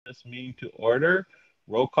this meeting to order.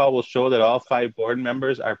 Roll call will show that all 5 board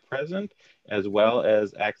members are present, as well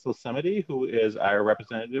as Axel Summity, who is our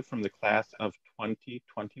representative from the class of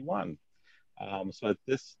 2021. So at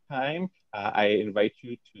this time, I invite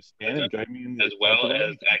you to stand and join me in the as well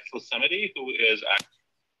as Axel Summity, who is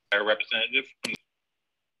our representative.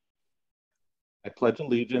 I pledge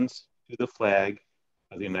allegiance to the flag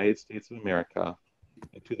of the United States of America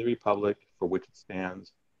and to the republic for which it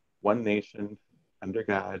stands, one nation, under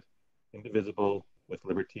God, indivisible, with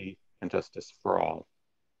liberty and justice for all.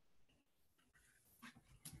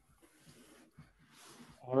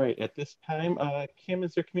 All right, at this time, Kim,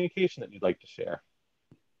 is there communication that you'd like to share?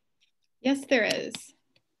 Yes, there is.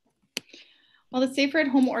 While the safer at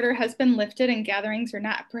home order has been lifted and gatherings are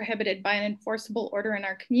not prohibited by an enforceable order in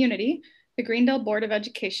our community, the Greendale Board of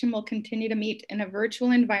Education will continue to meet in a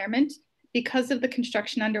virtual environment because of the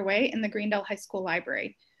construction underway in the Greendale High School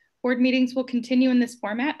Library. Board meetings will continue in this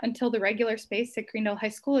format until the regular space at Greendale High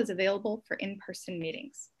School is available for in-person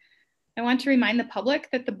meetings. I want to remind the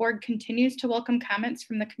public that the board continues to welcome comments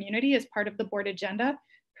from the community as part of the board agenda.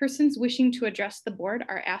 Persons wishing to address the board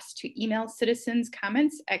are asked to email citizens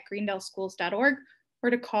comments at greendaleschools.org or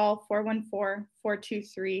to call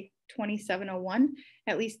 414-423-2701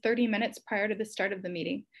 at least 30 minutes prior to the start of the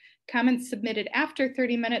meeting. Comments submitted after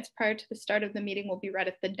 30 minutes prior to the start of the meeting will be read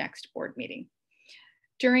at the next board meeting.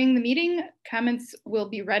 During the meeting, comments will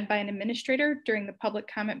be read by an administrator during the public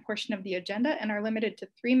comment portion of the agenda and are limited to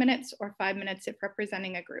 3 minutes or 5 minutes if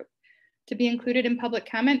representing a group. To be included in public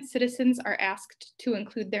comment, citizens are asked to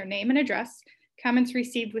include their name and address. Comments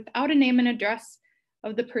received without a name and address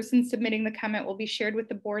of the person submitting the comment will be shared with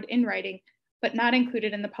the board in writing, but not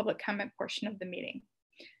included in the public comment portion of the meeting.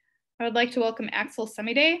 I would like to welcome Axel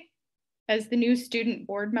Summity as the new student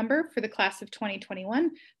board member for the class of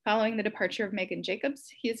 2021, following the departure of Megan Jacobs.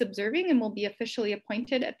 He is observing and will be officially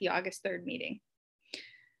appointed at the August 3rd meeting.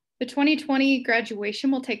 The 2020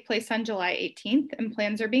 graduation will take place on July 18th and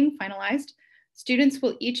plans are being finalized. Students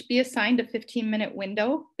will each be assigned a 15-minute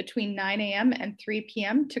window between 9 a.m. and 3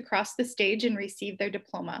 p.m. to cross the stage and receive their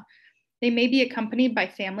diploma. They may be accompanied by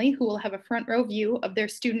family who will have a front row view of their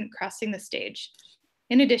student crossing the stage.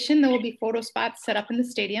 In addition, there will be photo spots set up in the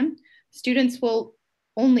stadium. Students will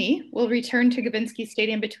return to Gavinsky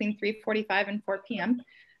Stadium between 3:45 and 4 p.m.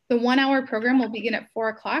 The 1-hour program will begin at 4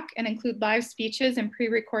 o'clock and include live speeches and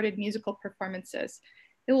pre-recorded musical performances.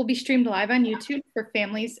 It will be streamed live on YouTube for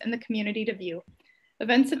families and the community to view.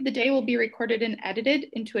 Events of the day will be recorded and edited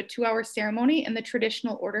into a 2-hour ceremony in the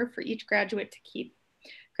traditional order for each graduate to keep.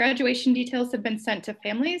 Graduation details have been sent to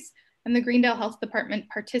families, and the Greendale Health Department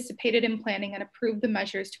participated in planning and approved the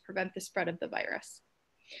measures to prevent the spread of the virus.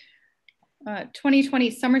 2020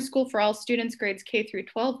 summer school for all students grades K through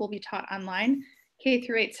 12 will be taught online. K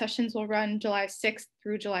through 8 sessions will run July 6th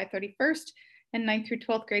through July 31st, and 9th through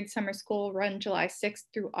 12th grade summer school will run July 6th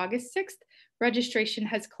through August 6th. Registration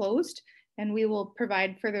has closed, and we will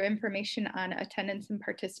provide further information on attendance and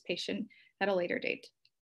participation at a later date.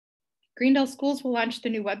 Greendale Schools will launch the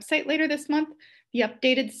new website later this month. The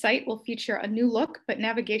updated site will feature a new look, but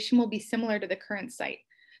navigation will be similar to the current site.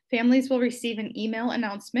 Families will receive an email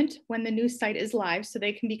announcement when the new site is live so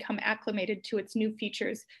they can become acclimated to its new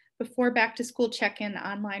features before back to school check-in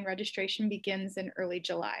online registration begins in early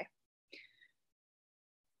July.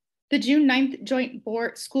 The June 9th joint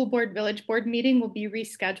school board village board meeting will be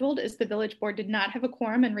rescheduled as the village board did not have a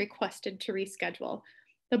quorum and requested to reschedule.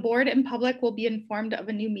 The board and public will be informed of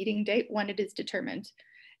a new meeting date when it is determined.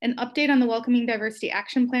 An update on the Welcoming Diversity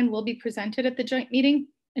Action Plan will be presented at the joint meeting.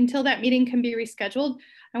 Until that meeting can be rescheduled,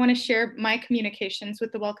 I want to share my communications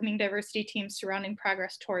with the Welcoming Diversity team surrounding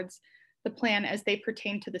progress towards the plan as they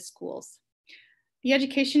pertain to the schools. The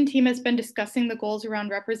education team has been discussing the goals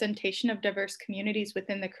around representation of diverse communities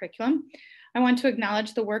within the curriculum. I want to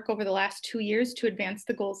acknowledge the work over the last 2 years to advance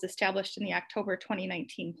the goals established in the October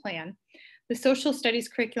 2019 plan. The social studies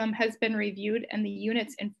curriculum has been reviewed and the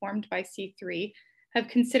units informed by C3 have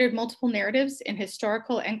considered multiple narratives in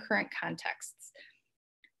historical and current contexts.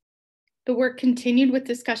 The work continued with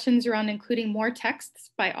discussions around including more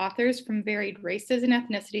texts by authors from varied races and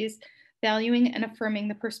ethnicities, valuing and affirming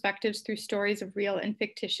the perspectives through stories of real and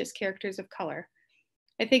fictitious characters of color.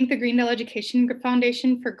 I thank the Greendale Education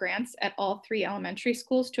Foundation for grants at all 3 elementary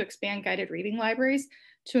schools to expand guided reading libraries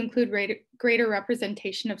to include greater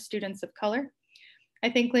representation of students of color.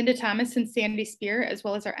 I thank Linda Thomas and Sandy Spear, as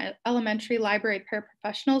well as our elementary library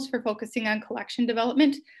paraprofessionals for focusing on collection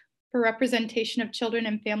development for representation of children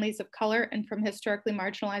and families of color and from historically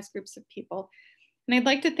marginalized groups of people. And I'd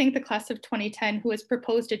like to thank the class of 2010 who has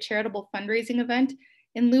proposed a charitable fundraising event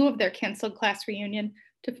in lieu of their canceled class reunion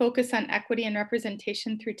to focus on equity and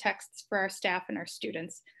representation through texts for our staff and our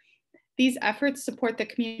students. These efforts support the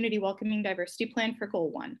Community Welcoming Diversity Plan for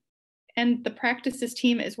Goal 1. And the practices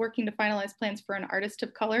team is working to finalize plans for an artist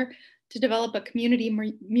of color to develop a community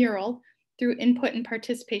mural through input and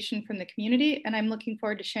participation from the community. And I'm looking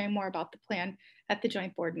forward to sharing more about the plan at the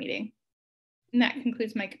joint board meeting. And that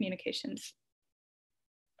concludes my communications.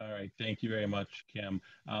 All right, thank you very much, Kim.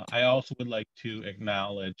 I also would like to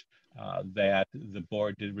acknowledge that the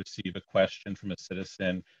board did receive a question from a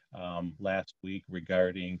citizen last week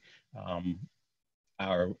regarding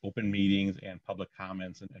our open meetings and public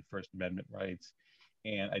comments and First Amendment rights.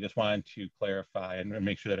 And I just wanted to clarify and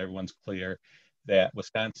make sure that everyone's clear that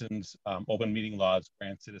Wisconsin's open meeting laws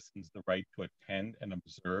grant citizens the right to attend and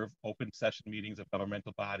observe open session meetings of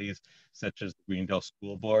governmental bodies such as the Greendale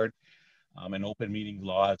School Board. And open meeting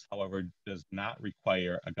laws, however, does not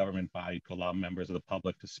require a government body to allow members of the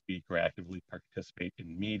public to speak or actively participate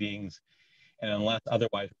in meetings. And unless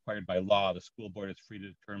otherwise required by law, the school board is free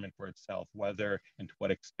to determine for itself whether and to what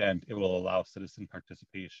extent it will allow citizen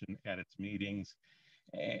participation at its meetings.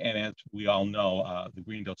 And as we all know, the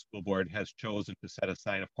Greendale School Board has chosen to set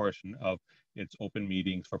aside a portion of its open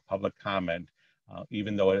meetings for public comment,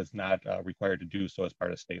 even though it is not required to do so as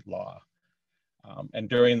part of state law. And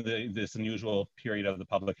during this unusual period of the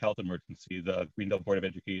public health emergency, the Greendale Board of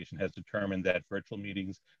Education has determined that virtual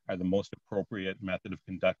meetings are the most appropriate method of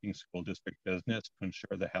conducting school district business to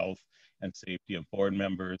ensure the health and safety of board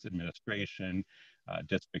members, administration,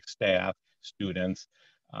 district staff, students,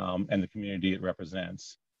 and the community it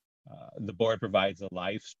represents. The board provides a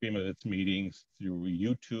live stream of its meetings through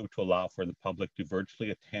YouTube to allow for the public to virtually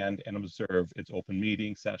attend and observe its open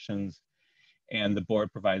meeting sessions. And the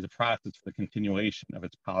board provides a process for the continuation of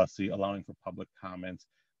its policy, allowing for public comments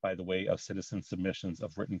by the way of citizen submissions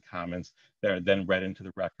of written comments that are then read into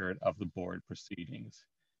the record of the board proceedings.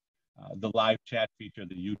 The live chat feature,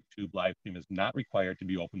 the YouTube live stream, is not required to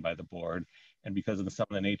be opened by the board. And because of some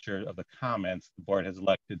of the nature of the comments, the board has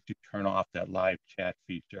elected to turn off that live chat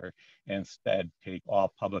feature and instead take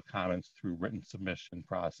all public comments through written submission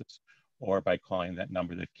process or by calling that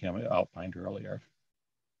number that Kim outlined earlier.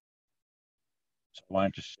 So I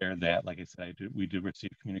wanted to share that. Like I said, we did receive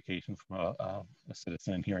communication from a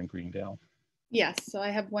citizen here in Greendale. Yes, so I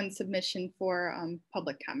have one submission for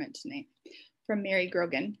public comment tonight from Mary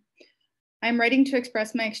Grogan. I'm writing to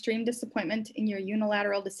express my extreme disappointment in your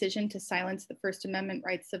unilateral decision to silence the First Amendment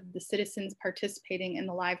rights of the citizens participating in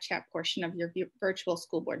the live chat portion of your virtual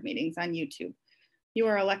school board meetings on YouTube. You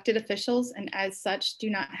are elected officials and as such do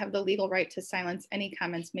not have the legal right to silence any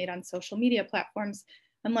comments made on social media platforms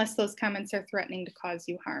unless those comments are threatening to cause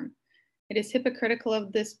you harm. It is hypocritical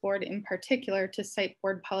of this board in particular to cite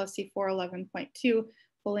board policy 411.2,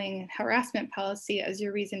 bullying and harassment policy, as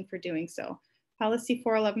your reason for doing so. Policy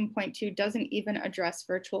 411.2 doesn't even address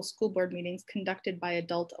virtual school board meetings conducted by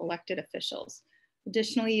adult elected officials.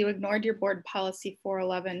 Additionally, you ignored your board policy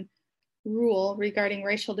 411 rule regarding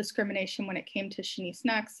racial discrimination when it came to Shanice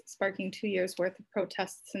Knox, sparking 2 years worth of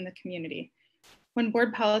protests in the community. When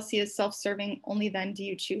board policy is self-serving, only then do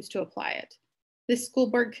you choose to apply it. This school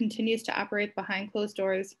board continues to operate behind closed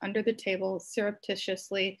doors, under the table,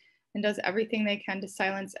 surreptitiously, and does everything they can to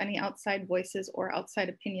silence any outside voices or outside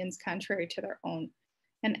opinions contrary to their own.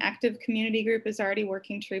 An active community group is already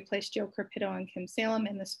working to replace Joe Corpito and Kim Salem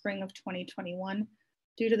in the spring of 2021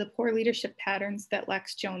 due to the poor leadership patterns that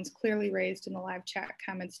Lex Jones clearly raised in the live chat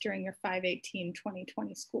comments during your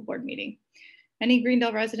 5/18/2020 school board meeting. Any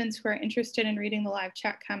Greendale residents who are interested in reading the live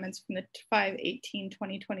chat comments from the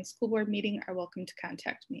 5/18/2020 school board meeting are welcome to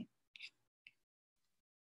contact me.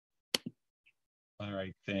 All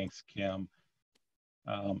right, thanks, Kim.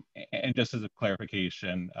 And just as a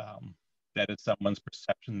clarification, that is someone's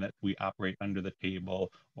perception that we operate under the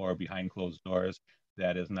table or behind closed doors.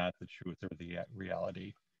 That is not the truth or the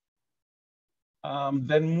reality.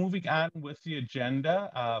 Then moving on with the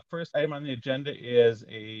agenda, first item on the agenda is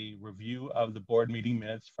a review of the board meeting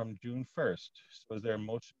minutes from June 1st. So is there a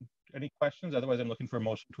motion, any questions? Otherwise, I'm looking for a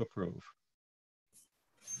motion to approve.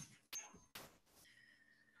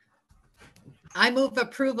 I move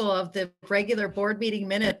approval of the regular board meeting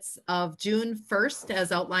minutes of June 1st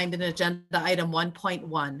as outlined in agenda item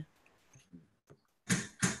 1.1.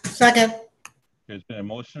 Second. There's been a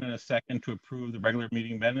motion and a second to approve the regular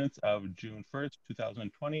meeting minutes of June 1st,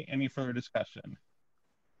 2020. Any further discussion?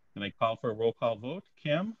 Can I call for a roll call vote?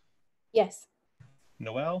 Kim? Yes.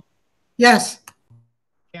 Noel? Yes.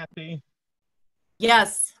 Kathy?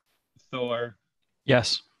 Yes. Thor?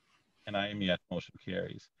 Yes. And I am yes, motion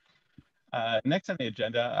carries. Next on the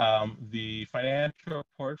agenda, the financial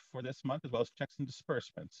report for this month, as well as checks and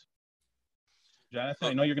disbursements. Jonathan,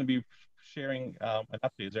 I know you're going to be sharing an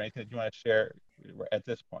update. Is there anything that you want to share at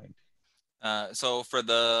this point? So for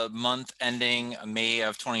the month ending May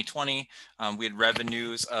of 2020, we had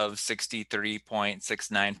revenues of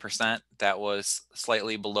 63.69%. That was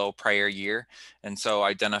slightly below prior year. And so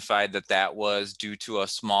identified that that was due to a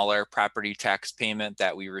smaller property tax payment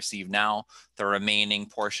that we receive now. The remaining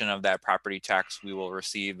portion of that property tax we will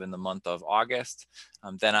receive in the month of August.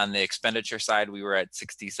 Then on the expenditure side, we were at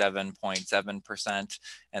 67.7%,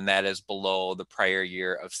 and that is below the prior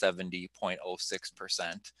year of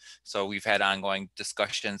 70.06%. So we've had ongoing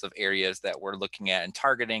discussions of areas that we're looking at and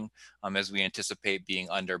targeting as we anticipate being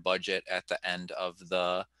under budget at the end of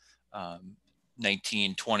the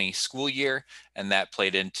 1920 school year. And that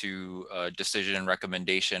played into a decision and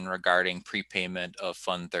recommendation regarding prepayment of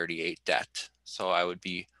Fund 38 debt. So I would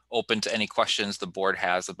be open to any questions the board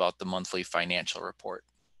has about the monthly financial report.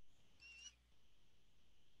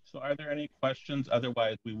 So are there any questions?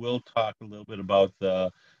 Otherwise, we will talk a little bit about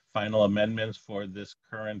the final amendments for this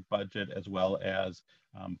current budget, as well as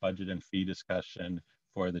budget and fee discussion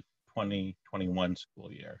for the 2021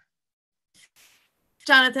 school year.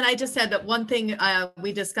 Jonathan, I just said that one thing,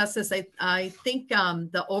 we discussed this. I think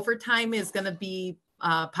the overtime is going to be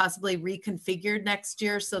possibly reconfigured next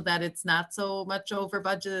year so that it's not so much over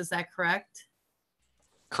budget. Is that correct?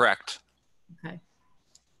 Correct. Okay.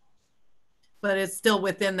 But it's still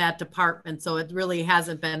within that department. So it really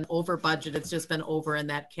hasn't been over budget. It's just been over in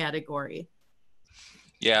that category.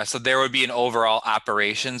 Yeah, so there would be an overall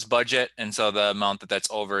operations budget. And so the amount that's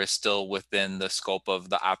over is still within the scope of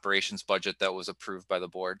the operations budget that was approved by the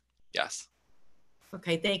board. Yes.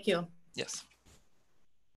 Okay, thank you. Yes.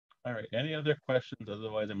 All right, any other questions?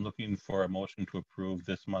 Otherwise, I'm looking for a motion to approve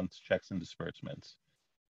this month's checks and disbursements.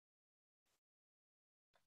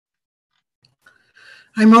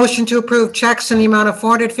 I motion to approve checks in the amount of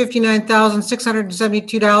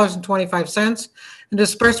 $459,672.25 and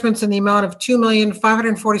disbursements in the amount of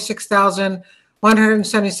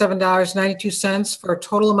 $2,546,177.92 for a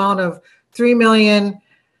total amount of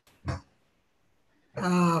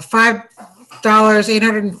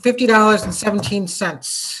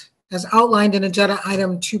 $3,005,850.17 as outlined in agenda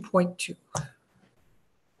item 2.2.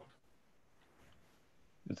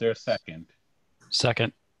 Is there a second?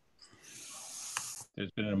 Second.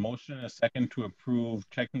 There's been a motion and a second to approve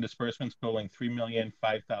checking disbursements totaling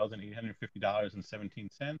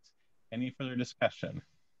 $3,005,850.17. Any further discussion?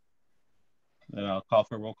 Then I'll call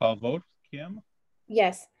for a roll call vote. Kim?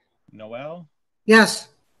 Yes. Noel? Yes.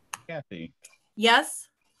 Kathy? Yes.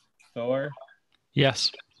 Thor? Yes.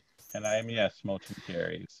 And I am yes, motion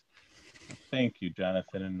carries. Thank you,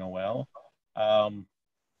 Jonathan and Noel.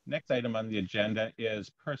 Next item on the agenda is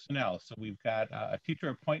personnel. So we've got a teacher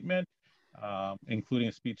appointment, including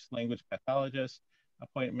a speech language pathologist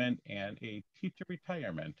appointment and a teacher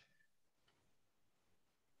retirement.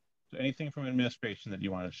 So anything from administration that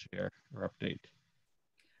you want to share or update?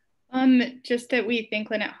 Just that we thank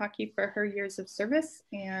Lynette Hockey for her years of service,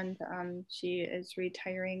 and she is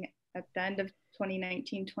retiring at the end of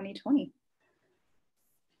 2019-2020.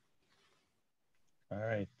 All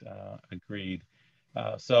right, agreed.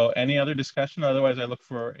 So any other discussion? Otherwise, I look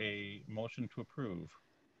for a motion to approve.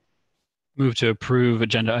 Move to approve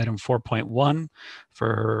agenda item 4.1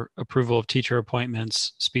 for approval of teacher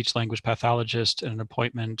appointments, speech language pathologist, and an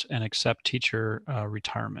appointment, and accept teacher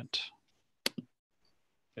retirement.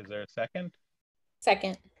 Is there a second?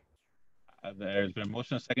 Second. There's been a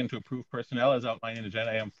motion and a second to approve personnel as outlined in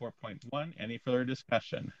agenda item 4.1. Any further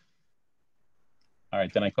discussion? All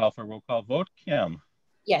right, then I call for a roll call vote. Kim?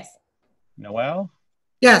 Yes. Noel?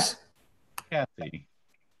 Yes. Kathy?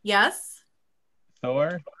 Yes.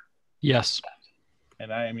 Thor? Yes.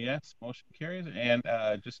 And I am yes, motion carries. And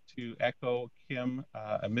just to echo Kim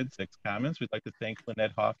Amidsik's comments, we'd like to thank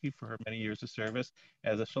Lynette Hockey for her many years of service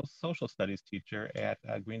as a social studies teacher at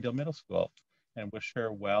Greendale Middle School, and wish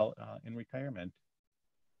her well in retirement.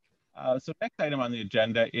 So next item on the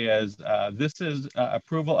agenda is this is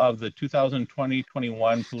approval of the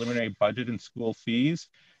 2020-21 preliminary budget and school fees.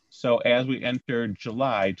 So as we enter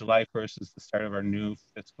July 1st is the start of our new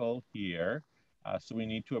fiscal year. So we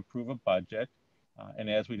need to approve a budget. And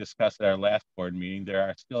as we discussed at our last board meeting, there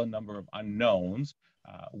are still a number of unknowns.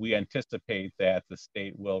 We anticipate that the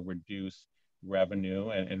state will reduce revenue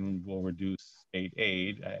and will reduce state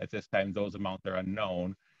aid. At this time, those amounts are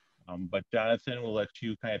unknown. But Jonathan, we'll let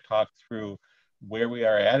you kind of talk through where we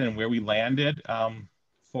are at and where we landed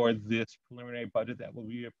for this preliminary budget that will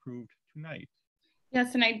be approved tonight.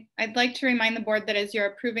 Yes, and I'd like to remind the board that as you're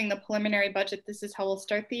approving the preliminary budget, this is how we'll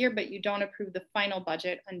start the year, but you don't approve the final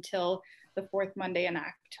budget until the fourth Monday in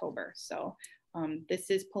October. So This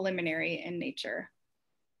is preliminary in nature.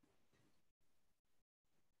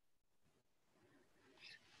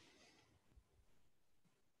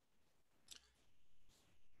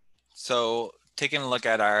 So taking a look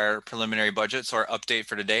at our preliminary budget, so our update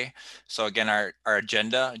for today. So again, our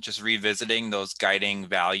agenda, just revisiting those guiding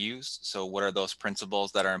values. So what are those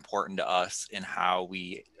principles that are important to us in how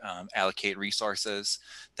we allocate resources,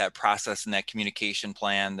 that process and that communication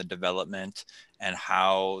plan, the development, and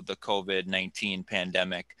how the COVID-19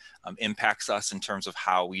 pandemic impacts us in terms of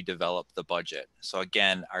how we develop the budget. So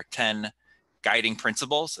again, our 10 guiding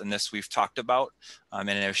principles, and this we've talked about and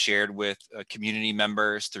have shared with community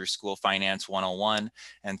members through School Finance 101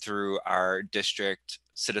 and through our district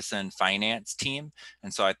citizen finance team.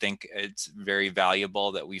 And so I think it's very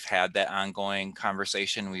valuable that we've had that ongoing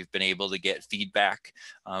conversation. We've been able to get feedback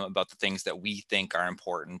about the things that we think are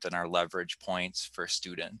important and our leverage points for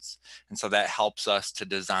students. And so that helps us to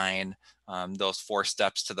design those 4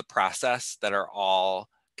 steps to the process that are all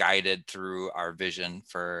guided through our vision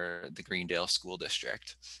for the Greendale School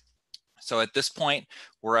District. So at this point,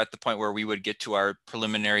 we're at the point where we would get to our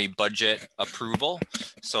preliminary budget approval.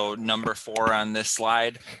 So number 4 on this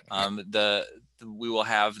slide, we will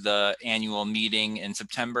have the annual meeting in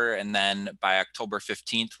September, and then by October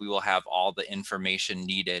 15th, we will have all the information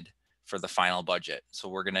needed for the final budget. So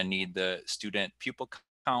we're going to need the student pupil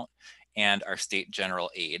count and our state general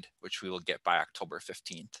aid, which we will get by October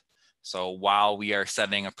 15th. So while we are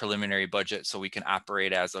setting a preliminary budget so we can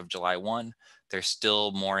operate as of July 1, there's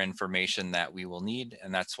still more information that we will need,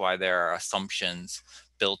 and that's why there are assumptions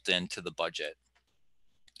built into the budget.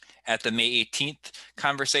 At the May 18th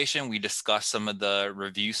conversation, we discussed some of the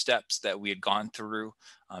review steps that we had gone through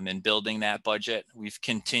in building that budget. We've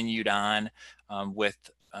continued on with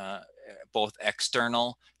both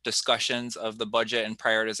external discussions of the budget and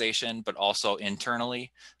prioritization, but also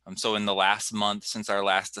internally. So in the last month since our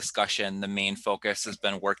last discussion, the main focus has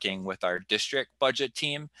been working with our district budget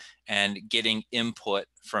team and getting input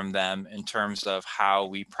from them in terms of how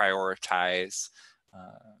we prioritize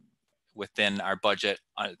within our budget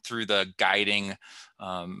through the guiding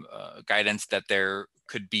guidance that there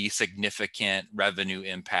could be significant revenue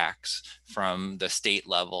impacts from the state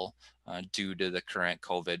level due to the current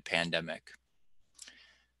COVID pandemic.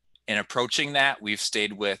 In approaching that, we've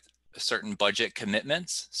stayed with certain budget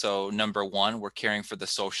commitments. So number 1, we're caring for the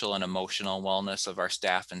social and emotional wellness of our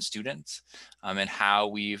staff and students, and how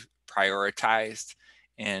we've prioritized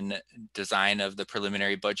in design of the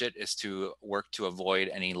preliminary budget is to work to avoid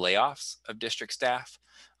any layoffs of district staff.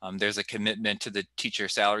 There's a commitment to the teacher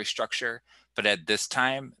salary structure, but at this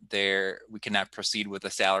time we cannot proceed with a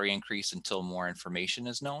salary increase until more information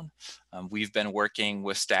is known. We've been working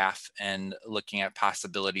with staff and looking at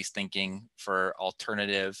possibilities, thinking for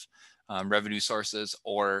alternative revenue sources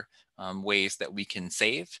or ways that we can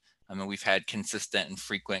save. And we've had consistent and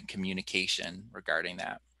frequent communication regarding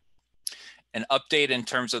that. An update in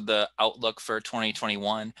terms of the outlook for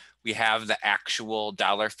 2021, we have the actual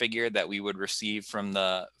dollar figure that we would receive from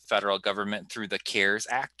the federal government through the CARES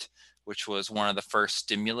Act, which was one of the first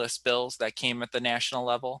stimulus bills that came at the national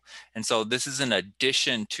level. And so this is in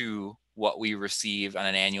addition to what we receive on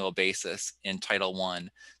an annual basis in Title I,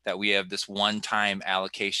 that we have this one-time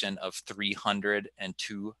allocation of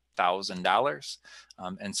 $302,000.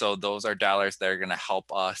 And so those are dollars that are going to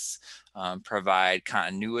help us provide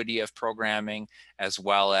continuity of programming, as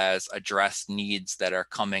well as address needs that are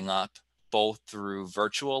coming up both through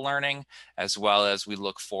virtual learning, as well as we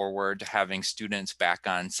look forward to having students back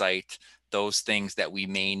on site, those things that we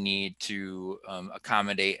may need to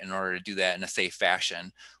accommodate in order to do that in a safe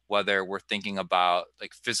fashion, whether we're thinking about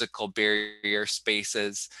like physical barrier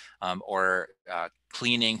spaces or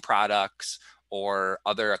cleaning products or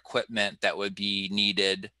other equipment that would be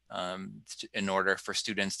needed in order for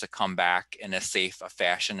students to come back in as safe a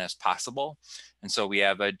fashion as possible. And so we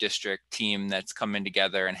have a district team that's coming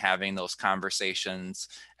together and having those conversations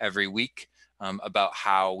every week about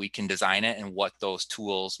how we can design it and what those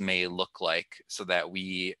tools may look like so that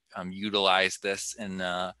we utilize this in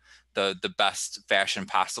the best fashion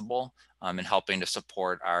possible in helping to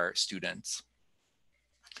support our students.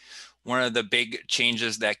 One of the big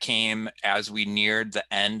changes that came as we neared the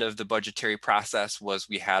end of the budgetary process was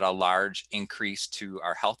we had a large increase to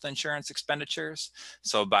our health insurance expenditures.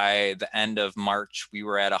 So by the end of March, we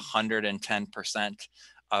were at 110%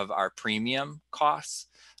 of our premium costs.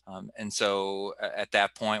 And so at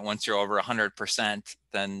that point, once you're over 100%,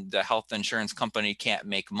 then the health insurance company can't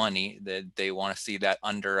make money. They want to see that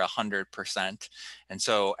under 100%. And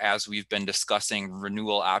so as we've been discussing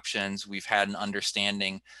renewal options, we've had an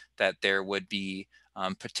understanding that there would be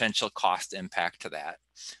potential cost impact to that.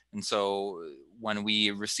 And so when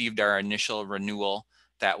we received our initial renewal,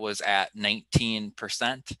 that was at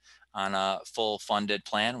 19% on a full funded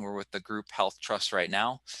plan. We're with the Group Health Trust right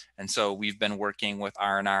now. And so we've been working with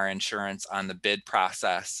R&R Insurance on the bid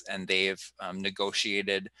process, and they've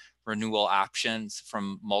negotiated renewal options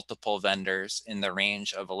from multiple vendors in the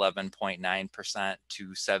range of 11.9% to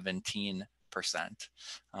 17%.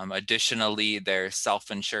 Additionally, there's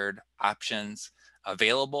self-insured options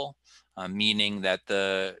available, meaning that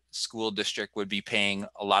the school district would be paying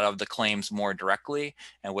a lot of the claims more directly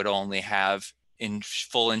and would only have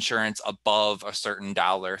full insurance above a certain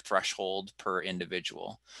dollar threshold per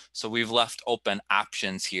individual. So we've left open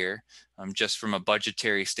options here. Just from a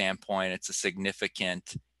budgetary standpoint, it's a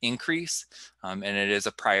significant increase, and it is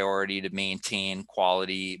a priority to maintain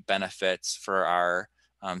quality benefits for our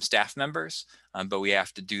staff members, but we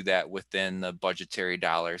have to do that within the budgetary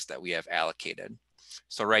dollars that we have allocated.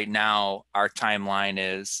 So right now, our timeline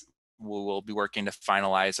is we'll be working to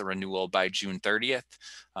finalize a renewal by June 30th.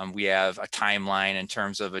 We have a timeline in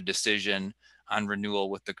terms of a decision on renewal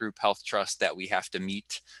with the Group Health Trust that we have to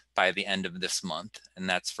meet by the end of this month. And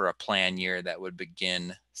that's for a plan year that would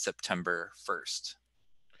begin September 1st.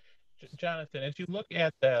 Jonathan, as you look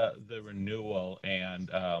at the renewal, and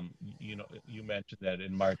you mentioned that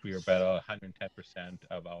in March we were about 110%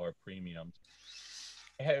 of our premiums.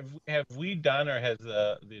 Have we done, or has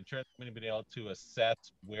the insurance company been able to assess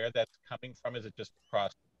where that's coming from? Is it just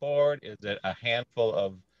across the board? Is it a handful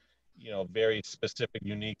of very specific,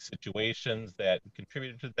 unique situations that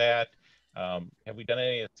contributed to that? Have we done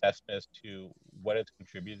any assessment as to what has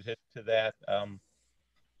contributed to that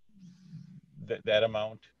that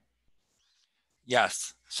amount?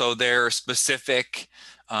 Yes. So there are specific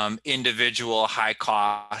individual high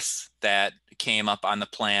costs that came up on the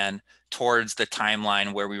plan towards the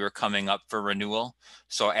timeline where we were coming up for renewal.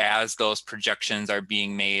 So as those projections are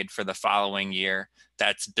being made for the following year,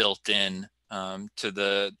 that's built in to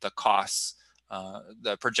the costs,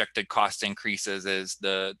 the projected cost increases as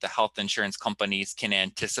the health insurance companies can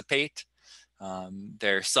anticipate.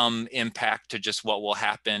 There's some impact to just what will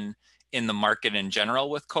happen in the market in general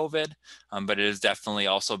with COVID, but it is definitely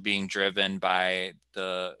also being driven by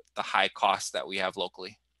the high costs that we have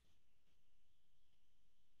locally.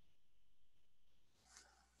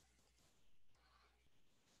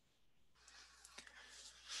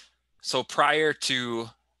 So prior to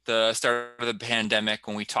the start of the pandemic,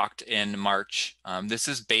 when we talked in March, this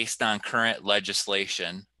is based on current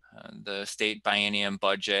legislation. The state biennium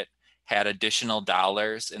budget had additional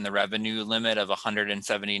dollars in the revenue limit of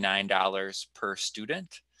 $179 per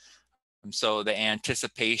student. So the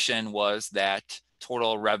anticipation was that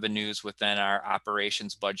total revenues within our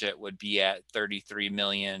operations budget would be at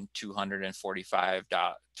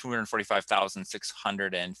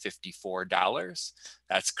 $33,245,654.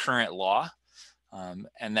 That's current law. And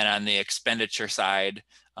then on the expenditure side,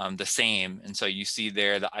 the same. And so you see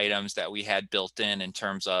there the items that we had built in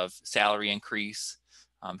terms of salary increase,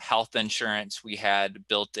 health insurance we had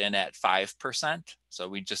built in at 5%. So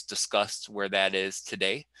we just discussed where that is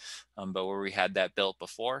today, but where we had that built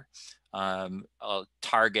before.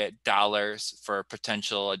 Target dollars for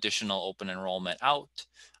potential additional open enrollment out,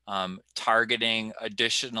 targeting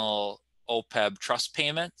additional OPEB trust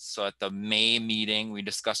payments. So at the May meeting, we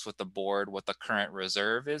discussed with the board what the current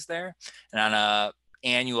reserve is there. And on an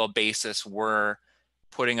annual basis, we're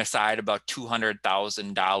putting aside about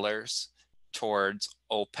 $200,000 towards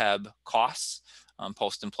OPEB costs,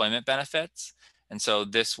 post-employment benefits. And so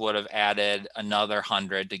this would have added another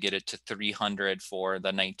 100 to get it to 300 for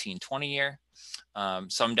the 19-20 year.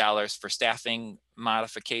 Some dollars for staffing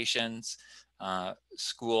modifications,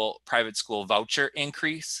 private school voucher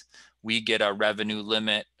increase. We get a revenue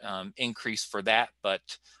limit increase for that, but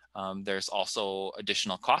there's also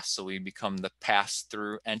additional costs. So we become the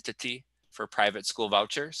pass-through entity for private school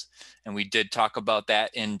vouchers. And we did talk about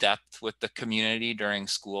that in depth with the community during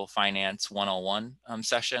School Finance 101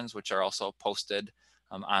 sessions, which are also posted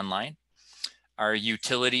online. Our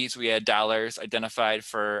utilities, we had dollars identified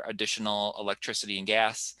for additional electricity and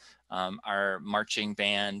gas, our marching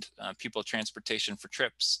band, pupil transportation for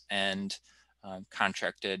trips, and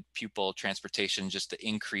contracted pupil transportation, just the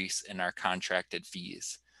increase in our contracted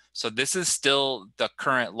fees. So this is still the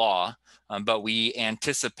current law, but we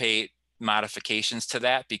anticipate modifications to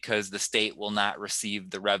that because the state will not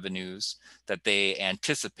receive the revenues that they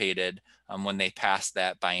anticipated when they passed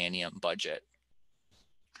that biennium budget.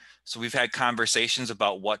 So we've had conversations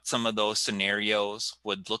about what some of those scenarios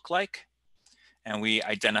would look like, and we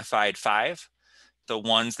identified 5. The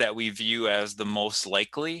ones that we view as the most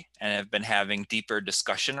likely and have been having deeper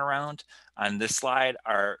discussion around on this slide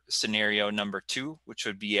are scenario number 2, which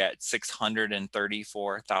would be at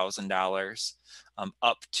 $634,000,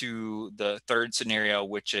 up to the third scenario,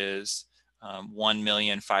 which is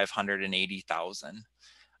 $1,580,000.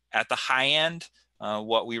 At the high end,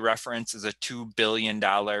 what we reference is a $2 billion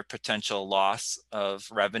potential loss of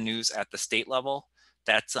revenues at the state level.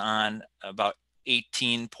 That's on about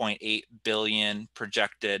 18.8 billion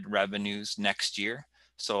projected revenues next year.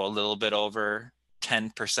 So a little bit over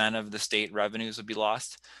 10% of the state revenues would be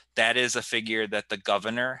lost. That is a figure that the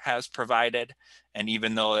governor has provided. And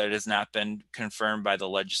even though it has not been confirmed by the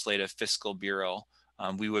Legislative Fiscal Bureau,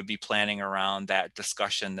 we would be planning around that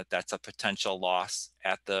discussion that that's a potential loss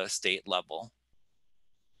at the state level.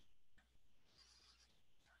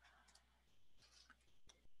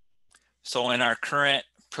 So in our current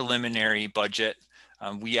preliminary budget,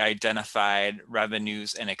 we identified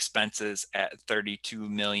revenues and expenses at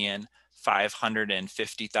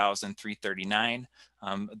 $32,550,339.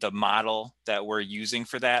 The model that we're using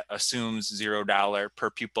for that assumes $0 per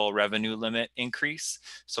pupil revenue limit increase.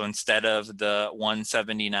 So instead of the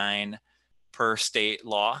 $179 per state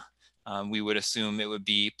law, we would assume it would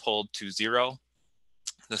be pulled to 0.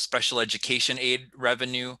 The special education aid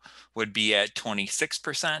revenue would be at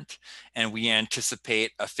 26%, and we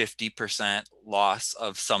anticipate a 50% loss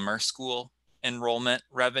of summer school enrollment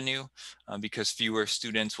revenue because fewer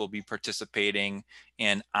students will be participating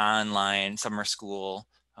in online summer school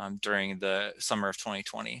during the summer of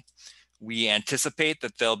 2020. We anticipate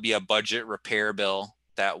that there'll be a budget repair bill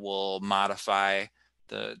that will modify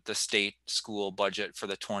the state school budget for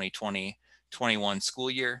the 2020-21 school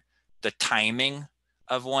year. The timing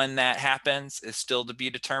of when that happens is still to be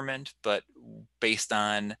determined, but based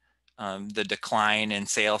on the decline in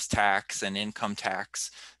sales tax and income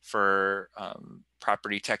tax for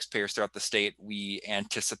property taxpayers throughout the state, we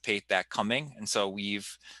anticipate that coming. And so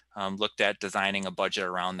we've looked at designing a budget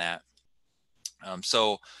around that.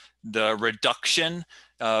 So the reduction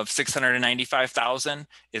of $695,000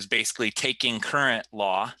 is basically taking current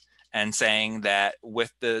law and saying that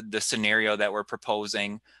with the scenario that we're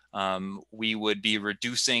proposing, we would be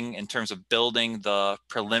reducing in terms of building the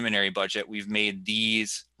preliminary budget. We've made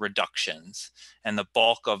these reductions, and the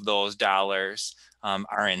bulk of those dollars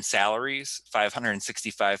are in salaries,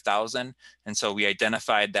 $565,000. And so we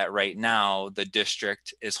identified that right now the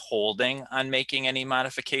district is holding on making any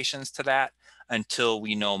modifications to that until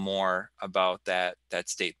we know more about that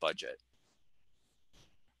state budget.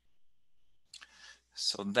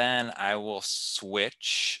 So then I will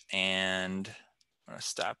switch, and I'm going to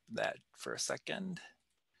stop that for a second.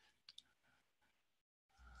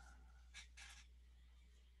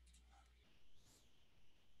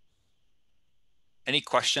 Any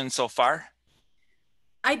questions so far?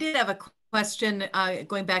 I did have a question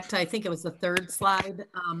going back to, I think it was the third slide,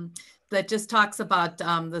 that just talks about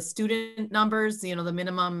the student numbers, you know, the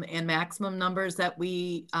minimum and maximum numbers that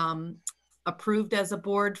we approved as a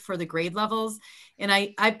board for the grade levels. And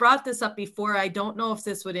I brought this up before. I don't know if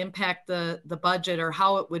this would impact the budget or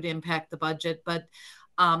how it would impact the budget, but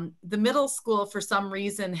the middle school for some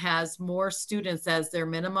reason has more students as their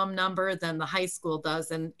minimum number than the high school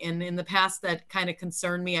does. And in the past that kind of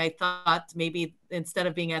concerned me. I thought maybe instead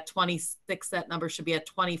of being at 26, that number should be at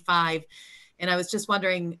 25. And I was just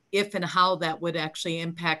wondering if and how that would actually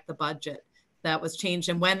impact the budget that was changed,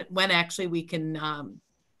 and when actually we can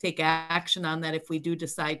take action on that if we do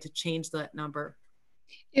decide to change that number.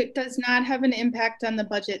 It does not have an impact on the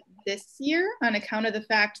budget this year on account of the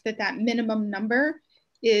fact that that minimum number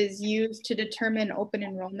is used to determine open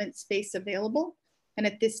enrollment space available. And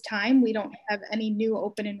at this time, we don't have any new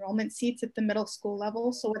open enrollment seats at the middle school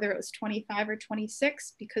level. So whether it was 25 or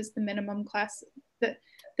 26, because the minimum class, the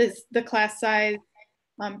class size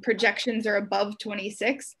projections are above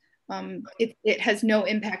 26, it has no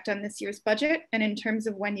impact on this year's budget. And in terms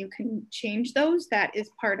of when you can change those, that is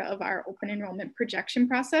part of our open enrollment projection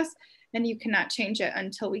process. And you cannot change it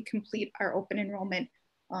until we complete our open enrollment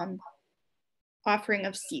offering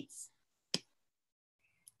of seats.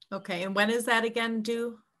 Okay, and when is that again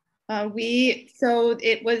due? So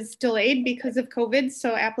it was delayed because of COVID.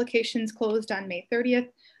 So applications closed on May 30th,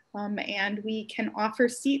 and we can offer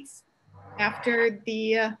seats after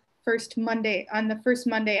the first Monday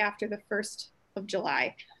after the 1st of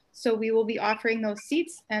July. So we will be offering those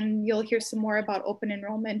seats, and you'll hear some more about open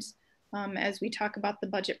enrollment as we talk about the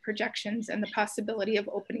budget projections and the possibility of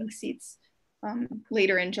opening seats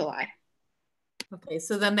later in July. Okay,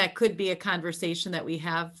 so then that could be a conversation that we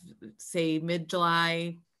have, say,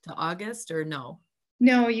 mid-July to August, or no?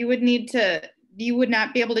 No, you would need to you would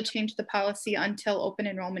not be able to change the policy until open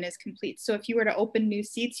enrollment is complete. So if you were to open new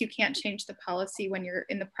seats, you can't change the policy when you're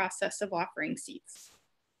in the process of offering seats.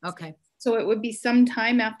 Okay. So it would be some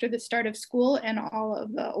time after the start of school and all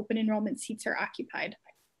of the open enrollment seats are occupied.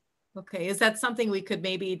 Okay. Is that something we could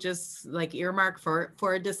maybe just like earmark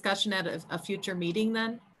for a discussion at a future meeting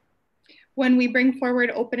then? When we bring forward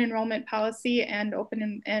open enrollment policy and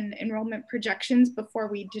open and enrollment projections before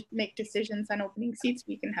we make decisions on opening seats,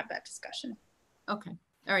 we can have that discussion. Okay.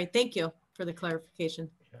 All right. Thank you for the clarification.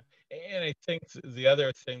 Yeah. And I think the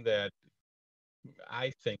other thing that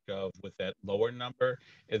I think of with that lower number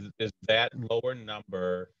is that lower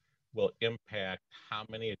number will impact how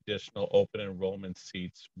many additional open enrollment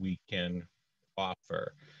seats we can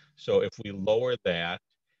offer. So if we lower that,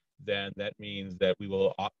 then that means that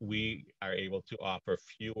we are able to offer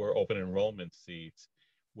fewer open enrollment seats,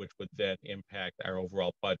 which would then impact our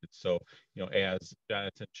overall budget. So, as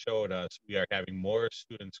Jonathan showed us, we are having more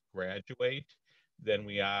students graduate than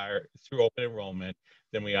we are through open enrollment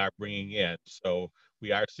than we are bringing in. So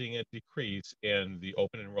we are seeing a decrease in the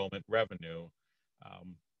open enrollment revenue.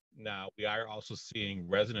 Now we are also seeing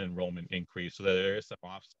resident enrollment increase, so that there is some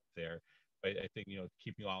offset there. But I think,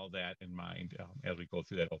 keeping all of that in mind as we go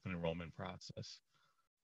through that open enrollment process.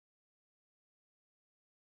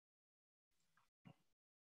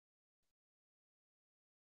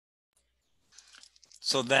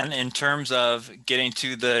 So then in terms of getting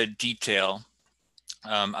to the detail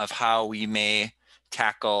of how we may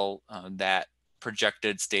tackle that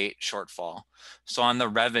projected state shortfall. So on the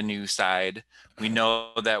revenue side, we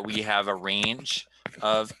know that we have a range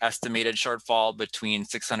of estimated shortfall between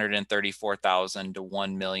 634,000 to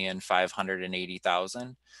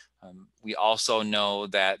 1,580,000. We also know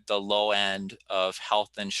that the low end of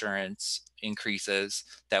health insurance increases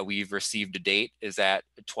that we've received to date is at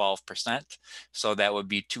 12%. So that would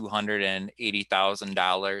be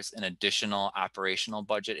 $280,000 in additional operational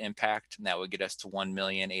budget impact, and that would get us to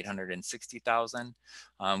 1,860,000.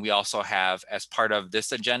 We also have, as part of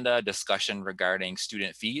this agenda, a discussion regarding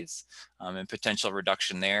student fees and potential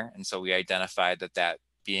reduction there. And so we identified that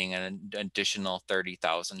being an additional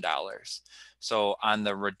 $30,000. So on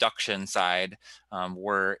the reduction side,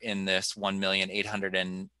 we're in this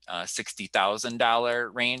 $1,860,000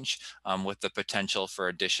 range with the potential for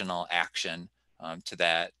additional action to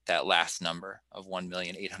that last number of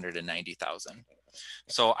 1,890,000.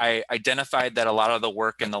 So I identified that a lot of the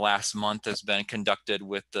work in the last month has been conducted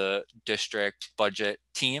with the district budget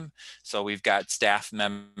team. So we've got staff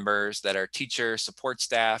members that are teachers, support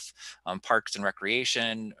staff, parks and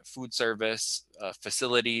recreation, food service,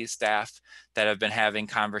 facilities staff that have been having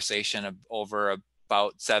conversation over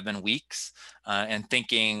about 7 weeks and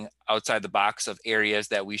thinking outside the box of areas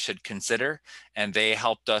that we should consider. And they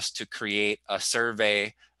helped us to create a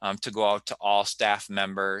survey to go out to all staff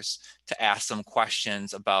members to ask some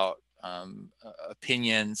questions about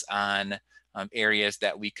opinions on areas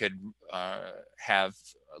that we could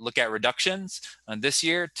look at reductions this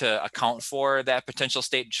year to account for that potential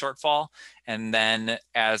state shortfall. And then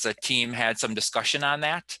as a team had some discussion on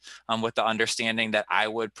that with the understanding that I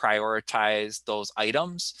would prioritize those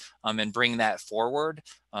items and bring that forward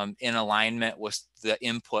in alignment with the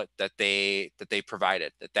input that they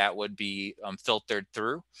provided, that would be filtered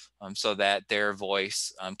through so that their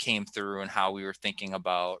voice came through and how we were thinking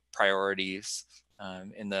about priorities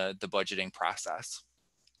in the budgeting process.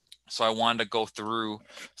 So I wanted to go through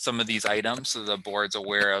some of these items so the board's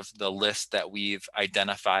aware of the list that we've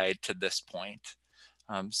identified to this point.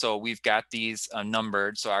 So we've got these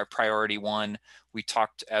numbered. So our priority one, we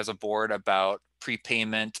talked as a board about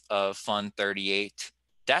prepayment of Fund 38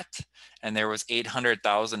 debt, and there was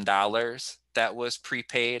 $800,000 that was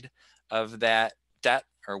prepaid of that debt,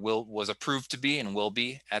 or was approved to be and will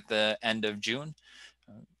be at the end of June.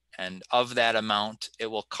 And of that amount, it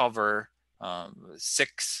will cover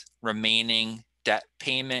 6 remaining debt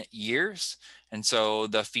payment years. And so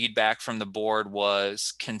the feedback from the board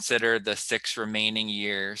was consider the 6 remaining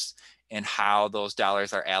years and how those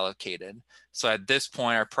dollars are allocated. So at this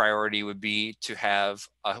point, our priority would be to have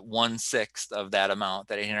 1/6 of that amount,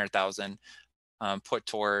 that 800,000, put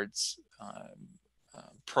towards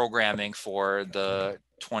programming for the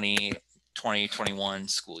 2020-21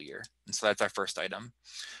 school year. And so that's our first item.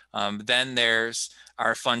 Then there's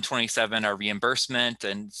our Fund 27, our reimbursement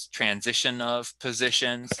and transition of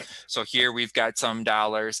positions. So here we've got some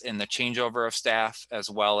dollars in the changeover of staff, as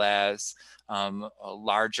well as a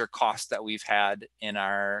larger cost that we've had in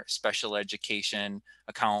our special education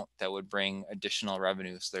account that would bring additional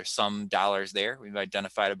revenues. There's some dollars there. We've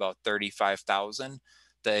identified about $35,000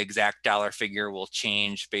 The exact dollar figure will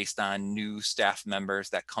change based on new staff members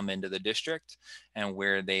that come into the district and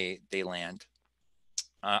where they land.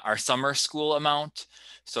 Our summer school amount.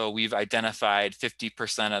 So we've identified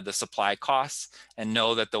 50% of the supply costs, and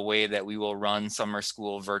know that the way that we will run summer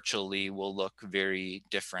school virtually will look very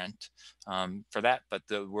different for that, but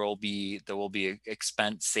there will be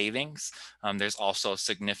expense savings. There's also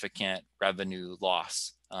significant revenue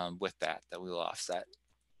loss with that we will offset.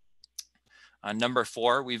 Number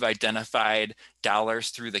 4, we've identified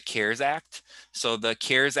dollars through the CARES Act. So the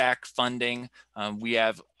CARES Act funding, we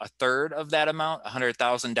have a third of that amount,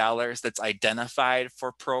 $100,000 that's identified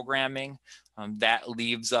for programming. That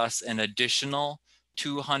leaves us an additional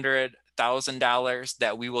 $200,000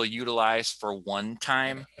 that we will utilize for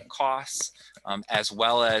one-time costs, as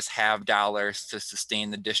well as have dollars to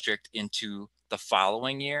sustain the district into the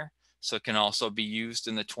following year. So it can also be used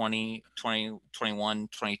in the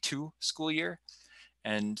 2021-22 school year.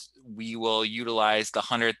 And we will utilize the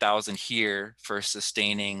 100,000 here for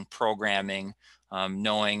sustaining programming,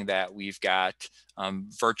 knowing that we've got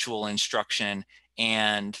virtual instruction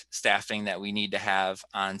and staffing that we need to have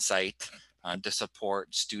on site to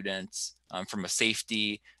support students from a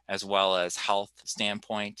safety as well as health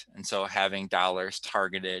standpoint. And so having dollars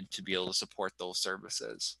targeted to be able to support those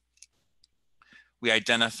services. We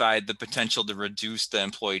identified the potential to reduce the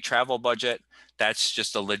employee travel budget. That's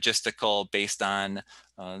just a logistical based on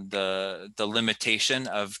the limitation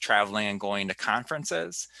of traveling and going to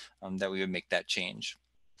conferences that we would make that change.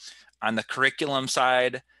 On the curriculum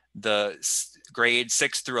side, the grade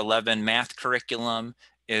 6 through 11 math curriculum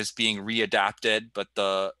is being readopted, but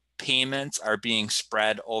the payments are being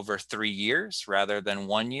spread over 3 years rather than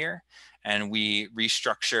 1 year. And we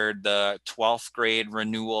restructured the 12th grade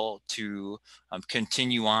renewal to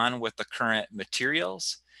continue on with the current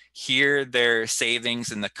materials. Here, there are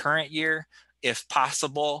savings in the current year. If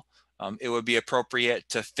possible, it would be appropriate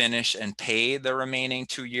to finish and pay the remaining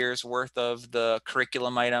 2 years worth of the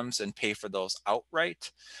curriculum items and pay for those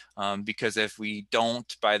outright. Because if we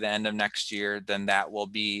don't by the end of next year, then that will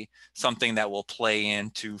be something that will play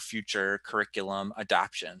into future curriculum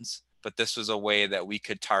adoptions. But this was a way that we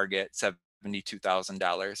could target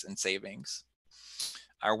 $72,000 in savings.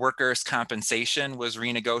 Our workers' compensation was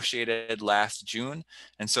renegotiated last June.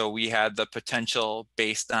 And so we had the potential,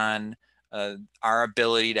 based on our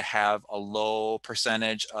ability to have a low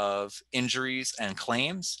percentage of injuries and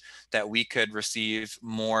claims, that we could receive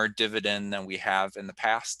more dividend than we have in the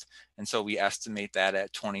past. And so we estimate that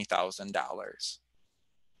at $20,000.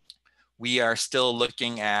 We are still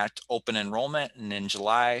looking at open enrollment, and in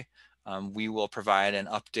July, we will provide an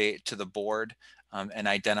update to the board and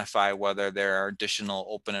identify whether there are additional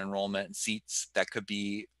open enrollment seats that could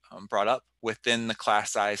be brought up within the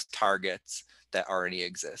class size targets that already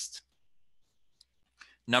exist.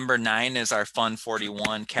 Number 9 is our Fund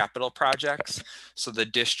 41 capital projects. So the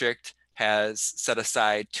district has set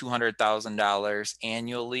aside $200,000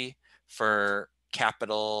 annually for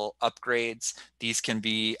capital upgrades. These can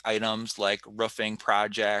be items like roofing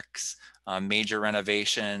projects, major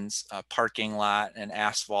renovations, parking lot and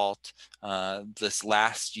asphalt. This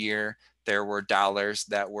last year, there were dollars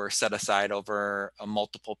that were set aside over a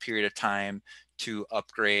multiple period of time to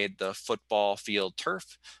upgrade the football field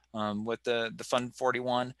turf with the Fund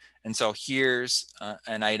 41. And so here's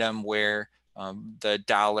an item where the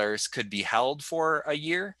dollars could be held for a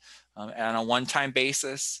year on a one-time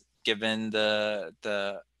basis, given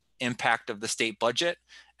the impact of the state budget.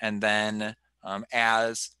 And then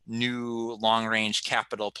as new long-range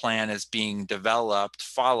capital plan is being developed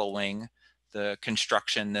following the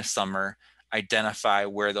construction this summer, identify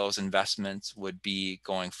where those investments would be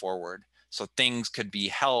going forward. So things could be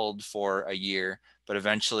held for a year, but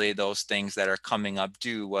eventually those things that are coming up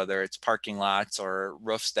due, whether it's parking lots or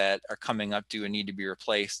roofs that are coming up due and need to be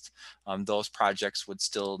replaced, those projects would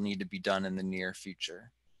still need to be done in the near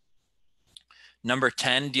future. Number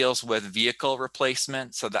 10 deals with vehicle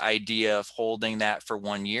replacement. So the idea of holding that for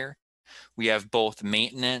 1 year. We have both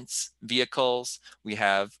maintenance vehicles. We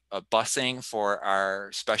have busing for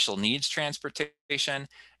our special needs transportation,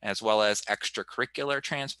 as well as extracurricular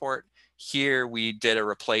transport. Here we did a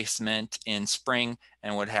replacement in spring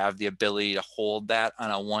and would have the ability to hold that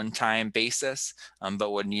on a one-time basis,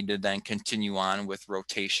 but would need to then continue on with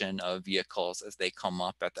rotation of vehicles as they come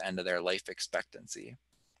up at the end of their life expectancy.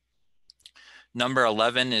 Number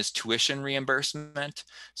 11 is tuition reimbursement.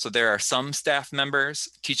 So there are some staff members,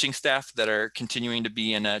 teaching staff, that are continuing to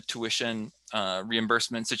be in a tuition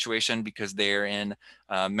reimbursement situation because they're in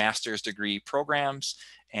master's degree programs.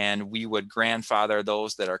 And we would grandfather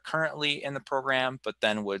those that are currently in the program, but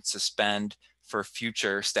then would suspend for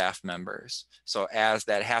future staff members. So as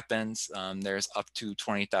that happens, there's up to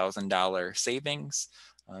 $20,000 savings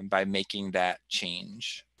by making that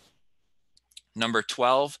change. Number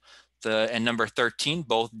 12 and number 13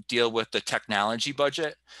 both deal with the technology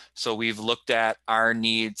budget. So we've looked at our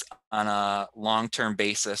needs on a long-term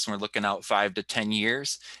basis. We're looking out 5 to 10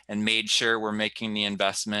 years and made sure we're making the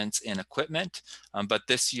investments in equipment. But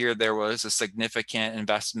this year there was a significant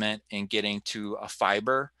investment in getting to a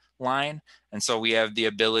fiber line. And so we have the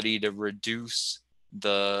ability to reduce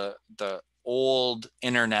the old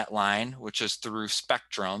internet line, which is through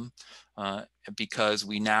Spectrum, because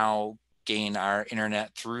we now gain our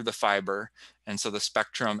internet through the fiber. And so the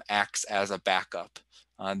Spectrum acts as a backup.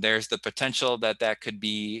 There's the potential that that could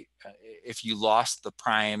be, if you lost the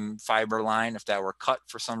prime fiber line, if that were cut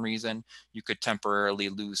for some reason, you could temporarily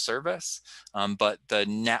lose service. But the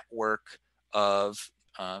network of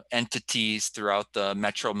entities throughout the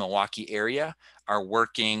Metro Milwaukee area are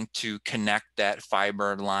working to connect that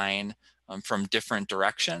fiber line from different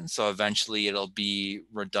directions. So eventually it'll be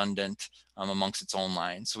redundant amongst its own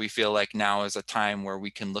lines. So we feel like now is a time where we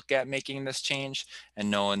can look at making this change and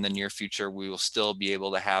know in the near future we will still be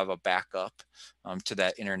able to have a backup to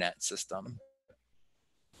that internet system.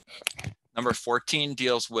 Number 14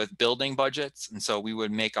 deals with building budgets. And so we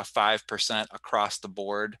would make a 5% across the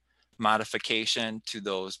board modification to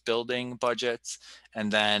those building budgets. And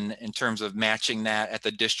then in terms of matching that at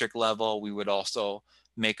the district level, we would also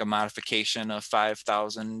make a modification of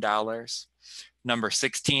 $5,000. Number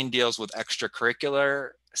 16 deals with extracurricular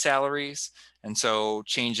salaries. And so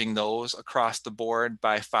changing those across the board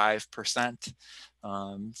by 5%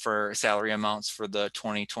 for salary amounts for the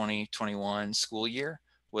 2020-21 school year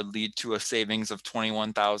would lead to a savings of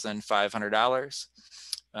 $21,500.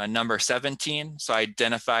 Number 17, so I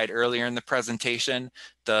identified earlier in the presentation,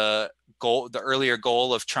 the earlier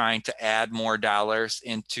goal of trying to add more dollars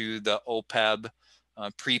into the OPEB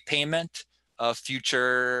prepayment of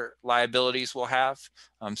future liabilities we'll have.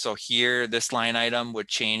 So here, this line item would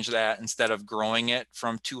change that. Instead of growing it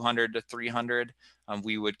from 200 to 300,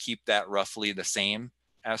 we would keep that roughly the same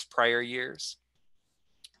as prior years.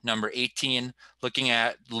 Number 18, looking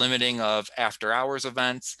at limiting of after hours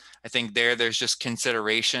events. I think there's just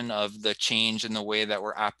consideration of the change in the way that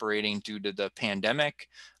we're operating due to the pandemic.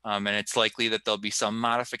 And it's likely that there'll be some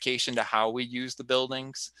modification to how we use the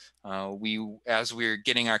buildings. As we're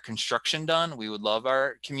getting our construction done, we would love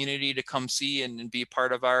our community to come see and be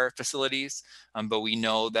part of our facilities. But we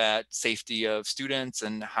know that safety of students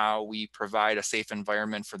and how we provide a safe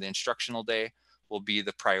environment for the instructional day will be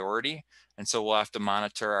the priority. And so we'll have to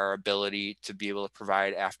monitor our ability to be able to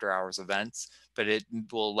provide after hours events, but it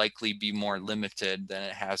will likely be more limited than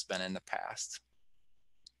it has been in the past.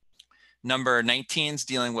 Number 19 is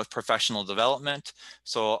dealing with professional development.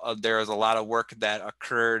 So there is a lot of work that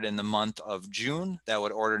occurred in the month of June that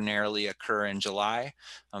would ordinarily occur in July.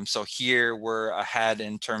 So here we're ahead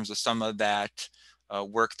in terms of some of that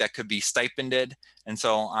work that could be stipended. And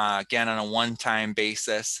so again, on a one-time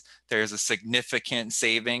basis, there's a significant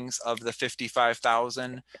savings of the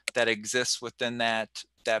 $55,000 that exists within that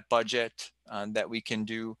budget that we can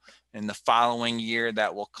do in the following year.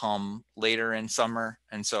 That will come later in summer.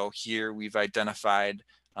 And so here we've identified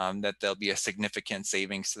that there'll be a significant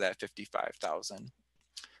savings to that $55,000.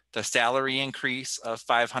 The salary increase of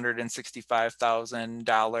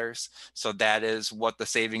 $565,000. So that is what the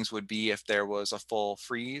savings would be if there was a full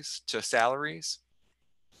freeze to salaries.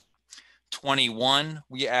 21,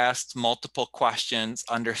 we asked multiple questions,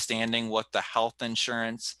 understanding what the health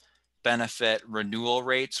insurance benefit renewal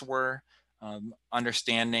rates were,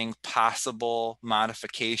 understanding possible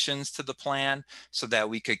modifications to the plan so that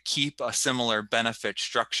we could keep a similar benefit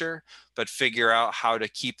structure, but figure out how to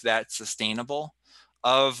keep that sustainable.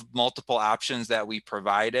 Of multiple options that we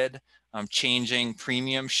provided, changing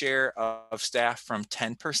premium share of staff from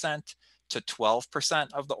 10% to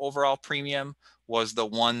 12% of the overall premium was the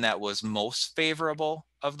one that was most favorable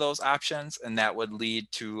of those options, and that would lead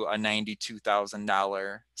to a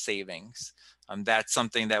 $92,000 savings. That's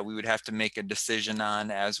something that we would have to make a decision on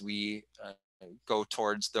as we go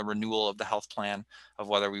towards the renewal of the health plan of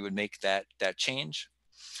whether we would make that change.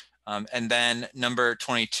 And then number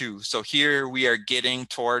 22. So here we are getting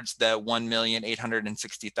towards the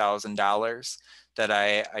 $1,860,000 that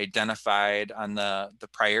I identified on the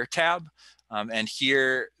prior tab. And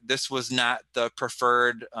here, this was not the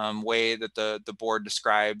preferred way that the board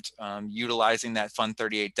described utilizing that Fund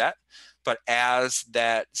 38 debt. But as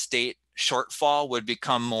that state shortfall would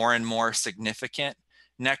become more and more significant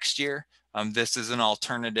next year, This is an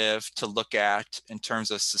alternative to look at in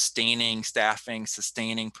terms of sustaining staffing,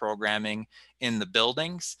 sustaining programming in the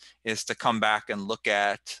buildings, is to come back and look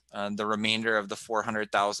at the remainder of the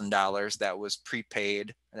 $400,000 that was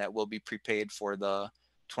prepaid, that will be prepaid for the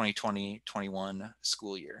 2020-21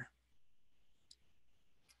 school year.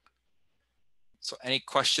 So any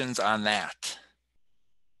questions on that?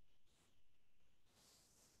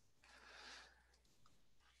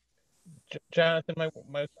 Jonathan,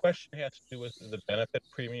 my question has to do with the benefit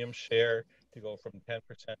premium share to go from 10%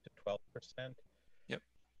 to 12%. Yep.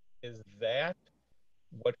 Is that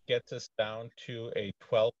what gets us down to a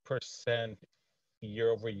 12%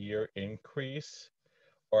 year-over-year increase?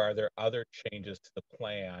 Or are there other changes to the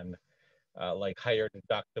plan, like higher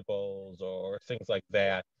deductibles or things like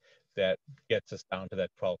that, that gets us down to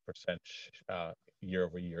that 12%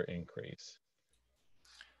 year-over-year increase?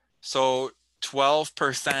 So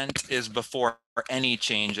 12% is before any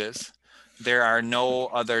changes. There are no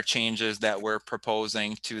other changes that we're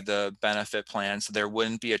proposing to the benefit plan. So there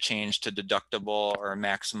wouldn't be a change to deductible or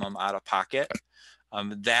maximum out of pocket.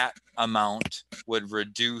 That amount would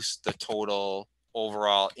reduce the total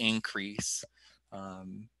overall increase.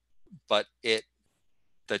 But the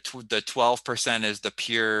 12% is the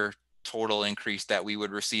pure total increase that we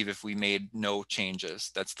would receive if we made no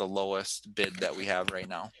changes. That's the lowest bid that we have right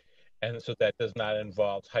now. And so that does not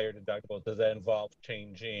involve higher deductibles. Does that involve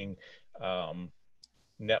changing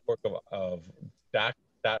network of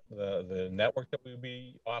the network that we would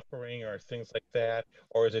be offering or things like that?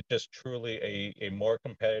 Or is it just truly a more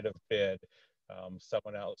competitive bid?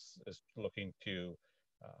 Someone else is looking to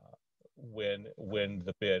win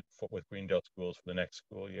the bid with Greendale schools for the next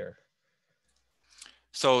school year?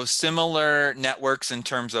 So similar networks in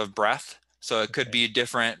terms of breadth. So it could be a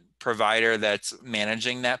different provider that's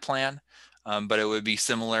managing that plan, but it would be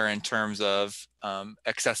similar in terms of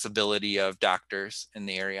accessibility of doctors in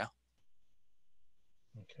the area.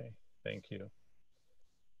 Okay, thank you.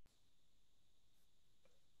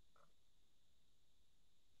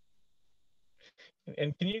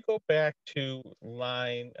 And can you go back to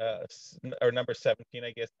line or number 17,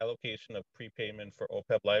 I guess, allocation of prepayment for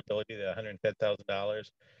OPEB liability, the $110,000.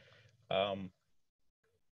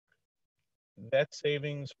 That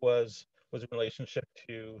savings was in relationship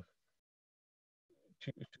to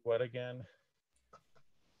what again?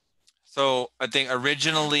 So I think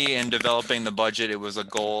originally in developing the budget, it was a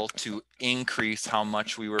goal to increase how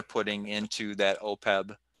much we were putting into that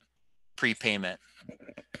OPEB prepayment.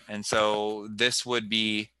 And so this would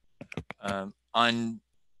be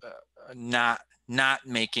not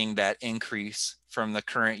making that increase from the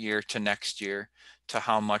current year to next year to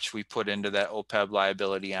how much we put into that OPEB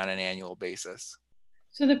liability on an annual basis.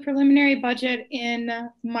 So the preliminary budget in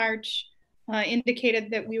March indicated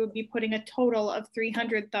that we would be putting a total of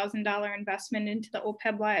 $300,000 investment into the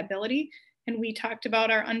OPEB liability. And we talked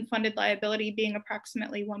about our unfunded liability being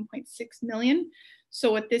approximately $1.6 million.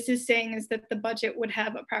 So what this is saying is that the budget would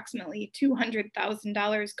have approximately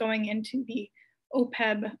 $200,000 going into the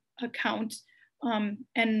OPEB account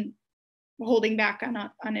and holding back on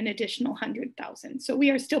an additional $100,000. So we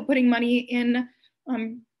are still putting money in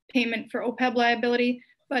payment for OPEB liability,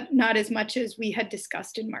 but not as much as we had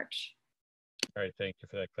discussed in March. All right, thank you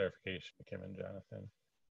for that clarification, Kim and Jonathan.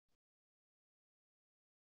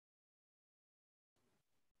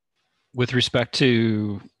 With respect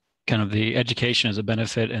to kind of the education as a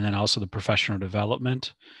benefit and then also the professional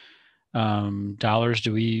development dollars,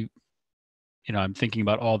 do we, I'm thinking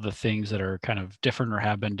about all the things that are kind of different or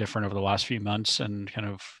have been different over the last few months and kind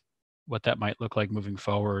of what that might look like moving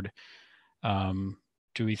forward.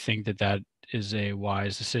 Do we think that that is a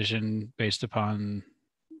wise decision based upon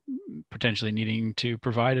potentially needing to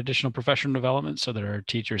provide additional professional development so that our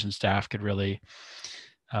teachers and staff could really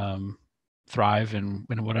thrive in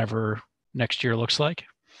whatever next year looks like?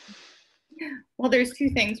 Well, there's two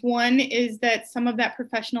things. One is that some of that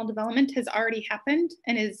professional development has already happened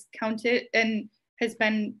and is counted and has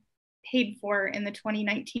been paid for in the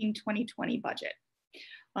 2019-2020 budget.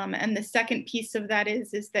 And the second piece of that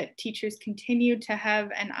is that teachers continue to have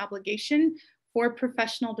an obligation for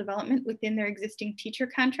professional development within their existing teacher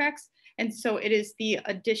contracts. And so it is the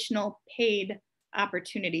additional paid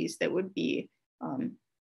opportunities that would be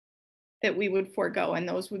that we would forego. And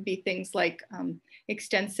those would be things like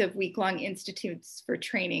extensive week-long institutes for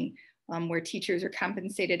training where teachers are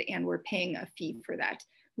compensated and we're paying a fee for that.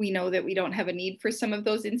 We know that we don't have a need for some of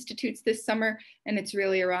those institutes this summer, and it's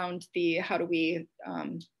really around the how do we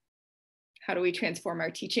transform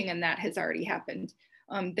our teaching, and that has already happened.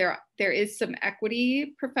 There is some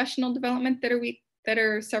equity professional development that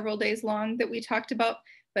are several days long that we talked about,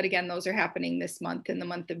 But again, those are happening this month in the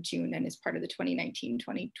month of June and is part of the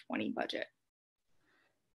 2019-2020 budget.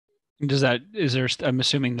 Does that, is there, I'm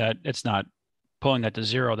assuming that it's not pulling that to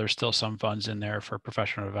zero. There's still some funds in there for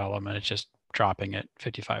professional development. It's just dropping it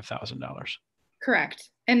 $55,000. Correct.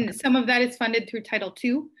 And some of that is funded through Title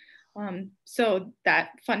II. So that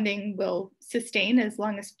funding will sustain as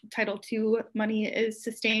long as Title II money is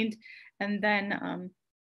sustained. And then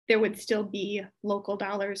there would still be local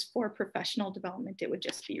dollars for professional development. It would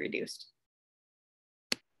just be reduced.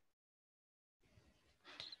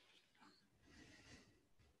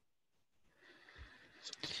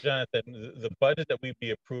 Jonathan, the budget that we'd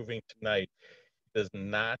be approving tonight does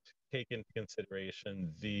not take into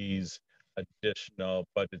consideration these additional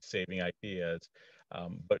budget saving ideas.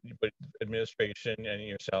 But administration and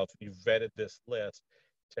yourself, you vetted this list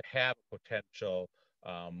to have a potential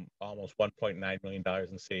almost $1.9 million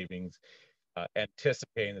in savings,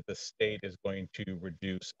 anticipating that the state is going to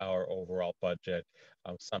reduce our overall budget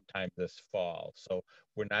sometime this fall. So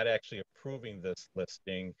we're not actually approving this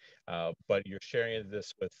listing, but you're sharing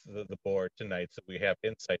this with the board tonight, so we have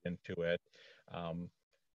insight into it.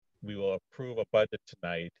 We will approve a budget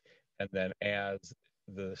tonight, and then as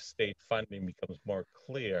the state funding becomes more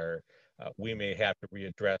clear, we may have to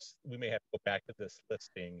readdress, we may have to go back to this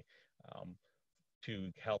listing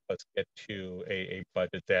to help us get to a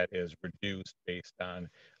budget that is reduced based on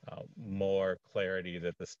more clarity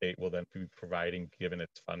that the state will then be providing given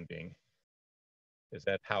its funding. Is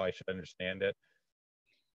that how I should understand it?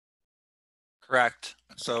 Correct.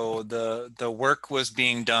 So the work was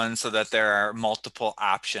being done so that there are multiple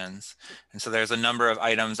options. And so there's a number of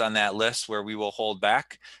items on that list where we will hold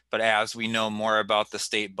back. But as we know more about the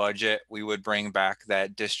state budget, we would bring back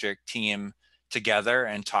that district team together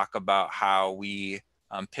and talk about how we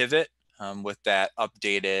pivot with that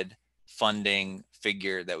updated funding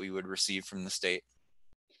figure that we would receive from the state.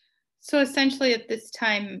 So essentially at this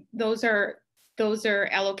time, those are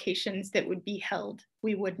allocations that would be held.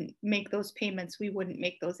 We wouldn't make those payments. We wouldn't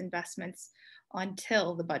make those investments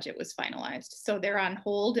until the budget was finalized. So they're on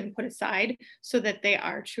hold and put aside so that they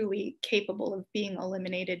are truly capable of being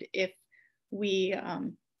eliminated if we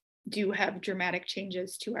do have dramatic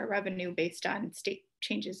changes to our revenue based on state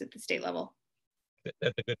changes at the state level.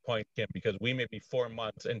 That's a good point, Kim, because we may be 4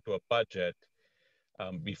 months into a budget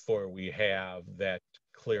before we have that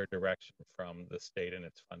clear direction from the state and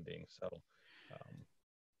its funding. So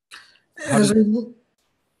as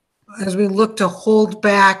we look to hold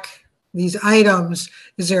back these items,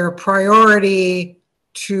 is there a priority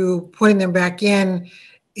to putting them back in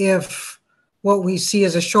if what we see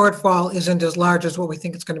as a shortfall isn't as large as what we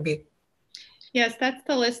think it's going to be? Yes, that's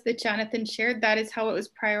the list that Jonathan shared. That is how it was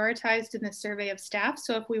prioritized in the survey of staff.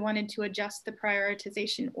 So if we wanted to adjust the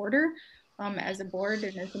prioritization order as a board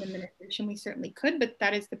and as an administration, we certainly could, but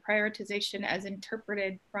that is the prioritization as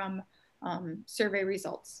interpreted from survey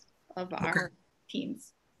results of our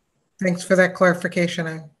teams. Thanks for that clarification.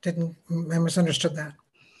 I misunderstood that.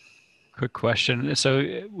 Quick question.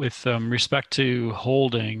 So with respect to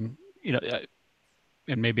holding, you know,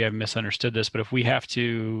 and maybe I misunderstood this, but if we have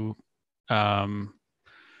to, by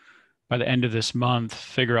the end of this month,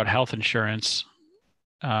 figure out health insurance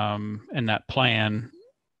and that plan,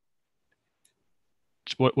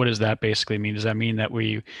 what does that basically mean? Does that mean that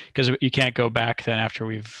because you can't go back then after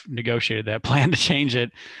we've negotiated that plan to change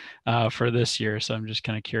it for this year. So I'm just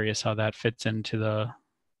kind of curious how that fits into the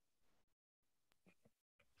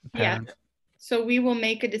pattern. Yeah. So we will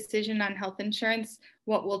make a decision on health insurance.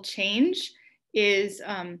 What will change is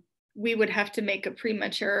we would have to make a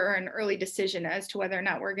premature or an early decision as to whether or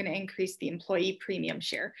not we're going to increase the employee premium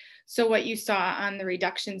share. So what you saw on the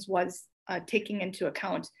reductions was taking into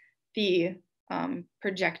account the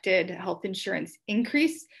projected health insurance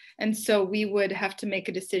increase. And so we would have to make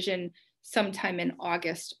a decision sometime in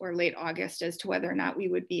August or late August as to whether or not we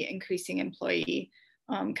would be increasing employee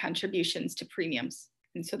contributions to premiums.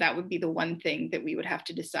 And so that would be the one thing that we would have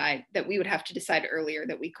to decide, earlier,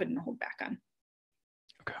 that we couldn't hold back on.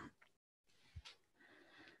 Okay.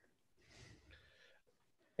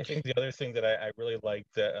 I think the other thing that I really like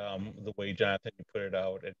the way, Jonathan, you put it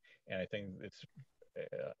out, and I think it's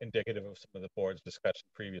indicative of some of the board's discussion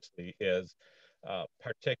previously, is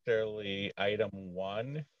particularly item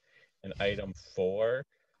 1 and item 4.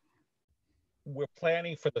 We're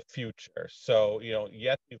planning for the future. So, you know,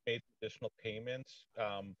 yes, we've made additional payments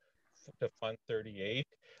to Fund 38,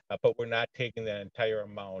 but we're not taking that entire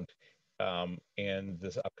amount in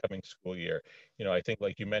this upcoming school year. You know, I think,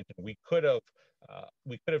 like you mentioned, we could have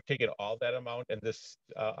taken all that amount in this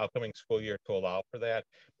upcoming school year to allow for that,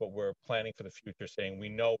 but we're planning for the future, saying we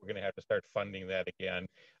know we're going to have to start funding that again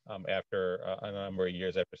after a number of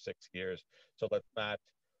years, after 6 years. So let's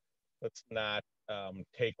not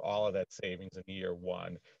take all of that savings in year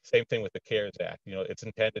one. Same thing with the CARES Act. You know, it's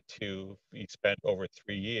intended to be spent over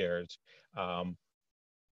 3 years.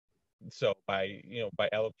 So by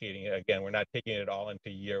allocating it again, we're not taking it all into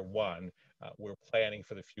year one. We're planning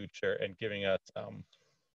for the future and giving us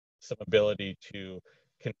some ability to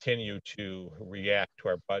continue to react to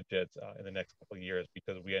our budgets in the next couple of years,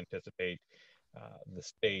 because we anticipate the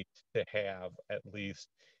state to have at least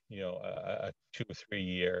a 2 or 3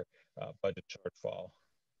 year budget shortfall.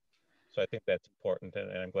 So I think that's important,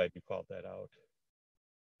 and I'm glad you called that out.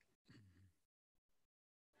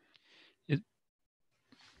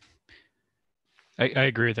 I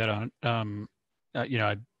agree with that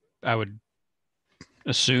I would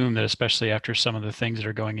assume that, especially after some of the things that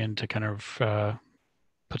are going in to kind of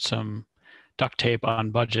put some duct tape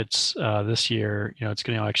on budgets this year, it's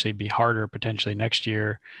going to actually be harder potentially next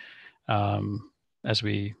year as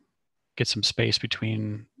we get some space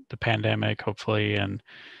between the pandemic, hopefully, and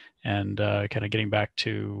kind of getting back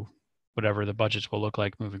to whatever the budgets will look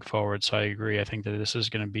like moving forward. So I agree. I think that this is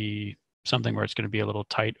going to be something where it's going to be a little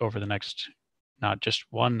tight over the next, not just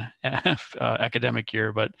one academic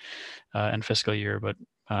year, but and fiscal year, but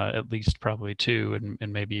at least probably 2,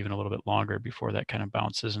 and maybe even a little bit longer before that kind of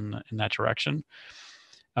bounces in that direction.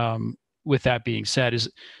 With that being said,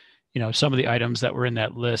 some of the items that were in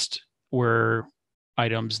that list were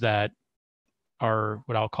items that are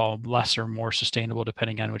what I'll call less or more sustainable,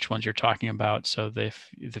 depending on which ones you're talking about. So if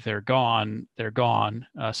they're gone, they're gone.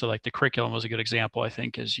 So like the curriculum was a good example, I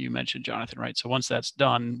think, as you mentioned, Jonathan, right? So once that's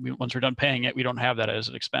done, once we're done paying it, we don't have that as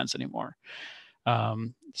an expense anymore.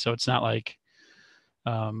 So it's not like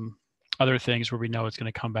other things where we know it's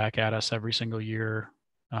going to come back at us every single year.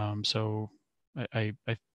 So I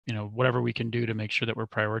whatever we can do to make sure that we're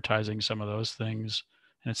prioritizing some of those things.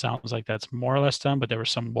 And it sounds like that's more or less done, but there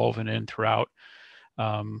was some woven in throughout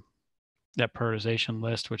that prioritization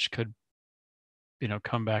list, which could,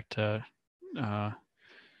 come back to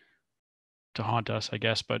haunt us, I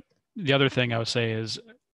guess. But the other thing I would say is,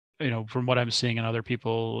 from what I'm seeing in other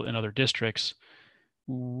people in other districts,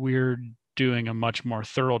 we're doing a much more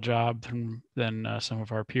thorough job than some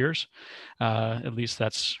of our peers. At least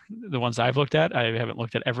that's the ones I've looked at. I haven't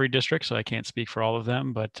looked at every district, so I can't speak for all of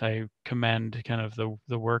them, but I commend kind of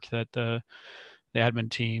the work that the admin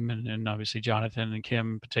team and obviously Jonathan and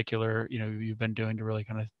Kim in particular, you've been doing to really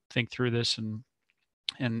kind of think through this and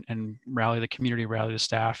rally the community, rally the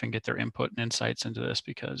staff, and get their input and insights into this,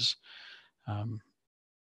 because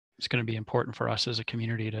it's going to be important for us as a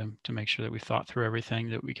community to make sure that we've thought through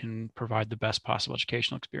everything, that we can provide the best possible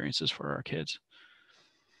educational experiences for our kids.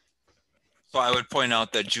 So I would point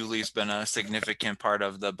out that Julie's been a significant part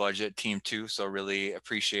of the budget team too. So really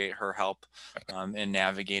appreciate her help in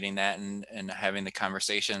navigating that and having the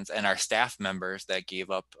conversations, and our staff members that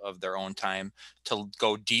gave up of their own time to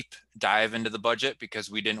go deep dive into the budget,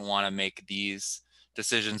 because we didn't want to make these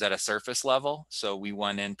decisions at a surface level. So we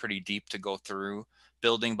went in pretty deep to go through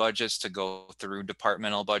building budgets, to go through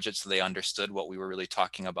departmental budgets, so they understood what we were really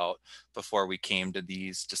talking about before we came to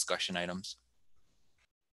these discussion items.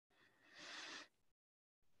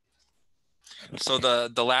 So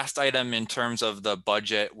the last item in terms of the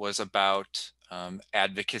budget was about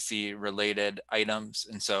advocacy related items.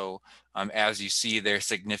 And so as you see, there's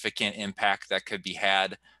significant impact that could be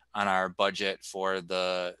had on our budget for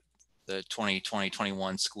the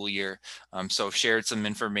 2020-21 school year. So shared some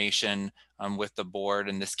information with the board,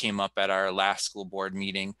 and this came up at our last school board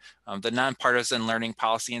meeting. The Nonpartisan Learning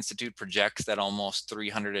Policy Institute projects that almost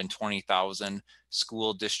 320,000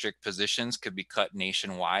 school district positions could be cut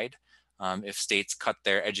nationwide if states cut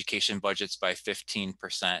their education budgets by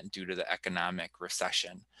 15% due to the economic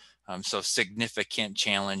recession. So significant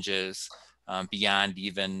challenges beyond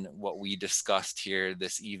even what we discussed here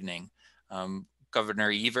this evening.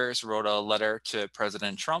 Governor Evers wrote a letter to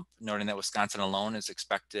President Trump noting that Wisconsin alone is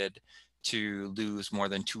expected to lose more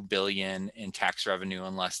than $2 billion in tax revenue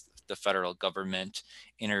unless the federal government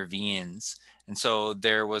intervenes. And so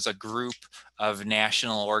there was a group of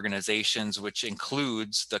national organizations, which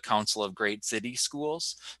includes the Council of Great City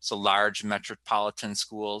Schools, so large metropolitan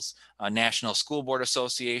schools, National School Board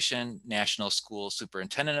Association, National School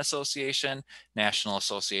Superintendent Association, National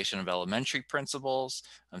Association of Elementary Principals,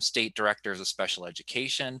 State Directors of Special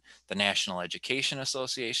Education, the National Education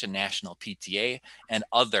Association, National PTA, and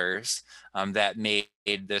others that made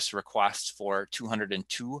made this request for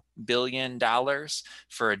 $202 billion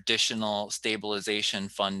for additional stabilization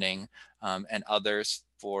funding and others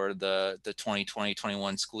for the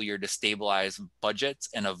 2020-21 school year to stabilize budgets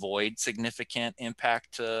and avoid significant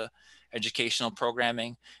impact to educational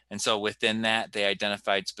programming. And so within that, they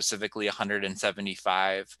identified specifically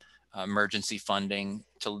 175 emergency funding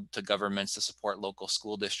to governments to support local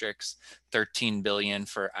school districts, 13 billion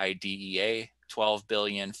for IDEA, 12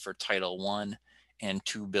 billion for Title I, and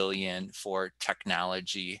 2 billion for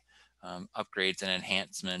technology upgrades and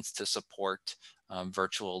enhancements to support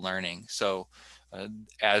virtual learning. So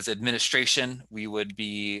as administration, we would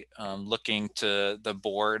be looking to the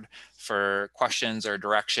board for questions or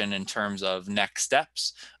direction in terms of next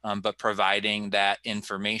steps, but providing that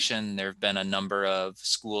information. There have been a number of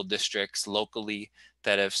school districts locally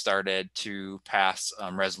that have started to pass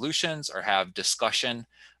resolutions or have discussion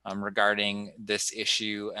regarding this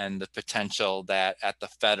issue and the potential that at the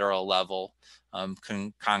federal level,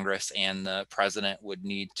 Congress and the president would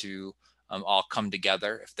need to all come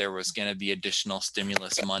together if there was going to be additional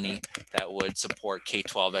stimulus money that would support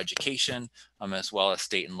K-12 education, as well as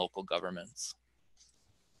state and local governments.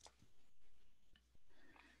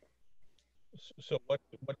 So what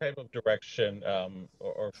type of direction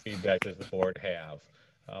or feedback does the board have?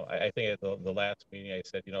 I think at the last meeting I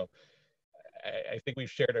said, you know, I think we've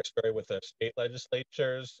shared our story with the state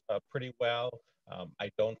legislatures pretty well. I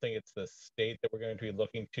don't think it's the state that we're going to be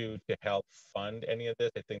looking to help fund any of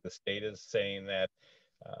this. I think the state is saying that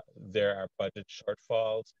there are budget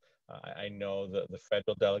shortfalls. I know the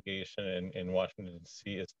federal delegation in Washington,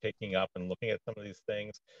 D.C. is taking up and looking at some of these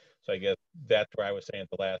things. So I guess that's where I was saying at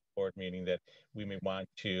the last board meeting that we may want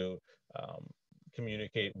to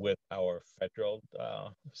communicate with our federal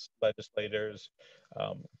legislators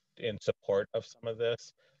in support of some of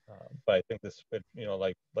this. But I think this would, you know,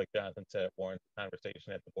 like Jonathan said, it warrants a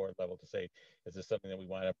conversation at the board level to say, is this something that we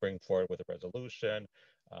want to bring forward with a resolution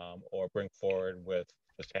or bring forward with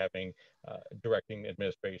just having directing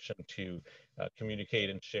administration to communicate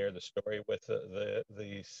and share the story with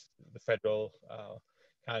the federal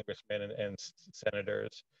congressmen and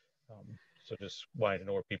senators. So just wanting to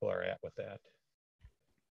know where people are at with that.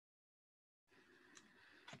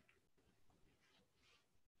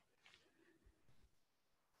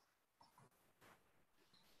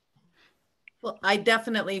 Well, I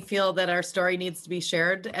definitely feel that our story needs to be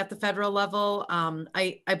shared at the federal level.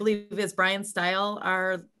 I believe is Brian Style,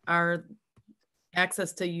 our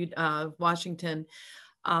access to Washington.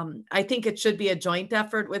 I think it should be a joint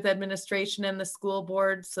effort with administration and the school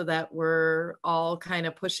board so that we're all kind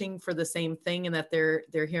of pushing for the same thing and that they're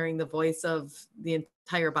hearing the voice of the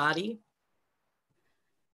entire body.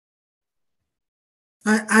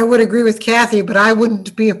 I would agree with Kathy, but I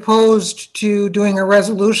wouldn't be opposed to doing a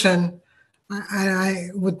resolution. I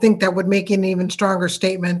would think that would make an even stronger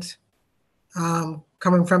statement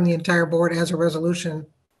coming from the entire board as a resolution,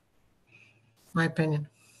 my opinion.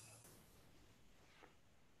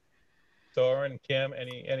 Thor and Kim,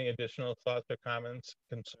 any additional thoughts or comments,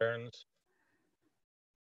 concerns?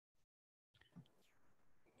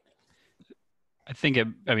 I think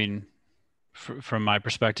from my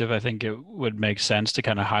perspective, I think it would make sense to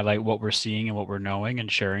kind of highlight what we're seeing and what we're knowing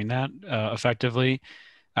and sharing that effectively.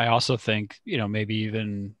 I also think, maybe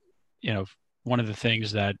even, one of the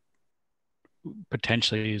things that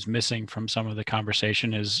potentially is missing from some of the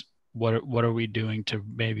conversation is what are we doing to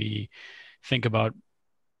maybe think about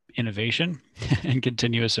innovation and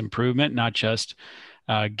continuous improvement, not just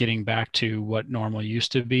getting back to what normal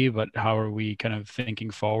used to be, but how are we kind of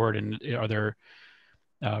thinking forward, and are there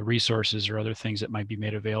resources or other things that might be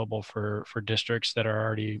made available for districts that are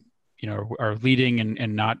already, are leading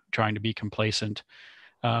and not trying to be complacent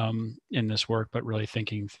in this work, but really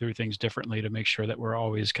thinking through things differently to make sure that we're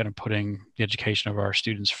always kind of putting the education of our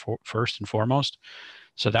students first and foremost.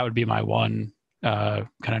 So that would be my one kind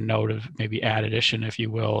of note of maybe add addition, if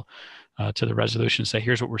you will, to the resolution. Say,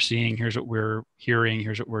 here's what we're seeing, here's what we're hearing,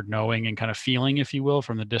 here's what we're knowing and kind of feeling, if you will,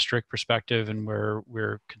 from the district perspective and where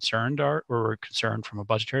we're concerned from a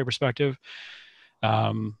budgetary perspective.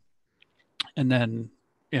 And then,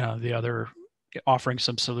 the other, offering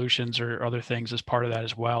some solutions or other things as part of that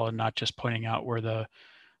as well, and not just pointing out where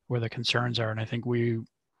the concerns are. And I think we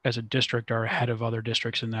as a district are ahead of other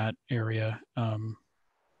districts in that area. And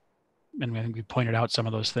I think we pointed out some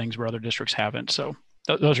of those things where other districts haven't. So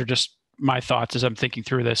those are just my thoughts as I'm thinking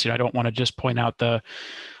through this. I don't want to just point out the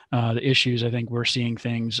issues. I think we're seeing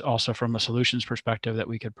things also from a solutions perspective that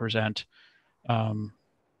we could present.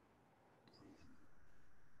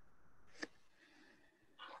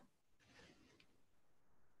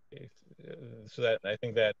 So that I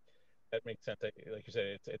think that that makes sense. Like you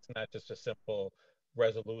said, it's not just a simple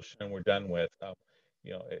resolution and we're done with.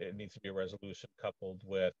 You know, it needs to be a resolution coupled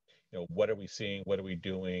with, you know, what are we seeing, what are we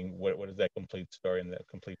doing, what is that complete story and that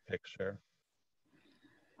complete picture.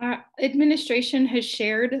 Our administration has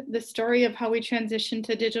shared the story of how we transition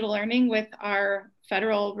to digital learning with our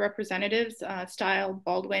federal representatives, Stile,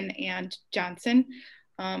 Baldwin, and Johnson.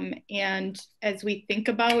 And as we think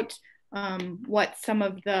about what some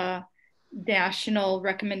of the national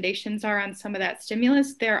recommendations are on some of that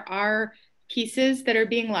stimulus, there are pieces that are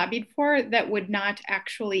being lobbied for that would not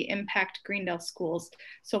actually impact Greendale schools.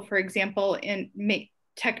 So for example,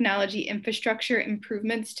 technology infrastructure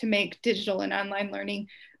improvements to make digital and online learning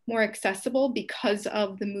more accessible because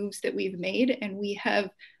of the moves that we've made. And we have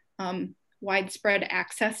widespread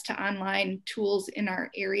access to online tools in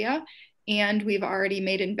our area. And we've already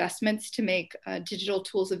made investments to make digital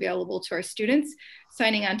tools available to our students.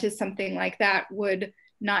 Signing on to something like that would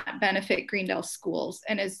not benefit Greendale schools.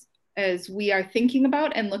 And as we are thinking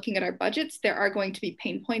about and looking at our budgets, there are going to be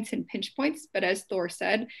pain points and pinch points, but as Thor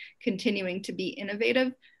said, continuing to be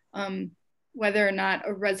innovative. Whether or not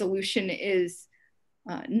a resolution is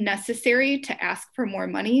necessary to ask for more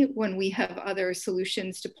money when we have other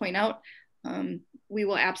solutions to point out, we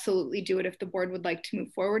will absolutely do it if the board would like to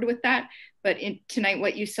move forward with that. But tonight,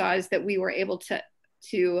 what you saw is that we were able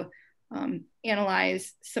to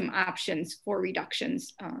analyze some options for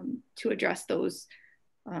reductions to address those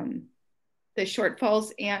the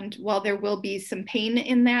shortfalls. And while there will be some pain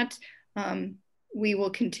in that, we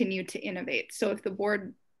will continue to innovate. So if the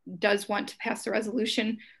board does want to pass a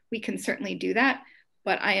resolution, we can certainly do that.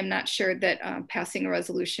 But I am not sure that passing a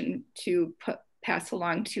resolution to pass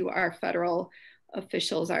along to our federal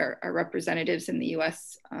officials, our representatives in the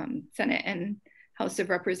US Senate and House of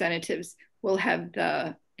Representatives will have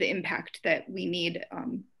the impact that we need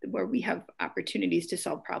where we have opportunities to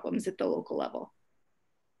solve problems at the local level.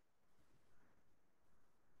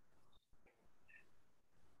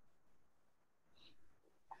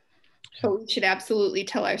 So we should absolutely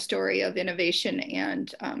tell our story of innovation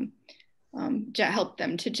and help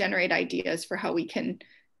them to generate ideas for how we can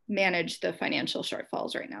manage the financial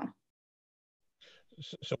shortfalls right now.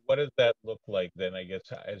 So what does that look like then, I guess,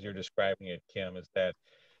 as you're describing it, Kim, is that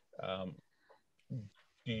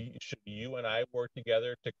should you and I work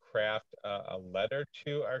together to craft a letter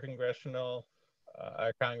to our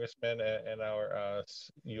our congressmen and our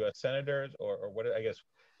U.S. senators, or what, I guess,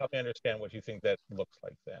 help me understand what you think that looks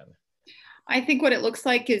like then. I think what it looks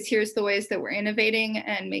like is here's the ways that we're innovating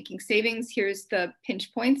and making savings. Here's the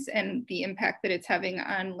pinch points and the impact that it's having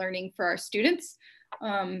on learning for our students,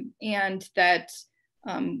 and that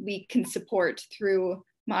we can support through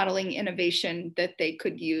modeling innovation that they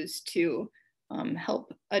could use to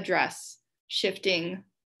help address shifting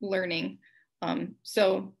learning.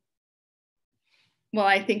 So while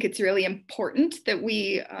I think it's really important that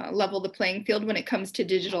we level the playing field when it comes to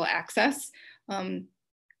digital access,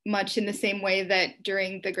 much in the same way that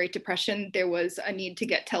during the Great Depression, there was a need to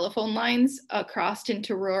get telephone lines across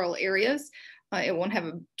into rural areas. It won't have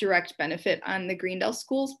a direct benefit on the Greendale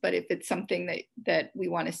schools, but if it's something that we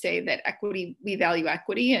want to say that equity, we value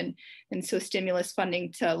equity, and so stimulus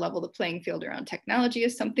funding to level the playing field around technology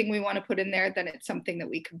is something we want to put in there, then it's something that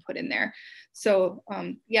we can put in there. So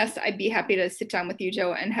yes, I'd be happy to sit down with you,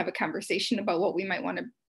 Joe, and have a conversation about what we might want to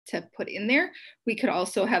put in there. We could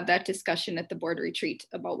also have that discussion at the board retreat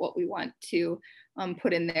about what we want to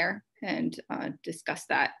put in there, and discuss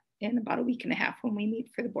that in about a week and a half when we meet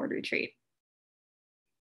for the board retreat.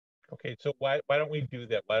 Okay, so why don't we do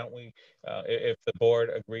that? Why don't we, if the board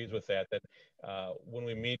agrees with that, when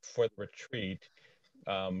we meet for the retreat,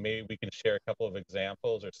 maybe we can share a couple of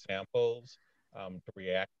examples or samples to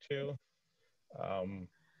react to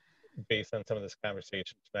based on some of this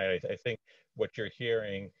conversation tonight. I think what you're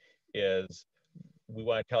hearing is we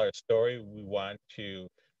want to tell our story. We want to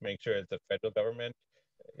make sure that the federal government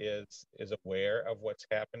is aware of what's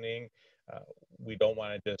happening. We don't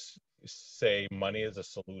want to just say money is a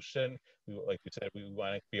solution. Like you said, we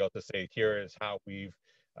want to be able to say, here is how we've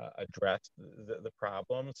addressed the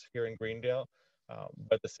problems here in Greendale.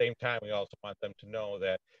 But at the same time, we also want them to know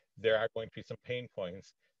that there are going to be some pain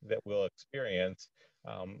points that we'll experience,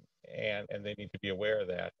 and they need to be aware of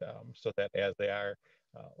that, so that as they are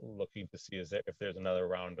looking to see if there's another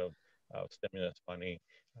round of stimulus money,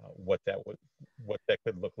 what that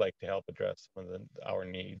could look like to help address some of our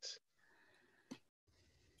needs.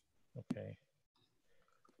 Okay.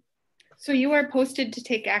 So you are posted to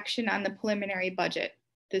take action on the preliminary budget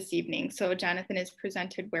this evening. So Jonathan has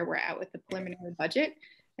presented where we're at with the preliminary budget.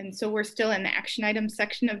 And so we're still in the action items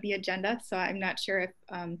section of the agenda. So I'm not sure if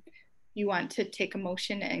you want to take a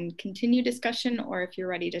motion and continue discussion, or if you're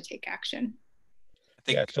ready to take action.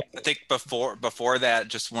 I think before that,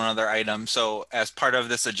 just one other item. So as part of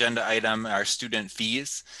this agenda item are student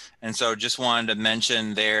fees. And so just wanted to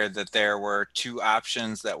mention there that there were two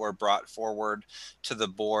options that were brought forward to the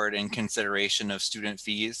board in consideration of student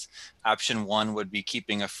fees. Option one would be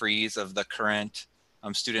keeping a freeze of the current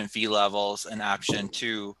student fee levels, and option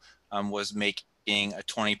two was making a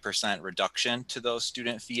 20% reduction to those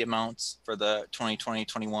student fee amounts for the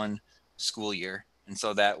 2020-21 school year. And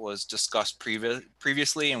so that was discussed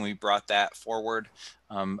previously, and we brought that forward.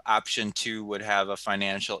 Option two would have a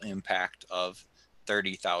financial impact of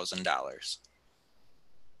 $30,000.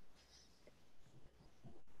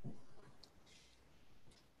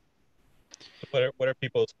 What are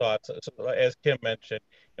people's thoughts? So as Kim mentioned,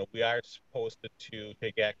 we are supposed to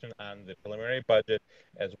take action on the preliminary budget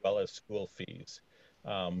as well as school fees.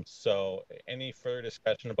 So any further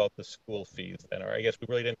discussion about the school fees then, or I guess we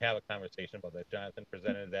really didn't have a conversation about that. Jonathan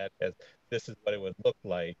presented that as this is what it would look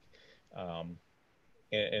like in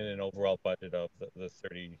an overall budget of the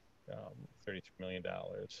 $33 million.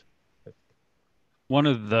 One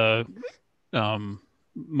of the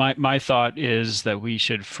my thought is that we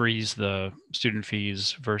should freeze the student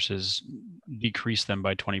fees versus decrease them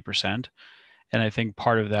by 20%. And I think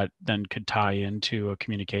part of that then could tie into a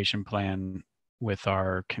communication plan with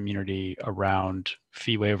our community around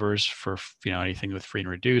fee waivers for anything with free and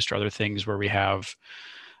reduced or other things where we have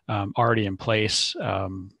already in place. I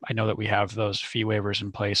know that we have those fee waivers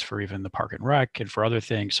in place for even the park and rec and for other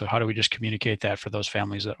things. So how do we just communicate that for those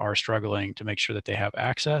families that are struggling to make sure that they have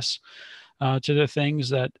access to the things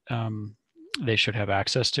that they should have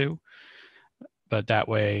access to? But that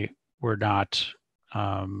way we're not,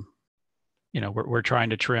 we're trying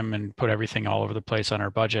to trim and put everything all over the place on our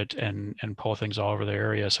budget and pull things all over the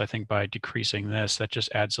area. So I think by decreasing this, that just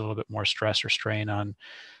adds a little bit more stress or strain on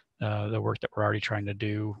the work that we're already trying to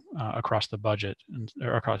do across the budget and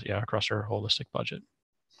across our holistic budget.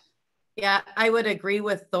 Yeah, I would agree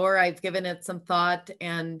with Thor. I've given it some thought,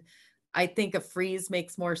 and I think a freeze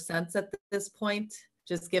makes more sense at this point,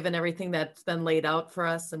 just given everything that's been laid out for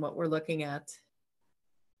us and what we're looking at.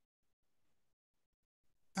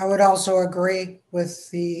 I would also agree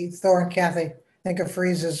with the Thor and Kathy. I think a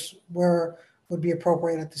freeze is where would be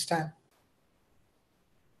appropriate at this time.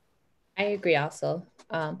 I agree also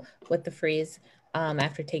with the freeze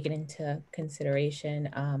after taking into consideration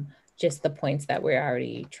just the points that we're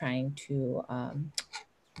already trying to,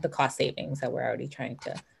 the cost savings that we're already trying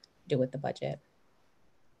to do with the budget.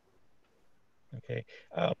 Okay.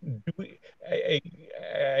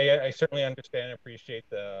 I certainly understand and appreciate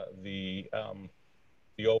the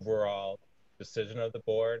overall decision of the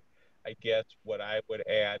board. I guess what I would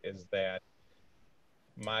add is that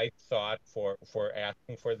my thought for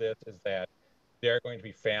asking for this is that there are going to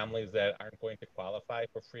be families that aren't going to qualify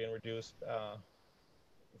for free and reduced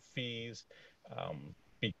fees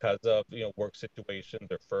because of work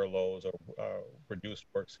situations or furloughs or reduced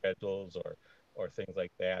work schedules or things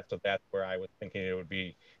like that. So that's where I was thinking it would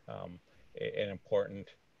be an important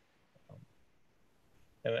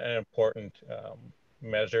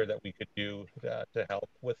measure that we could do to help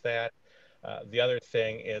with that. The other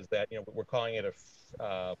thing is that we're calling it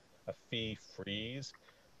a fee freeze,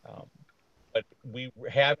 but we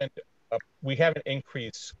haven't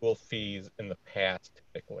increased school fees in the past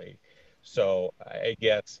typically. So I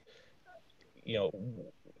guess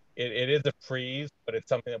it is a freeze, but it's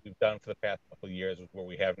something that we've done for the past couple of years where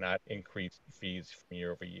we have not increased fees from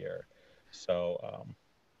year over year. So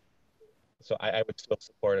so I would still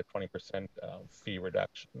support a 20% fee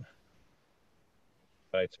reduction.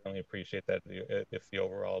 But I certainly appreciate that if the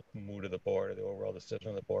overall mood of the board or the overall decision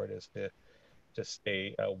of the board is to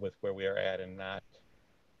stay with where we are at and not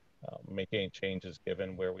make any changes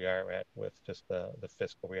given where we are at with just the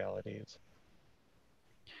fiscal realities.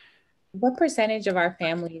 What percentage of our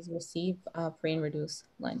families receive free and reduced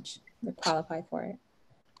lunch that qualify for it?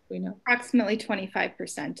 We know. Approximately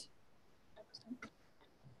 25%.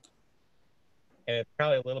 And it's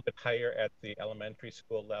probably a little bit higher at the elementary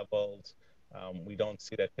school levels. We don't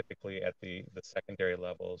see that typically at the secondary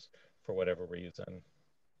levels for whatever reason.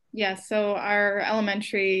 Yeah, so our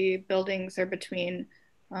elementary buildings are between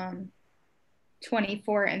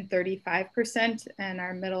 24 and 35%, and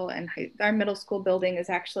our middle school building is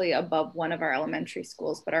actually above one of our elementary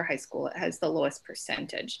schools, but our high school has the lowest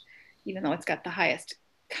percentage, even though it's got the highest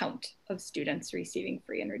count of students receiving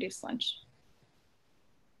free and reduced lunch.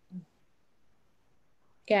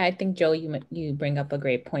 Yeah, I think Joe, you bring up a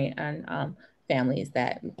great point on families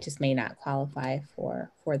that just may not qualify for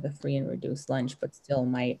the free and reduced lunch, but still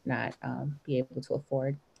might not be able to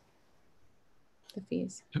afford the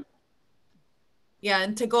fees. Yeah,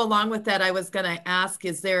 and to go along with that, I was going to ask,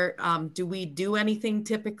 is there, do we do anything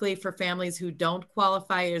typically for families who don't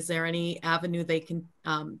qualify? Is there any avenue they can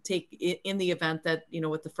take in the event that, you know,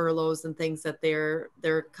 with the furloughs and things that they're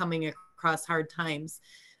coming across hard times?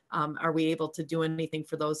 Are we able to do anything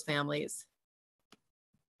for those families?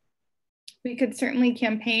 We could certainly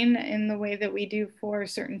campaign in the way that we do for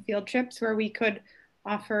certain field trips, where we could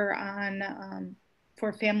offer on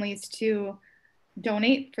for families to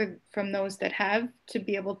donate from those that have, to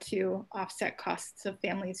be able to offset costs of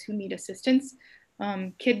families who need assistance.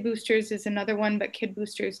 Kid Boosters is another one, but Kid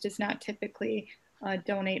Boosters does not typically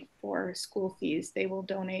donate for school fees. They will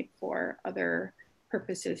donate for other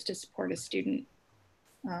purposes to support a student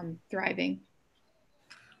thriving.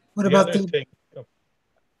 What about the? thing,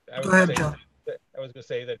 Go ahead, Joe. I was going to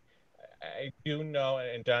say that I do know,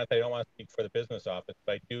 and Jonathan, I don't want to speak for the business office,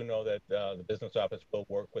 but I do know that the business office will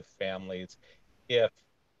work with families if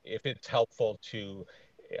it's helpful to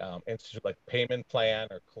institute like a payment plan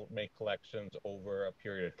or make collections over a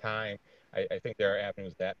period of time. I think there are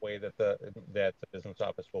avenues that way that the business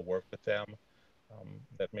office will work with them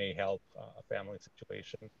that may help a family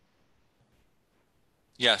situation.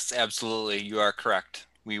 Yes, absolutely. You are correct.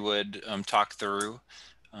 We would talk through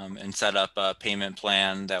and set up a payment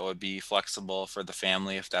plan that would be flexible for the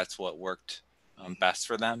family if that's what worked best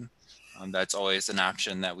for them. That's always an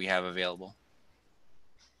option that we have available.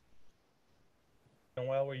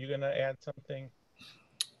 Noelle, were you going to add something?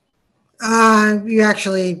 You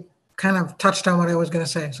actually kind of touched on what I was going to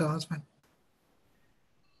say, so that's fine.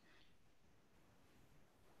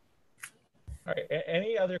 All right.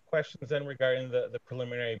 Any other questions then regarding the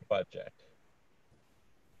preliminary budget?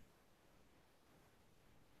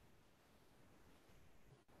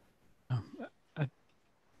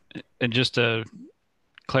 And just to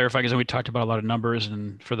clarify, because we talked about a lot of numbers,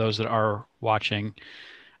 and for those that are watching,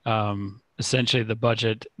 essentially the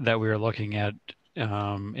budget that we are looking at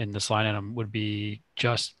in this line item would be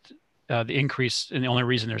just the increase, and the only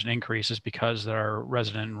reason there's an increase is because our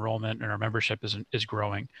resident enrollment and our membership is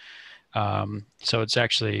growing. So it's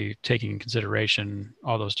actually taking in consideration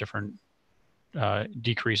all those different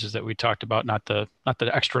decreases that we talked about, not the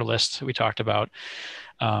extra list we talked about,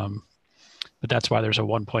 but that's why there's a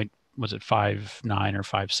 1.59 or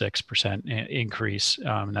 5.6% increase,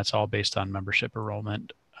 and that's all based on membership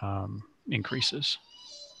enrollment increases.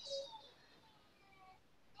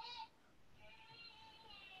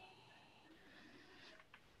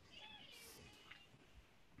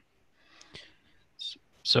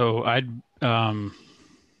 So I'd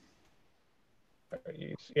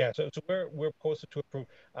yeah, so we're posted to approve.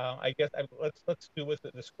 I guess let's do with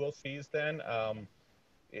the school fees then.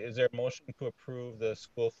 Is there a motion to approve the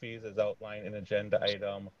school fees as outlined in agenda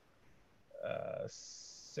item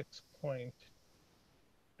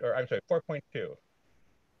 4.2?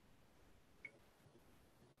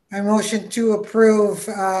 I motion to approve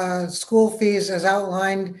school fees as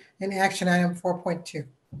outlined in action item 4.2.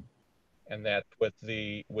 And that with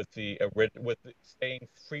the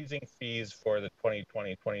freezing fees for the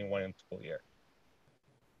 2020-21 school year.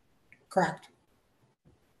 Correct.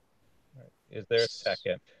 Right. Is there a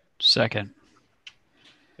second? Second.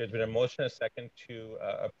 There's been a motion, a second, to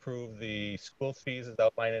approve the school fees as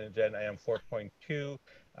outlined in agenda item 4.2,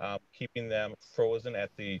 keeping them frozen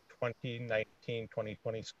at the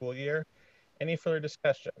 2019-2020 school year. Any further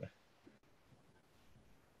discussion?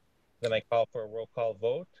 Then I call for a roll call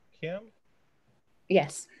vote. Kim?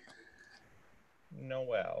 Yes.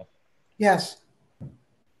 Noelle? Yes.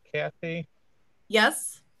 Kathy?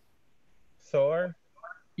 Yes. Thor?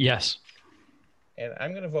 Yes. And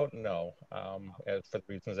I'm going to vote no, as for the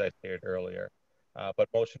reasons I stated earlier, but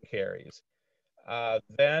motion carries.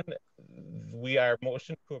 Then we are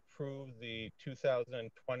motion to approve the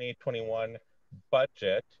 2020-21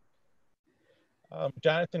 budget.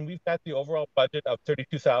 Jonathan, we've got the overall budget of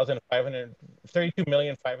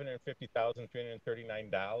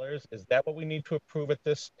 $32,550,339. Is that what we need to approve at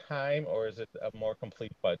this time, or is it a more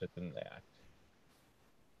complete budget than that?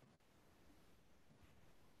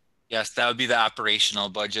 Yes, that would be the operational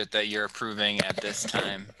budget that you're approving at this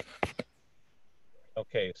time.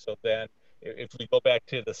 Okay, so then if we go back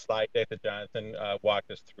to the slide deck that Jonathan walked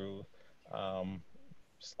us through,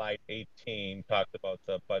 slide 18 talked about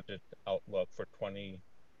the budget outlook for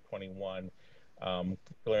 2021.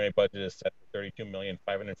 Preliminary budget is set for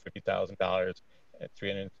 $32,550,000 at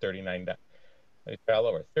 $339. Let me try all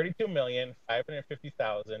over.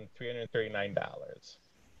 $32,550,339.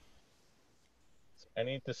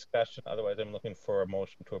 Any discussion? Otherwise, I'm looking for a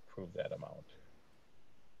motion to approve that amount.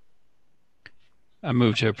 I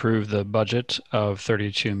move to approve the budget of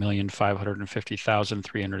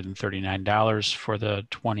 $32,550,339 for the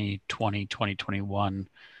 2020-2021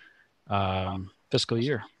 fiscal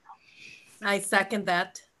year. I second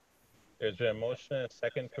that. There's been a motion and a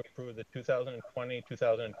second to approve the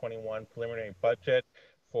 2020-2021 preliminary budget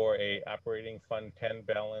for a operating fund 10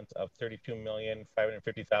 balance of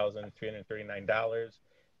 $32,550,339.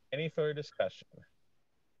 Any further discussion?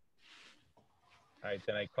 All right,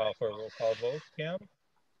 then I call for a roll call vote. Kim?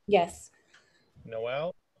 Yes.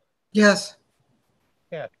 Noel? Yes.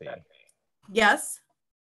 Kathy? Yes.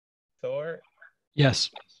 Thor?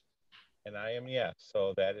 Yes. And I am yes.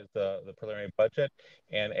 So that is the preliminary budget.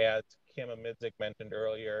 And as Kim Amidzik mentioned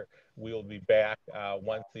earlier, we will be back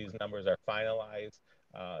once these numbers are finalized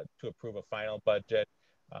to approve a final budget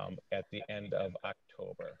at the end of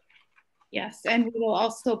October. Yes, and we will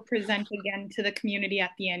also present again to the community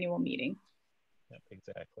at the annual meeting. Yep,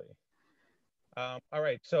 exactly. All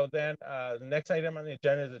right, so then the next item on the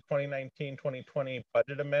agenda is the 2019-2020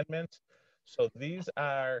 budget amendments. So these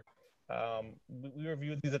are, we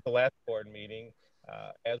reviewed these at the last board meeting.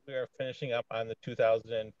 As we are finishing up on the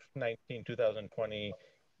 2019-2020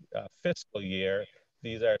 fiscal year,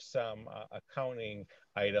 these are some accounting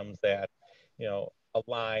items that, you know,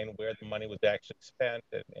 align where the money was actually spent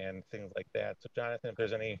and things like that. So Jonathan, if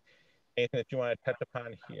there's anything that you want to touch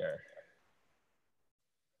upon here.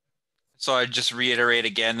 So I just reiterate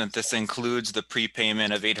again that this includes the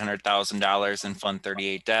prepayment of $800,000 in Fund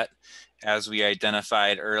 38 debt. As we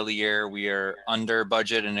identified earlier, we are under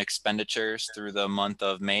budget and expenditures through the month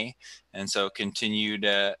of May. And so continue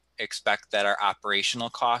to expect that our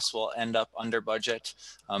operational costs will end up under budget,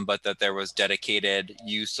 but that there was dedicated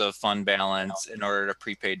use of fund balance in order to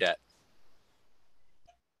prepay debt.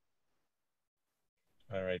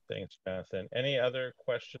 All right, thanks, Jonathan. Any other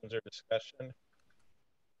questions or discussion?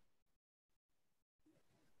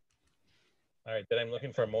 All right, then I'm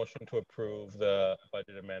looking for a motion to approve the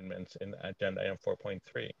budget amendments in agenda item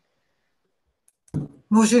 4.3.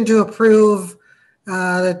 Motion to approve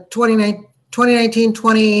the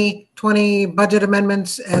 2019-2020 budget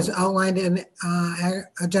amendments as outlined in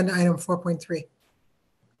agenda item 4.3.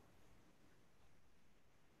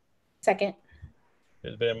 Second.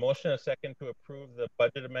 There's been a motion and a second to approve the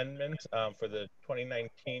budget amendments for the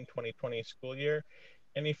 2019-2020 school year.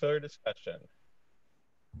 Any further discussion?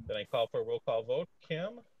 Then I call for a roll call vote.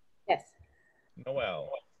 Kim? Yes. Noel?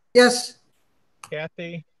 Yes.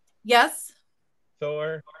 Kathy? Yes.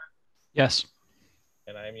 Thor? Yes.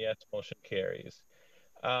 And I'm yes, motion carries.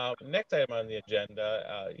 Next item on the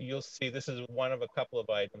agenda, you'll see this is one of a couple of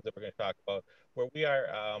items that we're going to talk about where we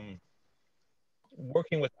are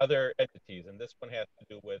working with other entities. And this one has to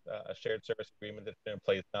do with a shared service agreement that's been in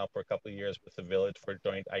place now for a couple of years with the village for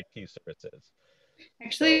joint IT services.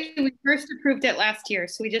 Actually, we first approved it last year.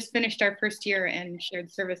 So we just finished our first year in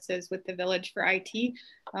shared services with the village for IT.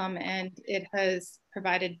 And it has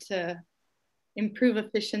provided to improve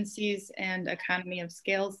efficiencies and economy of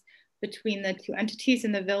scales between the two entities,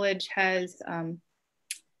 and the village has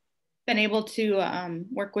been able to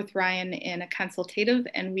work with Ryan in a consultative,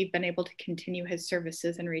 and we've been able to continue his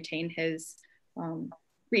services and retain him.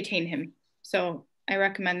 So I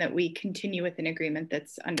recommend that we continue with an agreement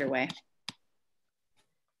that's underway.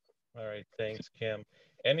 All right, thanks, Kim.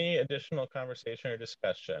 Any additional conversation or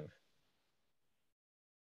discussion?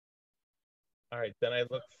 All right, then I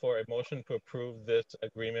look for a motion to approve this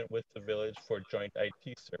agreement with the village for joint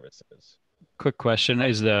IT services. Quick question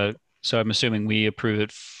so I'm assuming we approve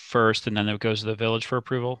it first and then it goes to the village for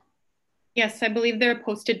approval? Yes, I believe they're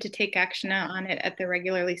posted to take action on it at the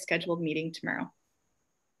regularly scheduled meeting tomorrow.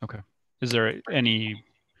 Okay. Has there been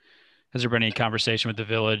any conversation with the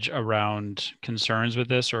village around concerns with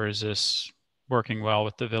this, or is this working well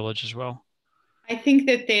with the village as well? I think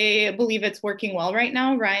that they believe it's working well right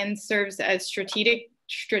now. Ryan serves as strategic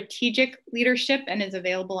leadership and is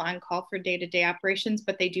available on call for day-to-day operations,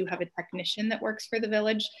 but they do have a technician that works for the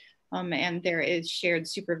village, and there is shared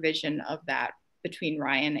supervision of that between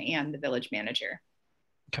Ryan and the village manager.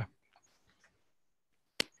 Okay.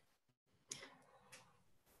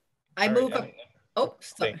 Thank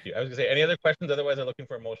you. I was gonna say, any other questions? Otherwise, I'm looking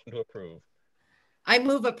for a motion to approve. I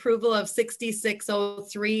move approval of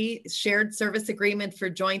 6603 shared service agreement for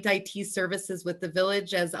joint IT services with the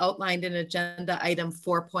village as outlined in agenda item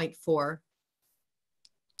 4.4.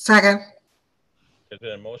 Second. There's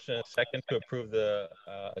been a motion and a second to approve the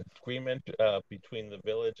agreement between the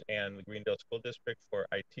village and the Greendale School District for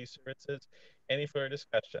IT services. Any further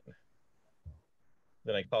discussion?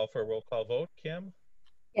 Then I call for a roll call vote. Kim?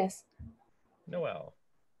 Yes. Noel?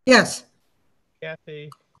 Yes.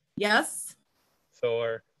 Kathy? Yes.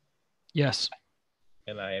 Thor? Yes.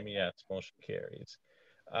 And I am yes, motion carries.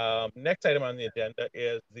 Next item on the agenda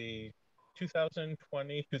is the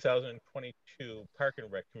 2020-2022 Park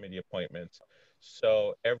and Rec Committee appointments.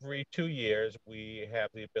 So every 2 years, we have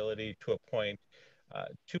the ability to appoint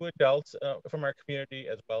 2 adults from our community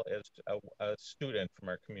as well as a student from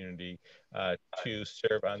our community to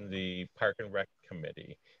serve on the Park and Rec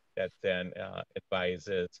Committee that then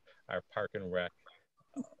advises our Park and Rec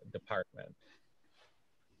department.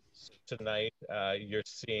 So tonight, you're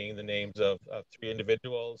seeing the names of 3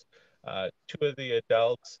 individuals. 2 of the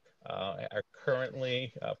adults are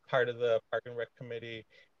currently part of the Park and Rec Committee,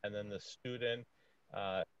 and then the student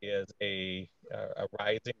is a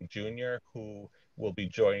rising junior who will be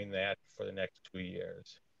joining that for the next 2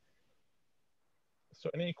 years. So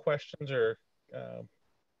any questions or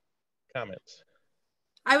comments?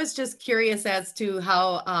 I was just curious as to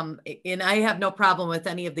how, and I have no problem with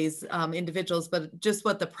any of these individuals, but just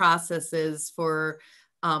what the process is for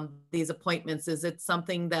these appointments. Is it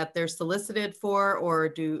something that they're solicited for,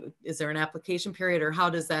 or is there an application period, or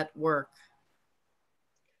how does that work?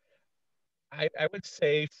 I would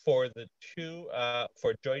say for the 2,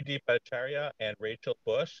 for Joydeep Bhattacharya and Rachel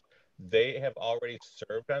Bush, they have already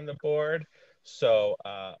served on the board. So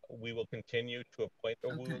we will continue to appoint,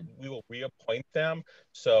 or Okay. we will reappoint them.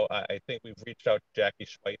 So I think we've reached out to Jackie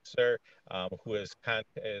Schweitzer, who has been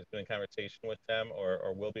in conversation with them,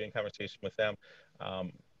 or will be in conversation with them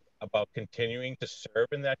about continuing to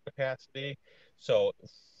serve in that capacity. So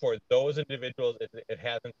for those individuals, it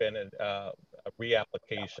hasn't been a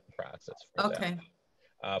reapplication process for them.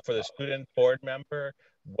 For the student board member,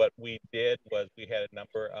 what we did was we had a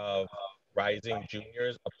number of rising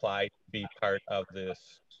juniors apply to be part of this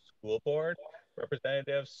school board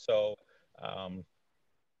representatives. So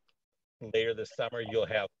later this summer, you'll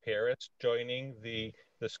have Paris joining the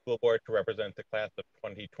school board to represent the class of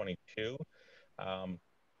 2022.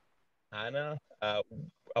 Anna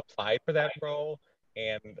applied for that role,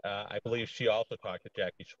 and I believe she also talked to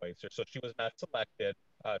Jackie Schweitzer. So she was not selected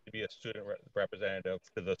to be a student representative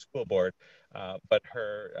to the school board, but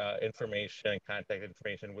her information and contact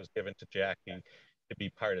information was given to Jackie to be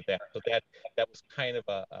part of that. So that was kind of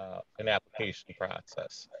an application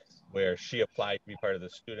process where she applied to be part of the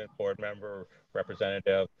student board member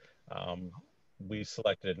representative. We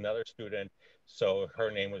selected another student, so her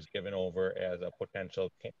name was given over as a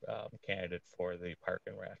potential candidate for the Park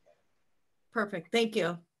and Rec. Perfect, thank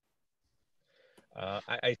you.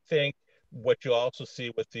 I think what you also see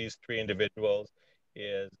with these 3 individuals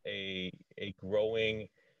is a growing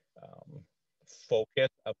focus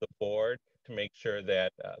of the board to make sure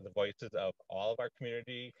that the voices of all of our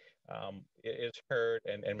community is heard,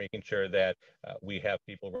 and making sure that we have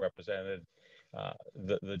people represented,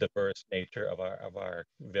 the diverse nature of our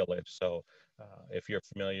village. So if you're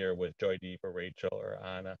familiar with Joydeep or Rachel or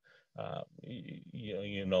Anna,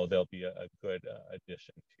 you know they'll be a good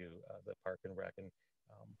addition to the Park and Rec, and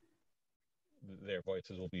their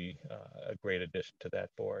voices will be a great addition to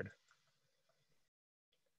that board.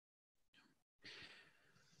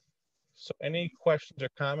 So any questions or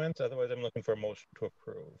comments? Otherwise, I'm looking for a motion to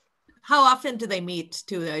approve. How often do they meet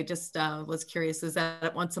too? I just was curious. Is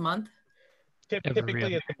that once a month?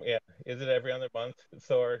 Typically, is it every other month?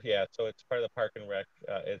 So yeah, so it's part of the Park and Rec.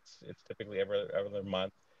 It's typically every other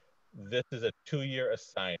month. This is a 2-year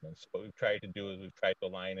assignment. So what we've tried to do is we've tried to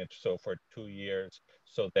align it so for 2 years,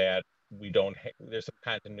 so that we don't there's some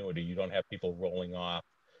continuity. You don't have people rolling off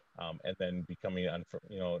and then becoming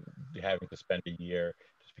having to spend a year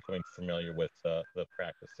just becoming familiar with the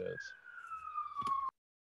practices.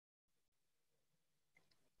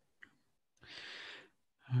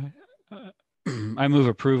 I move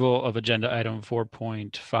approval of agenda item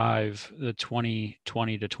 4.5, the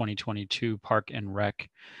 2020 to 2022 Park and Rec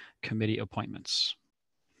Committee appointments.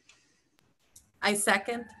 I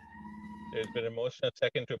second. There's been a motion, a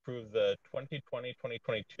second, to approve the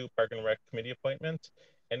 2020-2022 Park and Rec Committee appointments.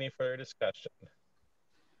 Any further discussion?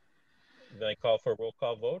 Then I call for a roll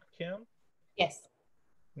call vote. Kim? Yes.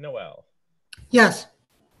 Noel? Yes.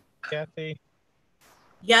 Kathy?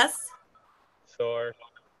 Yes. Thor?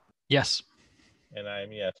 Yes. And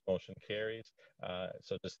I'm yes, motion carries.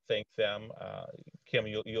 So just thank them. Kim,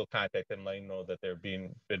 you'll contact them, letting know that they're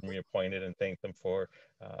been reappointed, and thank them for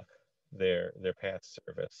their past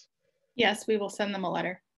service. Yes, we will send them a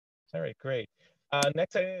letter. All right, great.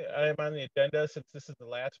 Next item on the agenda, since this is the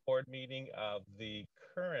last board meeting of the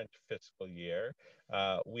current fiscal year,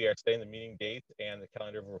 we are setting the meeting dates and the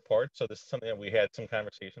calendar of reports. So this is something that we had some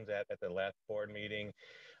conversations at the last board meeting.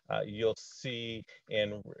 You'll see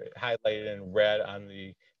highlighted in red on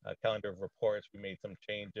the calendar of reports, we made some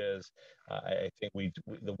changes. I think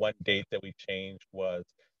the one date that we changed was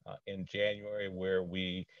in January, where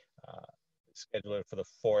we scheduled it for the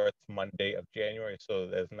 4th Monday of January, so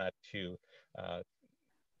as not to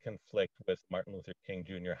conflict with Martin Luther King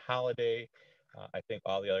Jr. holiday. I think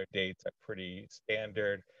all the other dates are pretty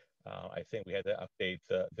standard. I think we had to update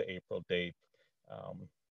the April date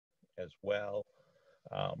as well,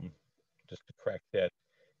 just to correct it.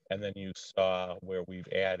 And then you saw where we've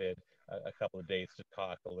added a couple of dates to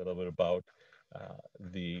talk a little bit about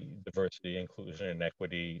the diversity, inclusion, and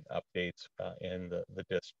equity updates in the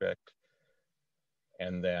district.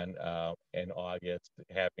 And then in August,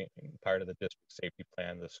 having part of the district safety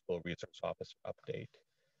plan, the school resource officer update.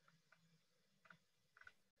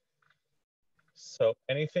 So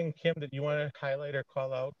anything, Kim, that you want to highlight or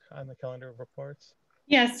call out on the calendar of reports?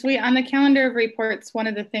 Yes, on the calendar of reports, one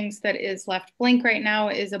of the things that is left blank right now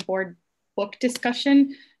is a board book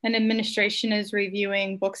discussion, and administration is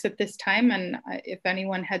reviewing books at this time. And if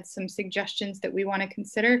anyone had some suggestions that we want to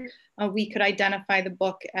consider, we could identify the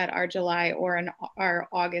book at our July or our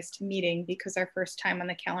August meeting, because our first time on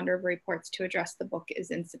the calendar of reports to address the book is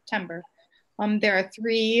in September. There are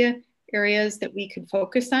 3 areas that we could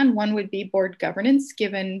focus on. One would be board governance,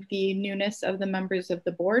 given the newness of the members of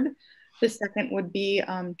the board. The second would be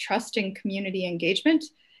trust and community engagement.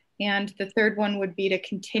 And the third one would be to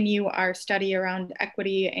continue our study around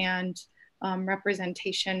equity and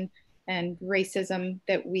representation and racism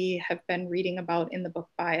that we have been reading about in the book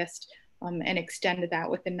Biased, and extend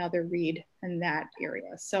that with another read in that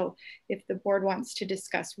area. So if the board wants to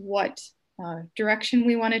discuss what direction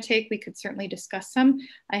we want to take, we could certainly discuss some.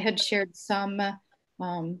 I had shared some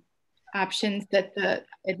options that the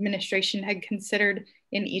administration had considered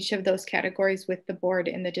in each of those categories with the board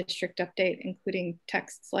in the district update, including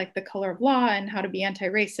texts like The Color of Law and How to Be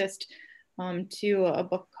Anti-Racist, to a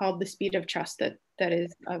book called The Speed of Trust that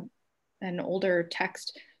is an older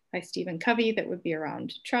text by Stephen Covey that would be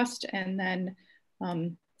around trust, and then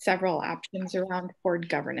several options around board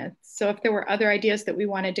governance. So if there were other ideas that we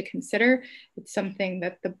wanted to consider, it's something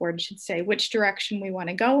that the board should say which direction we want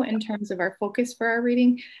to go in terms of our focus for our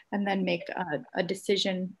reading, and then make a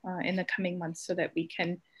decision in the coming months so that we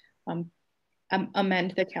can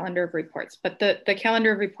amend the calendar of reports. But the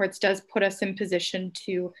calendar of reports does put us in position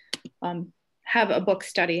to have a book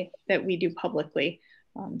study that we do publicly.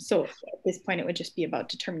 So at this point, it would just be about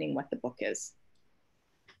determining what the book is.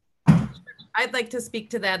 I'd like to speak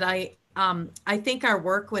to that. I think our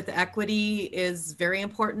work with equity is very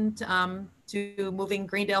important to moving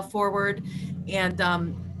Greendale forward.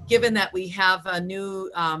 And given that we have a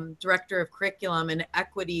new director of curriculum and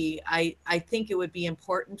equity, I think it would be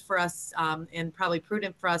important for us and probably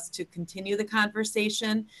prudent for us to continue the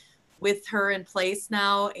conversation with her in place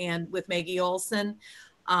now and with Maggie Olson.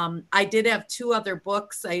 I did have 2 other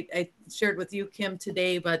books I shared with you, Kim,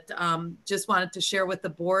 today, but just wanted to share with the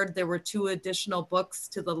board. There were 2 additional books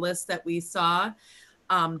to the list that we saw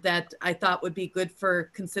that I thought would be good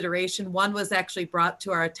for consideration. One was actually brought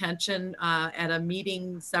to our attention at a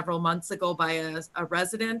meeting several months ago by a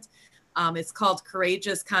resident. It's called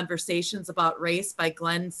Courageous Conversations About Race by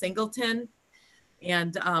Glenn Singleton.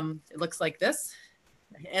 And it looks like this.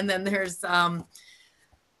 And then there's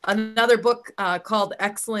another book called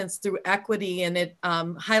Excellence Through Equity, and it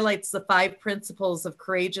highlights the 5 principles of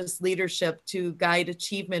courageous leadership to guide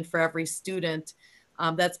achievement for every student.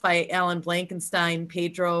 That's by Alan Blankenstein,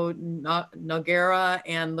 Pedro Noguera,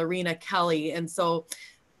 and Lorena Kelly. And so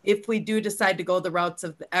if we do decide to go the routes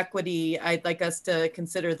of the equity, I'd like us to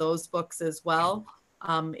consider those books as well.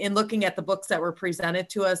 In looking at the books that were presented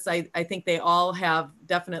to us, I think they all have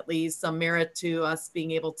definitely some merit to us being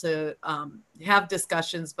able to have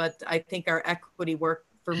discussions, but I think our equity work,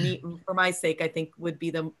 for me, for my sake, I think would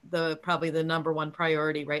be probably the #1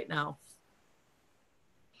 priority right now.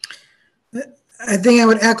 I think I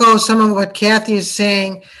would echo some of what Kathy is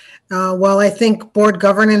saying. While I think board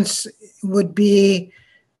governance would be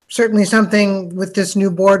certainly something with this new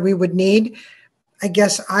board we would need, I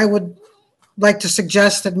guess I would like to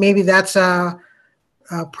suggest that maybe that's a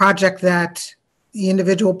project that the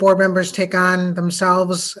individual board members take on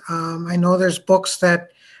themselves. I know there's books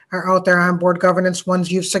that are out there on board governance,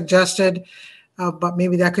 ones you've suggested, but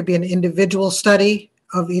maybe that could be an individual study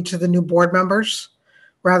of each of the new board members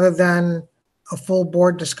rather than a full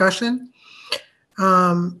board discussion.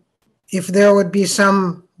 If there would be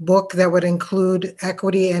some book that would include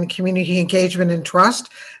equity and community engagement and trust,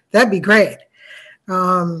 that'd be great.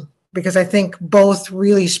 Because I think both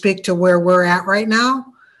really speak to where we're at right now.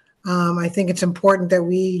 I think it's important that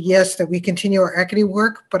we continue our equity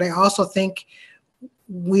work, but I also think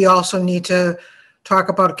we also need to talk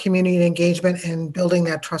about community engagement and building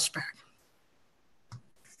that trust back.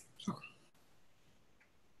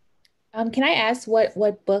 Can I ask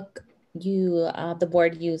what book you the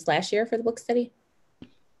board used last year for the book study?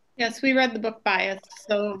 Yes, we read the book Bias.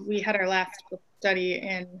 So we had our last book study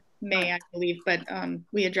in May, I believe, but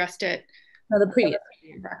we addressed it. No, the previous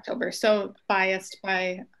October. So Biased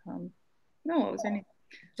by no, what was her name?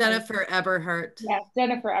 Jennifer Eberhardt. Yeah,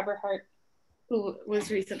 Jennifer Eberhardt, who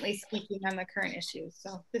was recently speaking on the current issues.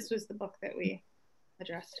 So this was the book that we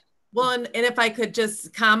addressed. Well, and if I could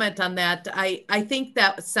just comment on that, I think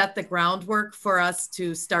that set the groundwork for us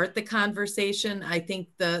to start the conversation. I think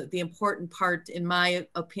the important part, in my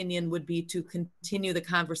opinion, would be to continue the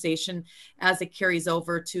conversation as it carries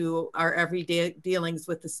over to our everyday dealings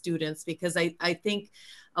with the students, because I think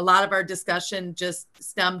a lot of our discussion just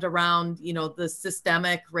stemmed around, you know, the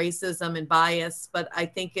systemic racism and bias, but I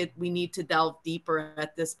think we need to delve deeper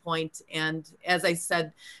at this point. And as I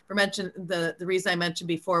said, the reason I mentioned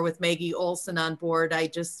before with Maggie Olson on board, I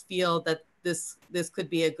just feel that this could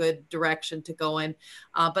be a good direction to go in.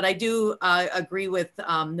 But I do agree with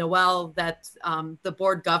Noelle that the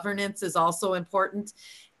board governance is also important.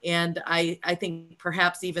 And I think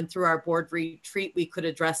perhaps even through our board retreat, we could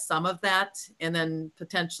address some of that and then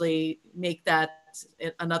potentially make that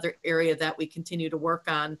another area that we continue to work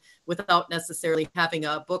on without necessarily having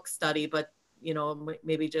a book study, but, you know,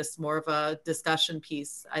 maybe just more of a discussion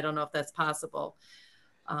piece. I don't know if that's possible.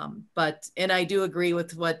 And I do agree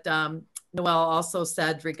with what Noelle also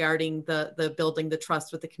said regarding the building the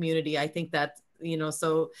trust with the community. I think that, you know,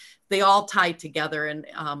 so they all tie together, and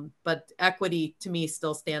but equity to me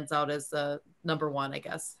still stands out as number one, I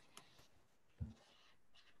guess.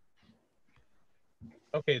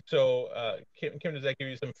 Okay, so Kim, does that give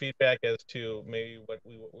you some feedback as to maybe what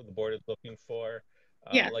the board is looking for?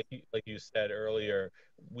 Yeah. Like you said earlier,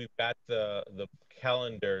 we've got the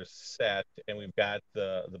calendar set, and we've got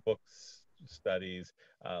the books studies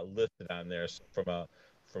listed on there. So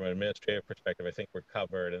from an administrative perspective, I think we're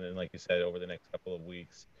covered. And then, like you said, over the next couple of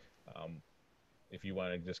weeks, if you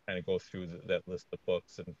want to just kind of go through that list of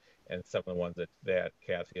books and some of the ones that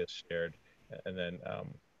Kathy has shared, and then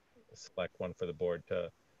select one for the board to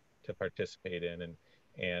participate in.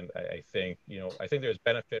 And I think, you know, I think there's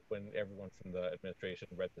benefit when everyone from the administration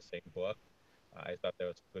read the same book. I thought that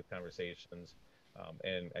was good conversations.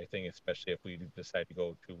 And I think especially if we decide to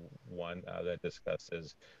go to one that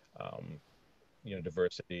discusses, you know,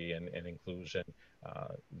 diversity and inclusion,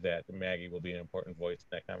 that Maggie will be an important voice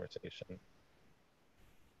in that conversation.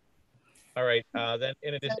 All right, then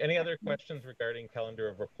in addition, any other questions regarding calendar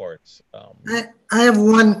of reports? I have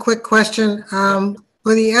one quick question.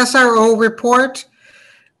 For the SRO report,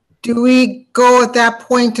 do we go at that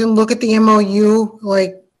point and look at the MOU?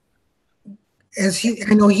 Like,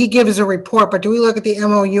 I know he gives a report, but do we look at the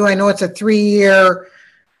MOU? I know it's a 3-year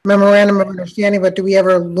memorandum of understanding, but do we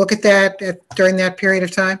ever look at that during that period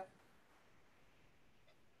of time?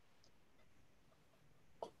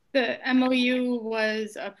 The MOU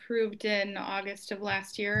was approved in August of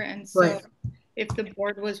last year. And so right. If the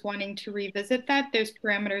board was wanting to revisit that, there's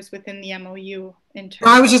parameters within the MOU.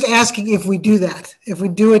 I was just asking if we do that, if we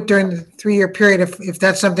do it during the 3-year period, if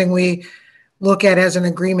that's something we look at as an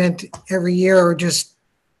agreement every year, or just.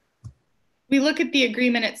 We look at the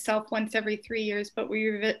agreement itself once every 3 years, but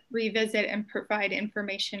we revisit and provide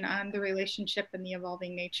information on the relationship and the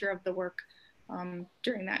evolving nature of the work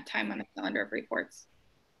during that time on the calendar of reports.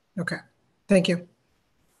 Okay, thank you.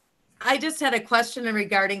 I just had a question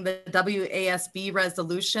regarding the WASB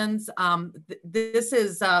resolutions. This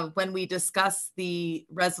is when we discuss the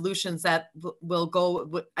resolutions that will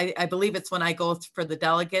go, I believe it's when I go for the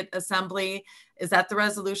delegate assembly. Is that the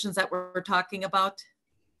resolutions that we're talking about?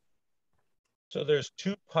 So there's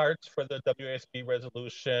 2 parts for the WASB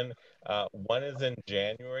resolution. One is in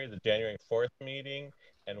January, the January 4th meeting,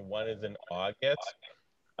 and one is in August.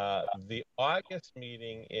 The August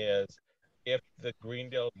meeting is if the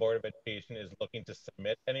Greendale Board of Education is looking to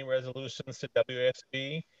submit any resolutions to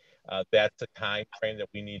WASB. That's a time frame that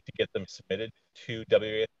we need to get them submitted to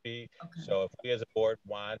WASB. Okay. So if we as a board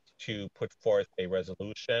want to put forth a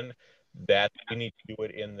resolution, that we need to do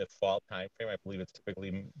it in the fall time frame. I believe it's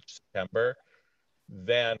typically September.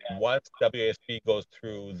 Then once WASB goes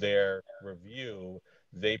through their review,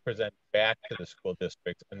 they present back to the school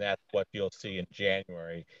districts, and that's what you'll see in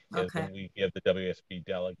January is when we give the WASB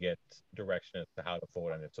delegates direction as to how to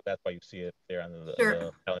vote on it. So that's why you see it there on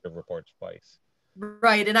the calendar of reports twice.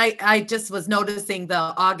 Right, and I just was noticing the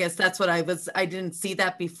August. That's what I didn't see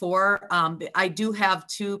that before. I do have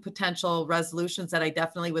 2 potential resolutions that I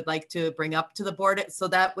definitely would like to bring up to the board. So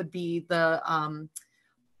that would be the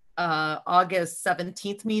August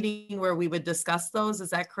 17th meeting where we would discuss those. Is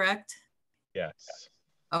that correct? Yes.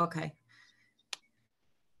 Okay.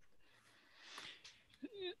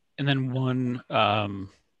 And then one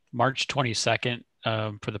March 22nd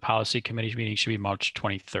for the policy committee meeting should be March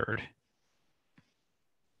 23rd.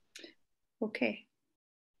 Okay.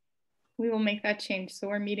 We will make that change. So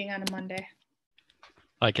we're meeting on a Monday.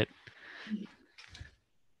 Like it.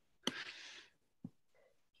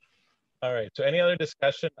 All right, so any other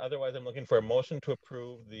discussion? Otherwise, I'm looking for a motion to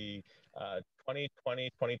approve the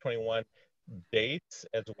 2020-2021 dates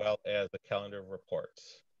as well as the calendar of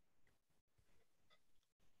reports.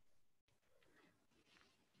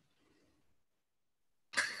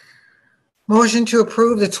 Motion to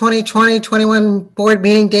approve the 2020-21 board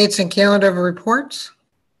meeting dates and calendar of reports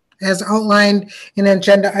as outlined in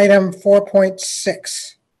agenda item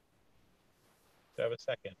 4.6. Do I have a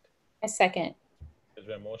second? A second. There's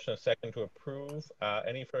been a motion, a second to approve.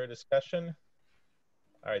 Any further discussion?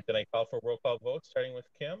 All right, then I call for roll call vote, starting with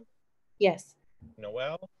Kim, Yes.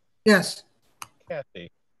 Noel, Yes. Kathy,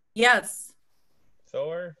 Yes.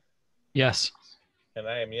 Thor, Yes. and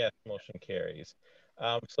I am yes, motion carries.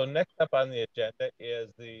 So next up on the agenda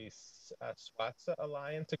is the SWATSA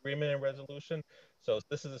Alliance Agreement and Resolution. So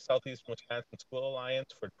this is the Southeastern Wisconsin School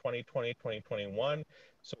Alliance for 2020-2021.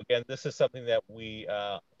 So again, this is something that we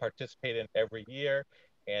participate in every year.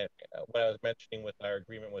 And what I was mentioning with our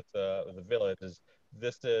agreement with the village is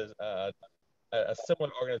this is a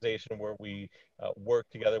similar organization where we work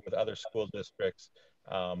together with other school districts,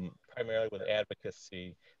 primarily with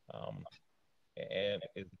advocacy. And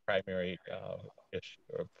is the primary issue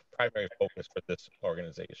or primary focus for this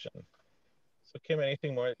organization. So Kim,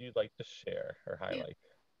 anything more that you'd like to share or highlight?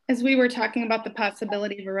 As we were talking about the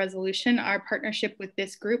possibility of a resolution, our partnership with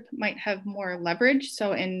this group might have more leverage.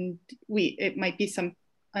 So, it might be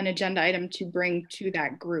an agenda item to bring to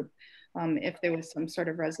that group if there was some sort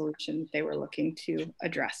of resolution they were looking to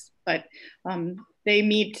address. But they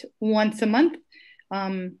meet once a month.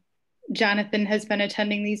 Jonathan has been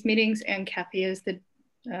attending these meetings, and Kathy is the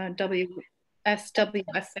SWSA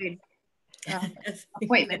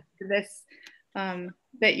appointment for this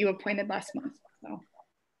that you appointed last month. So.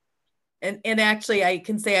 And actually, I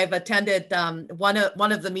can say I've attended one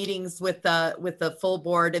of the meetings with the full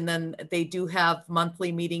board, and then they do have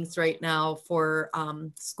monthly meetings right now for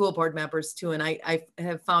school board members too. And I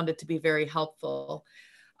have found it to be very helpful.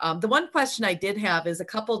 The one question I did have is a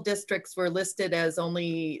couple districts were listed as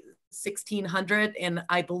only 1,600, and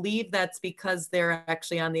I believe that's because they're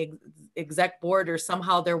actually on the exec board or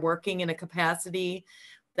somehow they're working in a capacity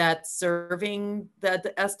that's serving the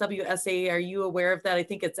SWSA. Are you aware of that? I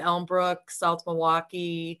think it's Elmbrook, South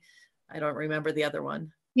Milwaukee. I don't remember the other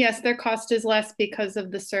one. Yes, their cost is less because of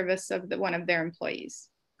the service of one of their employees.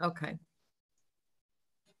 Okay.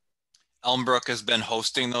 Elmbrook has been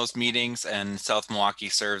hosting those meetings, and South Milwaukee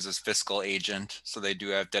serves as fiscal agent, so they do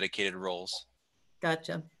have dedicated roles.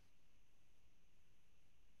 Gotcha.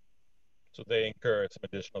 So they incur some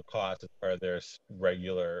additional costs as part of their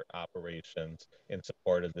regular operations in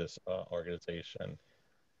support of this organization.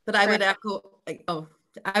 But I would echo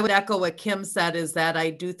what Kim said, is that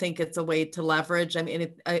I do think it's a way to leverage. I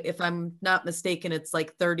mean, if I'm not mistaken, it's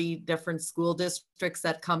like 30 different school districts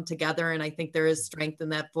that come together, and I think there is strength in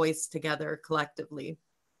that voice together collectively.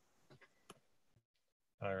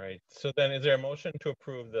 All right. So then is there a motion to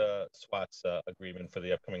approve the SWATSA agreement for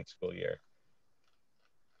the upcoming school year?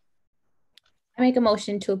 I make a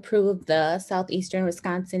motion to approve the Southeastern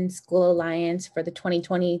Wisconsin School Alliance for the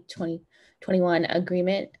 2020-2021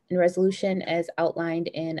 agreement and resolution as outlined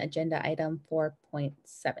in agenda item 4.7.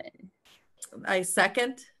 I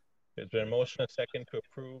second. There's been a motion, a second to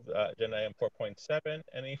approve agenda item 4.7.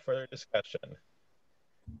 Any further discussion?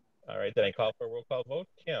 All right, then I call for a roll call vote.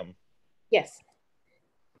 Kim? Yes.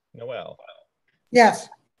 Noel? Yes.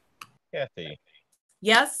 Kathy?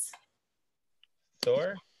 Yes.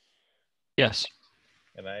 Thor? Yes.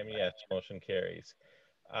 And I'm yes, motion carries.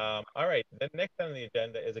 All right, then next on the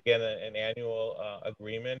agenda is again an annual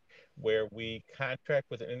agreement where we contract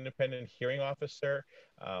with an independent hearing officer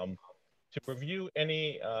to review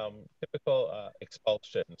any typical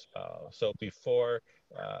expulsions. So before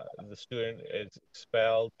the student is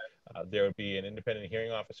expelled, there would be an independent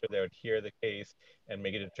hearing officer that would hear the case and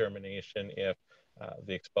make a determination if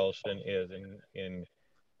the expulsion is in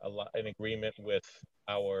agreement with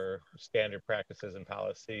our standard practices and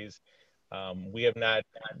policies. We have not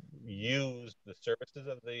used the services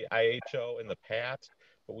of the IHO in the past,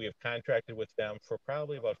 but we have contracted with them for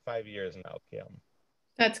probably about 5 years now, Kim.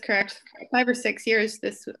 That's correct. 5 or 6 years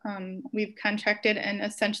we've contracted, and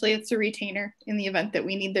essentially it's a retainer in the event that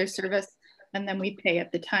we need their service. and then we pay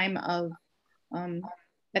at the time of,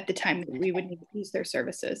 at the time that we would need to use their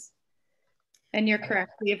services. And you're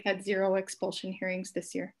correct, we have had 0 expulsion hearings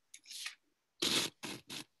this year.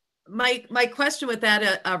 My question with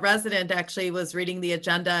that, a resident actually was reading the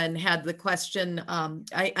agenda and had the question.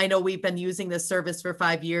 I know we've been using this service for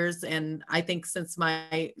 5 years, and I think since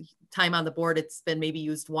my time on the board, it's been maybe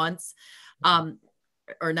used once,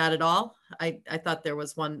 or not at all. I thought there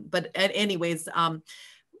was one, but anyways,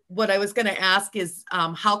 what I was going to ask is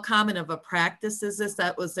how common of a practice is this?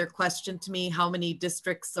 That was their question to me. How many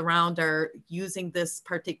districts around are using this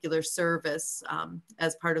particular service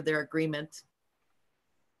as part of their agreement?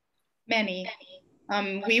 Many.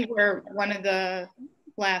 We were one of the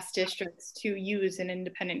last districts to use an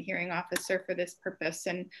independent hearing officer for this purpose,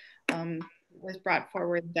 and it was brought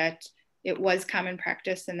forward that it was common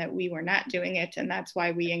practice and that we were not doing it, and that's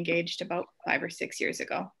why we engaged about 5 or 6 years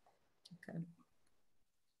ago. Okay.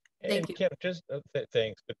 Thank you. Kim, just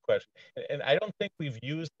thanks, good question. And I don't think we've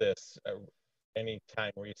used this any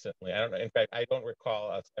time recently. I don't know. In fact, I don't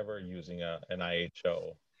recall us ever using an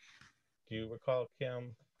IHO. Do you recall,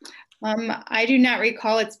 Kim? I do not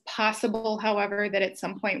recall. It's possible, however, that at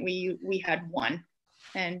some point we had one,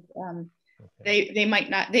 and okay. they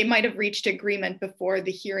might have reached agreement before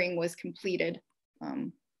the hearing was completed,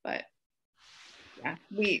 but yeah,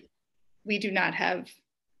 we have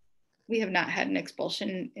not had an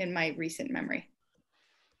expulsion in my recent memory.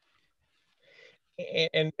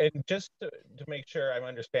 And just to make sure I'm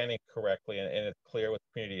understanding correctly and it's clear with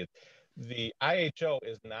the community, the IHO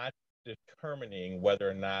is not determining whether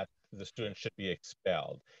or not the student should be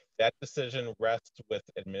expelled. That decision rests with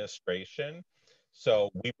administration. So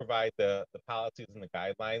we provide the policies and the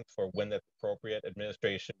guidelines for when that's appropriate.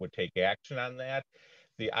 Administration would take action on that.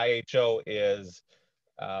 The IHO is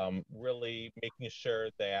really making sure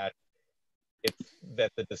that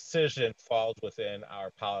the decision falls within our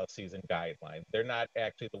policies and guidelines. They're not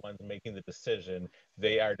actually the ones making the decision.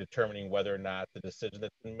 They are determining whether or not the decision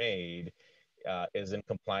that's been made is in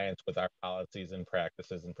compliance with our policies and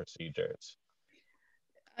practices and procedures.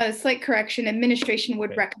 A slight correction, administration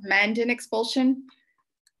would recommend an expulsion.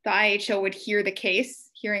 The IHO would hear the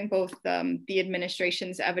case, hearing both the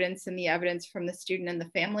administration's evidence and the evidence from the student and the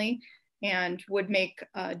family, and would make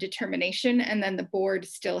a determination, and then the board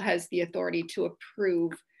still has the authority to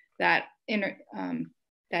approve that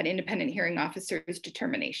independent hearing officer's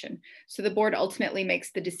determination. So the board ultimately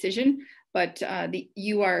makes the decision, but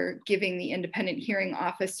you are giving the independent hearing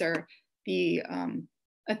officer the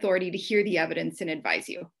authority to hear the evidence and advise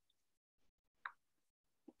you,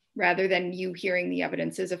 rather than you hearing the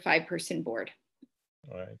evidence as a 5-person board.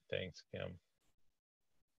 All right, thanks, Kim.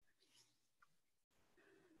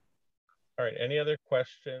 All right, any other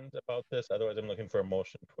questions about this? Otherwise, I'm looking for a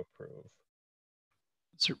motion to approve.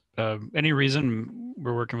 So, any reason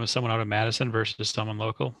we're working with someone out of Madison versus someone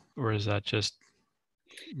local, or is that just?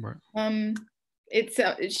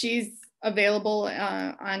 She's available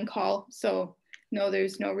on call, so no,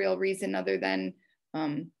 there's no real reason other than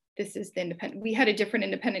this is the independent. We had a different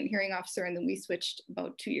independent hearing officer, and then we switched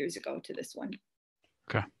about 2 years ago to this one.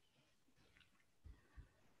 Okay.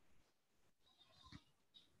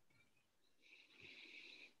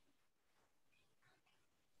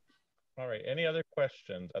 All right, any other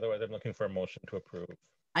questions? Otherwise, I'm looking for a motion to approve.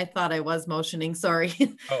 I thought I was motioning, sorry.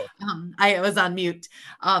 Oh. I was on mute.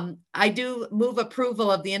 I do move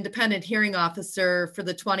approval of the independent hearing officer for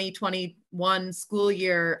the 2021 school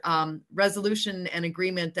year resolution and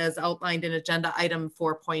agreement as outlined in agenda item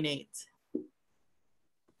 4.8.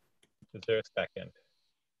 Is there a second?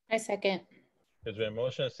 I second. There's been a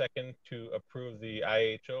motion, a second, to approve the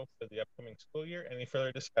IHO for the upcoming school year. Any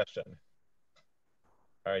further discussion?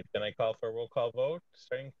 All right, then I call for a roll call vote,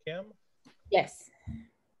 starting Kim. Yes.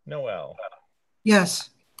 Noel.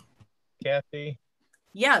 Yes. Kathy.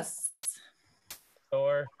 Yes.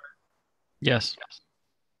 Thor. Yes.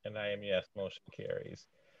 And I am yes, motion carries.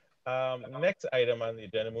 Next item on the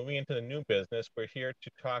agenda, moving into the new business, we're here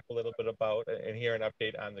to talk a little bit about and hear an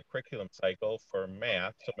update on the curriculum cycle for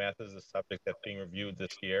math. So math is a subject that's being reviewed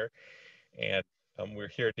this year. And we're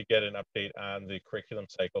here to get an update on the curriculum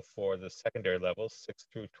cycle for the secondary levels, 6th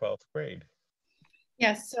through 12th grade.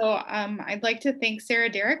 Yes, so I'd like to thank Sarah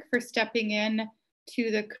Derrick for stepping in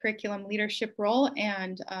to the curriculum leadership role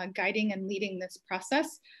and guiding and leading this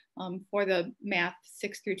process for the math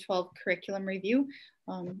 6 through 12 curriculum review.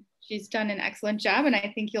 She's done an excellent job, and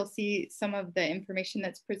I think you'll see some of the information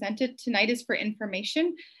that's presented tonight is for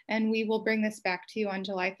information, and we will bring this back to you on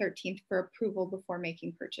July 13th for approval before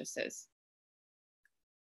making purchases.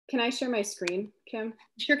 Can I share my screen, Kim?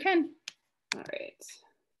 Sure can. All right.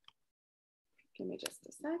 Give me just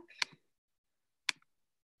a sec.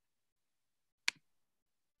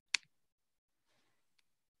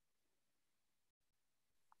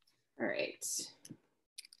 All right.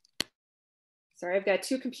 Sorry, I've got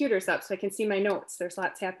two computers up so I can see my notes. There's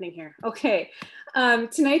lots happening here. Okay,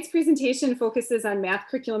 tonight's presentation focuses on math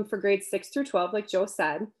curriculum for grades 6 through 12, like Joe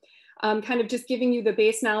said. Kind of just giving you the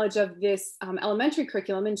base knowledge of this elementary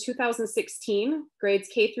curriculum. In 2016, grades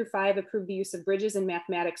K through 5 approved the use of Bridges in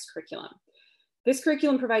mathematics curriculum. This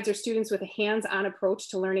curriculum provides our students with a hands-on approach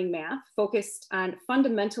to learning math, focused on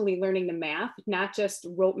fundamentally learning the math, not just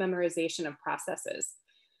rote memorization of processes.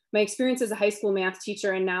 My experience as a high school math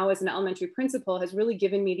teacher and now as an elementary principal has really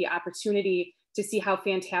given me the opportunity to see how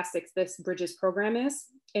fantastic this Bridges program is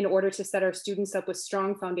in order to set our students up with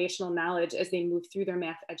strong foundational knowledge as they move through their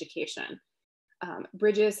math education.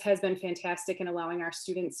 Bridges has been fantastic in allowing our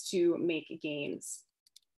students to make gains.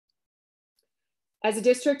 As a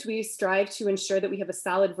district, we strive to ensure that we have a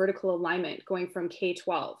solid vertical alignment going from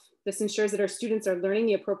K-12. This ensures that our students are learning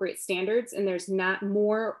the appropriate standards and there's not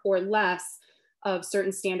more or less of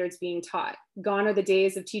certain standards being taught. Gone are the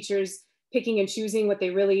days of teachers picking and choosing what they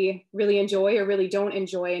really enjoy or really don't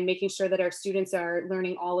enjoy, and making sure that our students are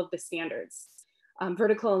learning all of the standards.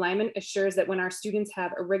 Vertical alignment assures that when our students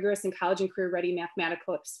have a rigorous and college and career ready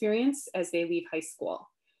mathematical experience as they leave high school.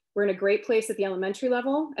 We're in a great place at the elementary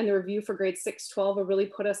level, and the review for grades 6-12 will really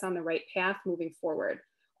put us on the right path moving forward.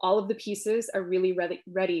 All of the pieces are really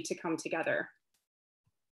ready to come together.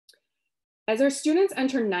 As our students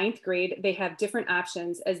enter 9th grade, they have different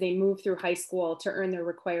options as they move through high school to earn their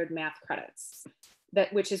required math credits,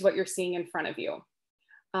 which is what you're seeing in front of you.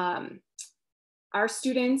 Our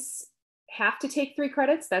students have to take 3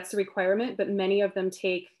 credits, that's the requirement, but many of them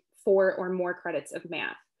take 4 or more credits of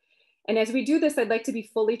math. And as we do this, I'd like to be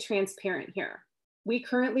fully transparent here. We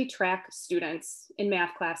currently track students in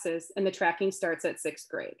math classes, and the tracking starts at 6th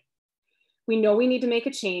grade. We know we need to make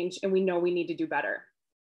a change, and we know we need to do better.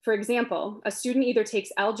 For example, a student either takes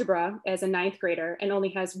algebra as a 9th grader and only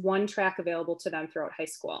has 1 track available to them throughout high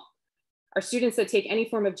school. Our students that take any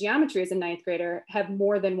form of geometry as a 9th grader have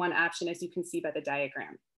more than 1 option, as you can see by the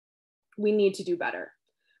diagram. We need to do better.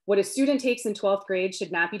 What a student takes in 12th grade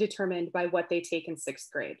should not be determined by what they take in 6th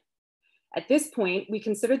grade. At this point, we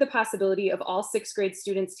consider the possibility of all 6th grade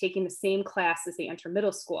students taking the same class as they enter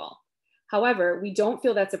middle school. However, we don't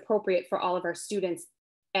feel that's appropriate for all of our students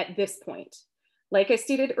at this point. Like I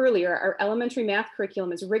stated earlier, our elementary math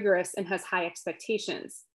curriculum is rigorous and has high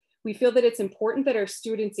expectations. We feel that it's important that our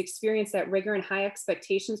students experience that rigor and high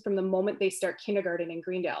expectations from the moment they start kindergarten in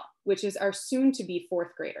Greendale, which is our soon to be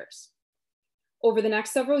 4th graders. Over the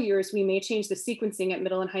next several years, we may change the sequencing at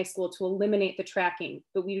middle and high school to eliminate the tracking,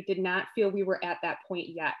 but we did not feel we were at that point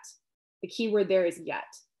yet. The key word there is yet.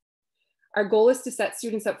 Our goal is to set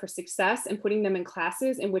students up for success, and putting them in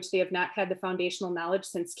classes in which they have not had the foundational knowledge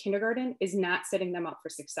since kindergarten is not setting them up for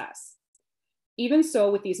success. Even so,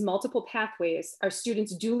 with these multiple pathways, our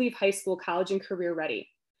students do leave high school, college, and career ready.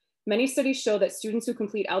 Many studies show that students who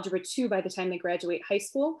complete Algebra 2 by the time they graduate high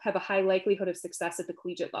school have a high likelihood of success at the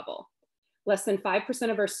collegiate level. Less than 5%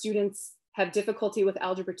 of our students have difficulty with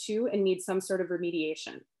Algebra 2 and need some sort of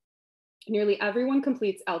remediation. Nearly everyone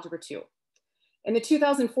completes Algebra 2. In the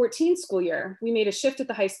 2014 school year, we made a shift at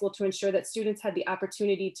the high school to ensure that students had the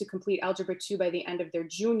opportunity to complete Algebra 2 by the end of their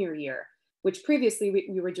junior year, which previously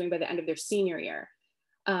we were doing by the end of their senior year.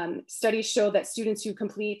 Studies show that students who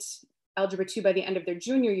complete Algebra 2 by the end of their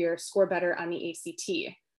junior year score better on the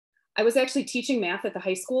ACT. I was actually teaching math at the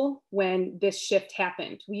high school when this shift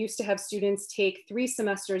happened. We used to have students take 3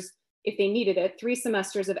 semesters, if they needed it, 3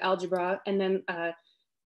 semesters of algebra, and then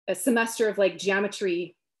a semester of like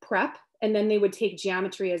geometry prep, and then they would take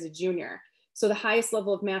geometry as a junior. So the highest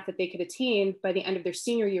level of math that they could attain by the end of their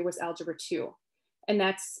senior year was Algebra 2. And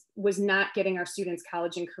that was not getting our students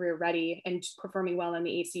college and career ready and performing well on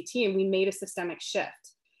the ACT, and we made a systemic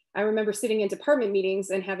shift. I remember sitting in department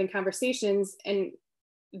meetings and having conversations, and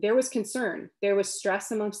there was concern. There was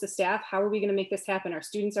stress amongst the staff. How are we going to make this happen? Our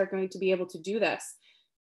students are going to be able to do this.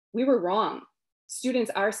 We were wrong.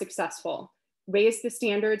 Students are successful. Raise the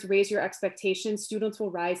standards, raise your expectations. Students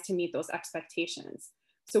will rise to meet those expectations.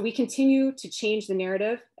 So we continue to change the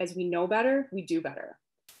narrative. As we know better, we do better.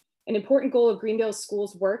 An important goal of Greendale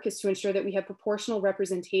School's work is to ensure that we have proportional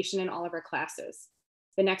representation in all of our classes.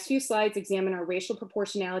 The next few slides examine our racial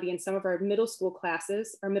proportionality in some of our middle school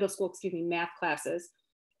classes, math classes,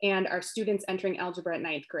 and our students entering algebra at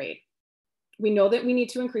 9th grade. We know that we need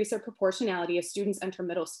to increase our proportionality as students enter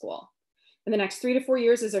middle school. In the next 3 to 4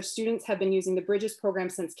 years, as our students have been using the Bridges program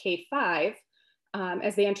since K-5,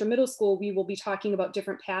 as they enter middle school, we will be talking about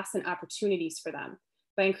different paths and opportunities for them.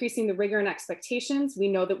 By increasing the rigor and expectations, we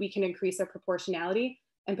know that we can increase our proportionality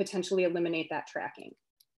and potentially eliminate that tracking.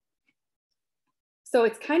 So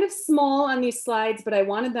it's kind of small on these slides, but I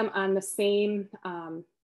wanted them on the same,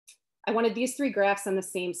 I wanted these three graphs on the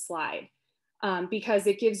same slide because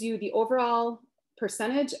it gives you the overall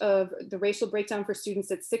percentage of the racial breakdown for students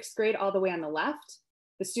at 6th grade all the way on the left,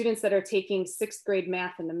 the students that are taking 6th grade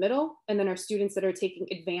math in the middle, and then our students that are taking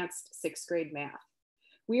advanced 6th grade math.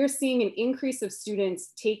 We are seeing an increase of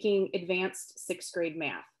students taking advanced 6th grade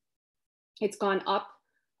math. It's gone up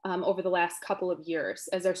over the last couple of years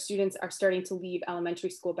as our students are starting to leave elementary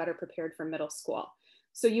school better prepared for middle school.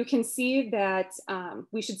 So you can see that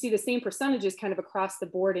we should see the same percentages kind of across the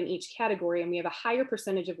board in each category, and we have a higher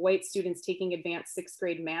percentage of white students taking advanced 6th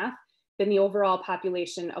grade math than the overall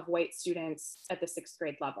population of white students at the 6th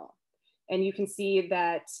grade level. And you can see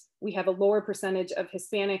that we have a lower percentage of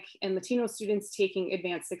Hispanic and Latino students taking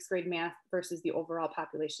advanced 6th grade math versus the overall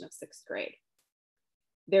population of 6th grade.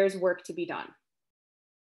 There's work to be done.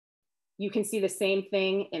 You can see the same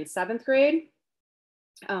thing in 7th grade.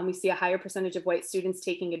 We see a higher percentage of white students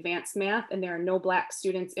taking advanced math, and there are no Black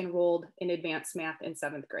students enrolled in advanced math in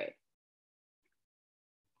 7th grade.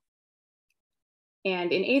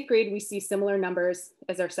 And in 8th grade, we see similar numbers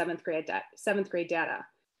as our 7th grade data.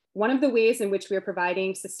 One of the ways in which we are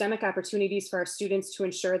providing systemic opportunities for our students to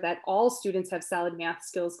ensure that all students have solid math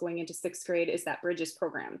skills going into 6th grade is that Bridges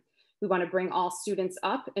program. We want to bring all students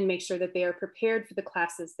up and make sure that they are prepared for the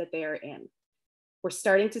classes that they are in. We're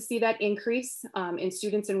starting to see that increase in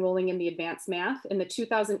students enrolling in the advanced math. In the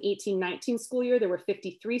 2018-19 school year, there were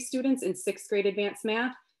 53 students in 6th grade advanced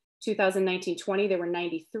math. 2019-20, there were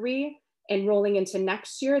 93. Enrolling into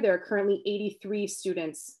next year, there are currently 83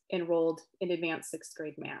 students enrolled in advanced 6th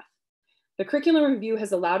grade math. The curriculum review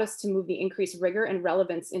has allowed us to move the increased rigor and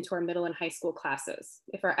relevance into our middle and high school classes.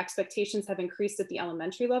 If our expectations have increased at the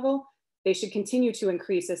elementary level, they should continue to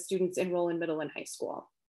increase as students enroll in middle and high school.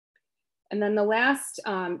 And then the last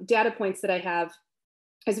data points that I have,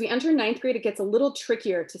 as we enter 9th grade, it gets a little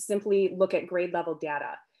trickier to simply look at grade level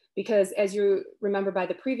data because as you remember by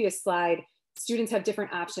the previous slide, students have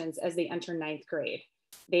different options as they enter 9th grade.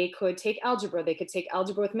 They could take algebra, they could take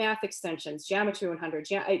algebra with math extensions, geometry 100,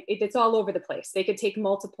 it's all over the place. They could take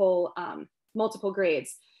multiple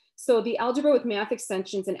grades. So the algebra with math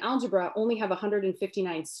extensions and algebra only have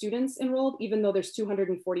 159 students enrolled, even though there's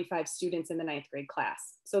 245 students in the 9th grade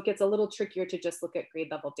class. So it gets a little trickier to just look at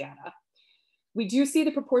grade level data. We do see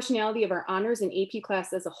the proportionality of our honors and AP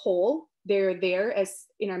class as a whole. They're there as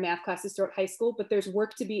in our math classes throughout high school, but there's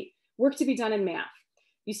work to be done in math.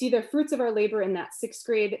 You see the fruits of our labor in that 6th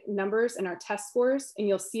grade numbers and our test scores, and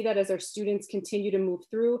you'll see that as our students continue to move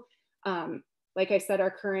through. Like I said,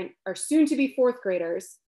 our soon to be 4th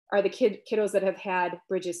graders are the kiddos that have had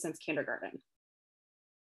Bridges since kindergarten.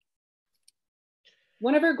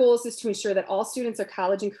 One of our goals is to ensure that all students are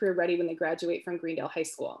college and career ready when they graduate from Greendale High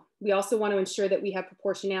School. We also want to ensure that we have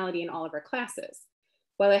proportionality in all of our classes.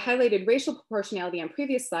 While I highlighted racial proportionality on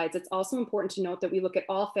previous slides, it's also important to note that we look at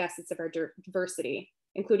all facets of our diversity,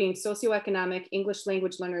 including socioeconomic, English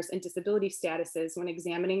language learners, and disability statuses when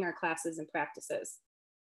examining our classes and practices.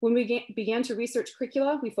 When we began to research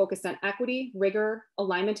curricula, we focused on equity, rigor,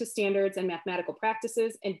 alignment to standards and mathematical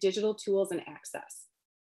practices, and digital tools and access.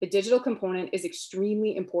 The digital component is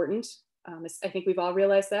extremely important. I think we've all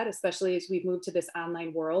realized that, especially as we've moved to this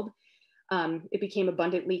online world. It became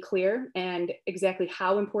abundantly clear and exactly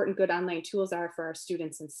how important good online tools are for our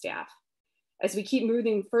students and staff. As we keep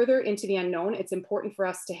moving further into the unknown, it's important for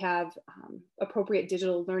us to have appropriate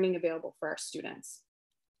digital learning available for our students.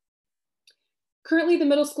 Currently, the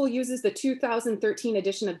middle school uses the 2013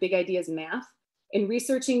 edition of Big Ideas Math. In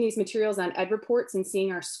researching these materials on ed reports and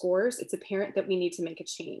seeing our scores, it's apparent that we need to make a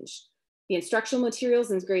change. The instructional materials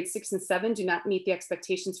in grades 6 and 7 do not meet the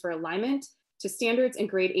expectations for alignment to standards, and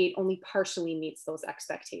grade 8 only partially meets those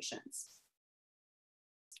expectations.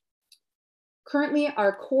 Currently,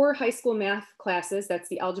 our core high school math classes, that's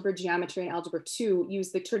the Algebra, Geometry, and Algebra 2,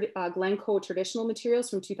 use the Glencoe traditional materials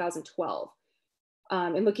from 2012.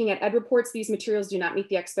 In looking at ed reports, these materials do not meet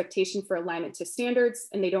the expectation for alignment to standards,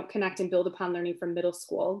 and they don't connect and build upon learning from middle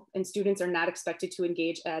school, and students are not expected to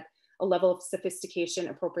engage at a level of sophistication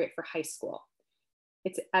appropriate for high school.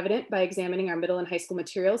 It's evident by examining our middle and high school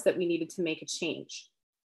materials that we needed to make a change.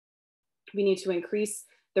 We need to increase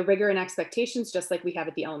the rigor and expectations just like we have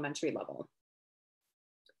at the elementary level.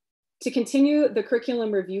 To continue the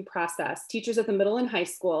curriculum review process, teachers at the middle and high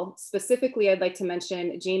school, specifically, I'd like to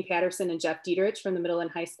mention Jane Patterson and Jeff Dieterich from the middle and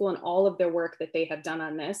high school and all of their work that they have done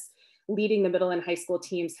on this. Leading the middle and high school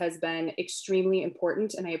teams has been extremely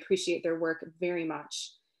important, and I appreciate their work very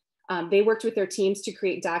much. They worked with their teams to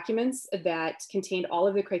create documents that contained all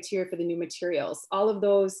of the criteria for the new materials. All of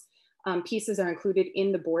those pieces are included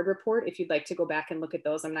in the board report. If you'd like to go back and look at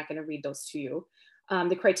those, I'm not going to read those to you.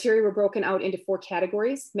 The criteria were broken out into 4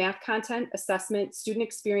 categories: math content, assessment, student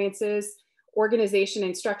experiences, organization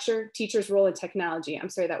and structure, teacher's role, and technology. I'm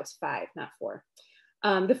sorry, that was 5, not 4.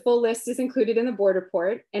 The full list is included in the board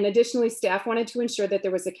report. And additionally, staff wanted to ensure that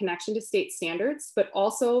there was a connection to state standards, but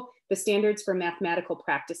also the standards for mathematical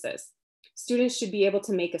practices. Students should be able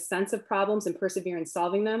to make a sense of problems and persevere in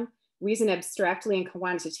solving them, reason abstractly and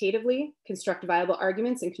quantitatively, construct viable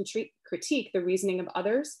arguments, and critique the reasoning of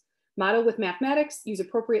others, model with mathematics, use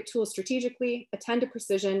appropriate tools strategically, attend to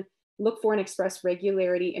precision, look for and express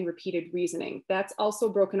regularity in repeated reasoning. That's also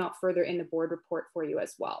broken out further in the board report for you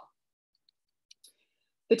as well.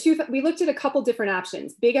 We looked at a couple different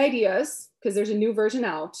options: big ideas, because there's a new version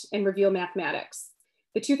out, and reveal mathematics.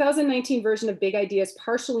 The 2019 version of Big Ideas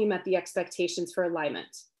partially met the expectations for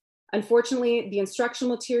alignment. Unfortunately, the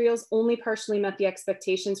instructional materials only partially met the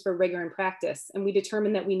expectations for rigor and practice, and we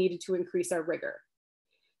determined that we needed to increase our rigor.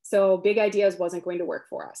 So Big Ideas wasn't going to work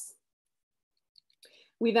for us.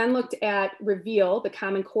 We then looked at Reveal, the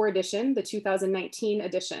Common Core edition, the 2019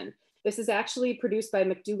 edition. This is actually produced by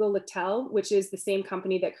McDougall-Littell, which is the same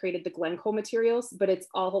company that created the Glencoe materials, but it's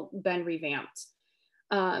all been revamped.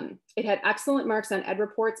 It had excellent marks on ed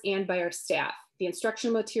reports and by our staff. The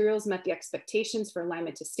instructional materials met the expectations for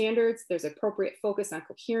alignment to standards. There's appropriate focus on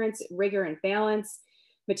coherence, rigor, and balance.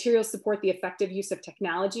 Materials support the effective use of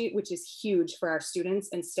technology, which is huge for our students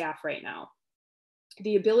and staff right now.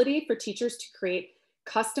 The ability for teachers to create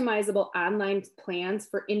customizable online plans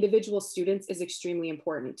for individual students is extremely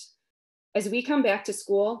important. As we come back to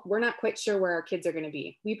school, we're not quite sure where our kids are going to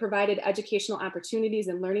be. We provided educational opportunities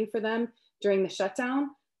and learning for them during the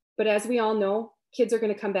shutdown, but as we all know, kids are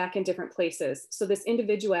going to come back in different places. So this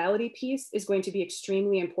individuality piece is going to be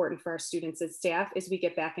extremely important for our students and staff as we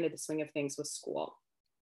get back into the swing of things with school.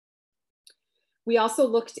 We also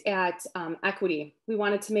looked at equity. We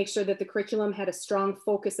wanted to make sure that the curriculum had a strong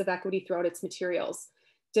focus of equity throughout its materials.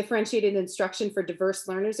 Differentiated instruction for diverse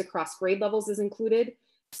learners across grade levels is included.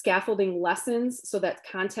 Scaffolding lessons so that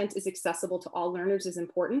content is accessible to all learners is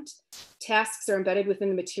important. Tasks are embedded within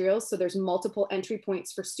the materials, so there's multiple entry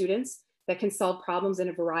points for students that can solve problems in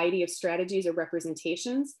a variety of strategies or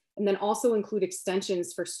representations, and then also include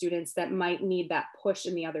extensions for students that might need that push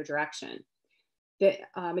in the other direction. The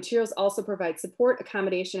materials also provide support,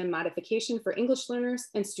 accommodation, and modification for English learners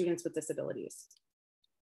and students with disabilities.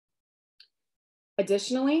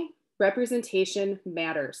 Additionally, representation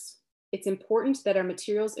matters. It's important that our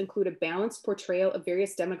materials include a balanced portrayal of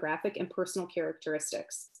various demographic and personal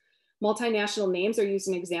characteristics. Multinational names are used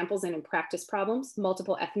in examples and in practice problems.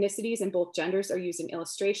 Multiple ethnicities and both genders are used in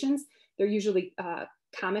illustrations. They're usually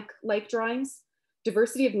comic-like drawings.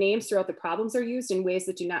 Diversity of names throughout the problems are used in ways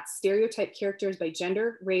that do not stereotype characters by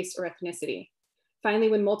gender, race, or ethnicity. Finally,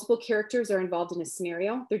 when multiple characters are involved in a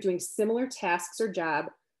scenario, they're doing similar tasks or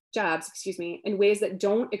jobs in ways that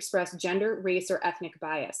don't express gender, race, or ethnic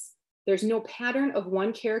bias. There's no pattern of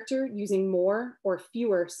one character using more or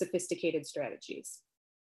fewer sophisticated strategies.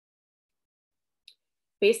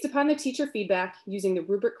 Based upon the teacher feedback, using the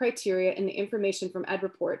rubric criteria and the information from ed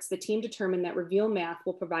reports, the team determined that Reveal Math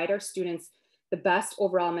will provide our students the best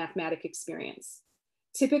overall mathematic experience.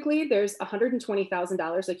 Typically, there's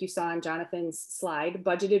 $120,000, like you saw on Jonathan's slide,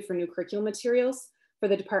 budgeted for new curriculum materials for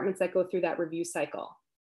the departments that go through that review cycle.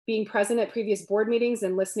 Being present at previous board meetings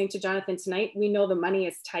and listening to Jonathan tonight, we know the money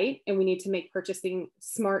is tight and we need to make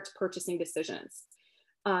smart purchasing decisions.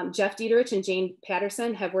 Jeff Dieterich and Jane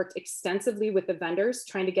Patterson have worked extensively with the vendors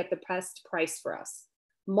trying to get the best price for us.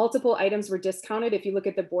 Multiple items were discounted. If you look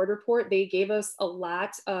at the board report, they gave us a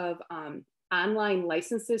lot of online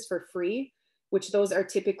licenses for free, which those are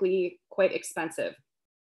typically quite expensive.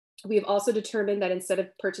 We have also determined that instead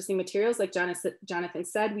of purchasing materials, like Jonathan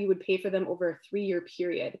said, we would pay for them over a 3-year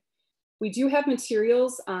period. We do have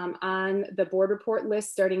materials on the board report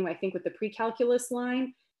list, starting, I think, with the pre-calculus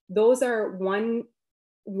line. Those are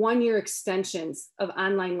one-year extensions of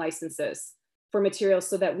online licenses for materials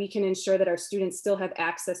so that we can ensure that our students still have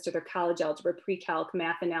access to their college algebra, pre-calc,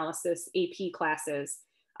 math analysis, AP classes,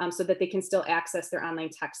 so that they can still access their online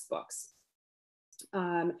textbooks.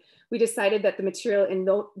 We decided that the material in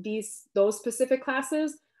those specific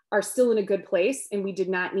classes are still in a good place, and we did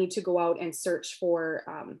not need to go out and search for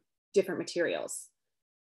different materials.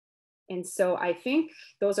 And so I think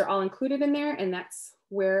those are all included in there, and that's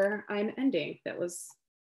where I'm ending. That was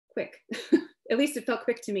quick. At least it felt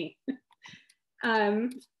quick to me.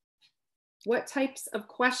 What types of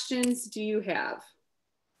questions do you have?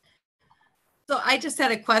 So I just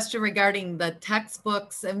had a question regarding the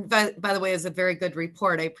textbooks, and by the way, it's a very good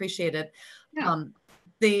report. I appreciate it. Yeah.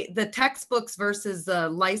 the textbooks versus the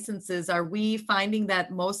licenses, are we finding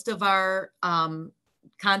that most of our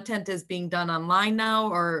content is being done online now,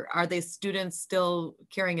 or are they students still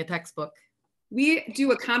carrying a textbook? We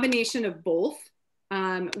do a combination of both.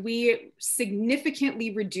 We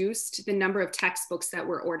significantly reduced the number of textbooks that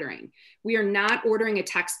we're ordering. We are not ordering a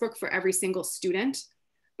textbook for every single student,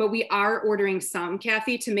 but we are ordering some,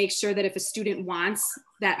 Kathy, to make sure that if a student wants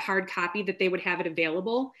that hard copy, that they would have it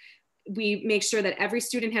available. We make sure that every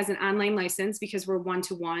student has an online license because we're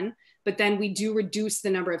one-to-one, but then we do reduce the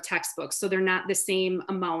number of textbooks. So they're not the same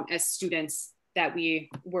amount as students that we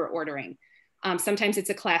were ordering. Sometimes it's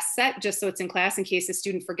a class set just so it's in class in case a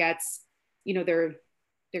student forgets, you know, their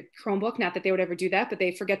Chromebook, not that they would ever do that, but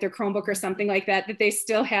they forget their Chromebook or something like that, that they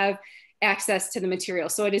still have access to the material.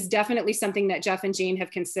 So it is definitely something that Jeff and Jane have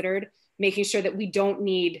considered, making sure that we don't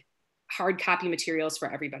need hard copy materials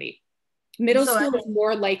for everybody. Middle school is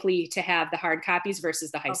more likely to have the hard copies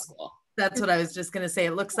versus the high school. That's what I was just going to say.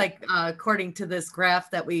 It looks like, according to this graph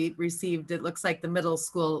that we received, it looks like the middle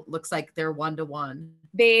school looks like they're one-to-one.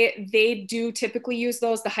 They do typically use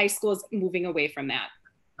those. The high school is moving away from that.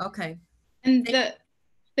 Okay. And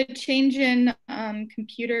the change in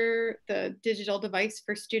the digital device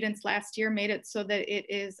for students last year made it so that it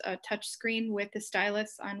is a touch screen with a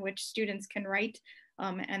stylus on which students can write.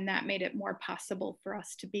 And that made it more possible for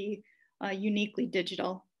us to be uniquely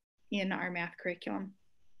digital in our math curriculum.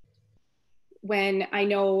 When I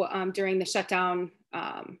know during the shutdown,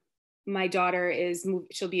 my daughter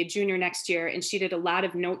she'll be a junior next year, and she did a lot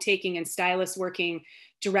of note taking and stylus working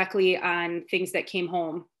directly on things that came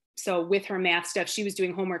home. So with her math stuff, she was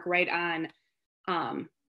doing homework right on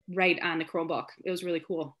the Chromebook. It was really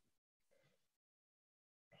cool.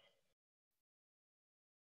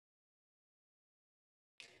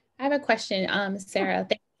 I have a question, Sarah.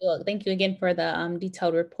 Thank you again for the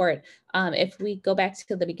detailed report. If we go back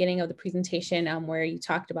to the beginning of the presentation where you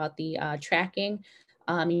talked about the tracking,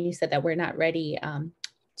 you said that we're not ready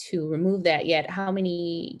to remove that yet. How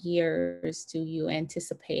many years do you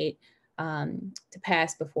anticipate to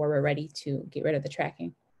pass before we're ready to get rid of the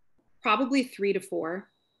tracking? Probably 3 to 4,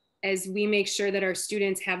 as we make sure that our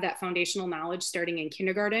students have that foundational knowledge starting in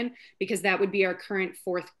kindergarten, because that would be our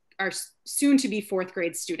soon to be 4th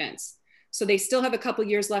grade students. So they still have a couple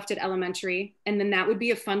years left at elementary, and then that would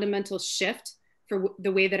be a fundamental shift for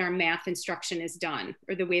the way that our math instruction is done,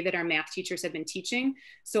 or the way that our math teachers have been teaching.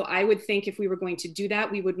 So I would think if we were going to do that,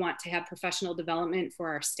 we would want to have professional development for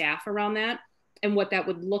our staff around that, and what that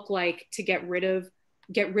would look like to get rid of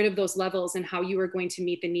those levels, and how you are going to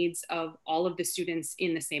meet the needs of all of the students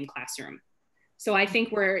in the same classroom. So I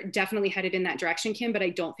think we're definitely headed in that direction, Kim, but I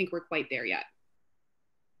don't think we're quite there yet.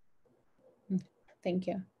 Thank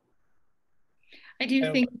you. I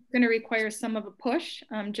do think it's going to require some of a push,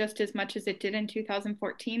 just as much as it did in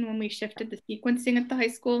 2014 when we shifted the sequencing at the high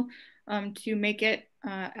school to make it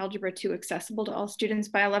Algebra 2 accessible to all students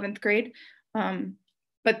by 11th grade.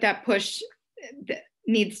 But that push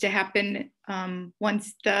needs to happen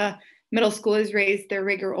once the middle school has raised their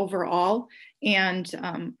rigor overall, and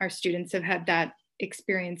our students have had that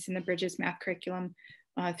experience in the Bridges math curriculum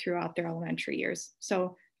throughout their elementary years.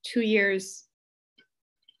 So 2 years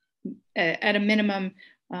at a minimum,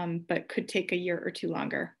 but could take a year or 2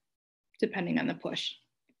 longer, depending on the push.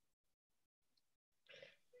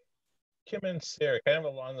 Kim and Sarah, kind of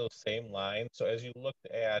along those same lines. So as you looked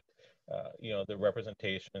at, the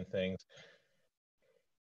representation and things,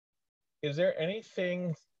 is there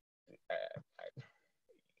anything?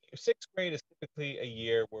 6th grade is typically a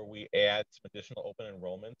year where we add some additional open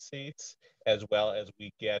enrollment seats, as well as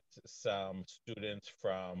we get some students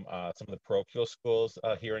from some of the parochial schools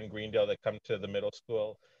here in Greendale that come to the middle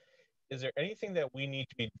school. Is there anything that we need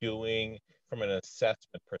to be doing from an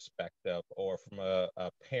assessment perspective, or from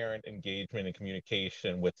a parent engagement and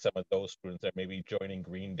communication with some of those students that may be joining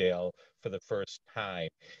Greendale for the first time?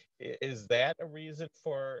 Is that a reason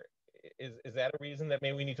that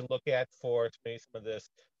maybe we need to look at for maybe some of this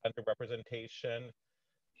underrepresentation?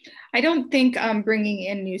 I don't think bringing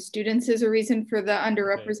in new students is a reason for the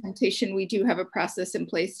underrepresentation. Okay. We do have a process in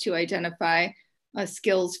place to identify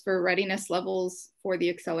skills for readiness levels for the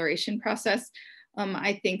acceleration process.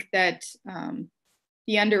 I think that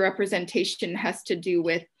the underrepresentation has to do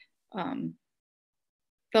with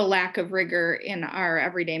the lack of rigor in our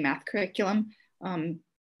everyday math curriculum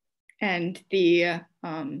and the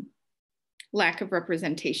lack of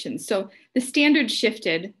representation. So the standard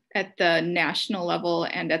shifted at the national level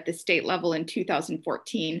and at the state level in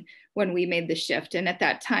 2014 when we made the shift. And at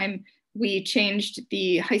that time, we changed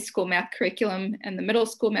the high school math curriculum and the middle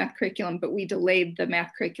school math curriculum, but we delayed the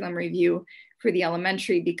math curriculum review for the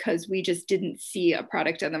elementary because we just didn't see a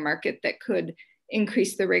product on the market that could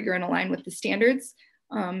increase the rigor and align with the standards.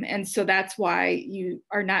 And so that's why you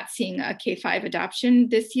are not seeing a K-5 adoption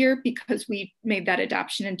this year, because we made that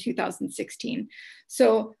adoption in 2016.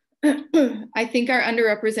 So I think our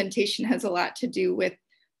underrepresentation has a lot to do with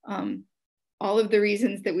all of the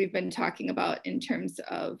reasons that we've been talking about in terms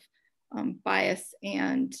of bias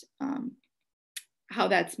and how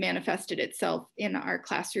that's manifested itself in our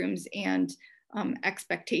classrooms and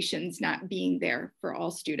expectations not being there for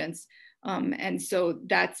all students. And so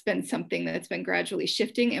that's been something that's been gradually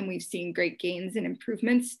shifting, and we've seen great gains and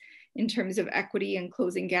improvements in terms of equity and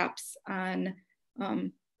closing gaps on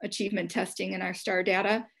achievement testing in our STAR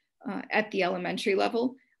data at the elementary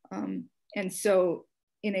level. And so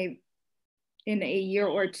in a year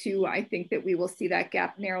or two, I think that we will see that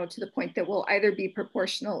gap narrow to the point that will either be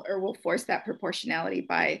proportional or we'll force that proportionality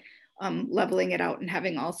by leveling it out and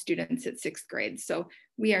having all students at 6th grade. So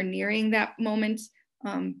we are nearing that moment.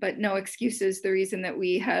 But no excuses. The reason that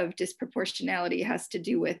we have disproportionality has to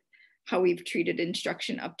do with how we've treated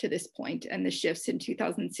instruction up to this point, and the shifts in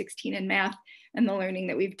 2016 in math and the learning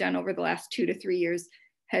that we've done over the last 2 to 3 years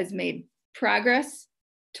has made progress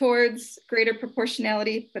towards greater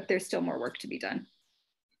proportionality, but there's still more work to be done.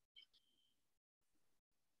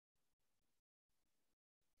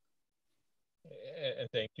 And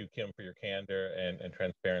thank you, Kim, for your candor and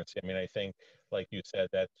transparency. I mean, I think, like you said,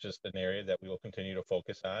 that's just an area that we will continue to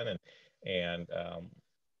focus on, and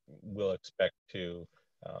we'll expect to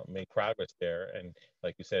make progress there. And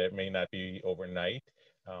like you said, it may not be overnight,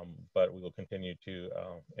 but we will continue to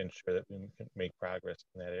ensure that we can make progress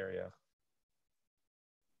in that area.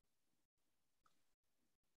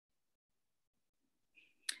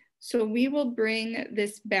 So we will bring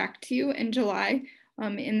this back to you in July.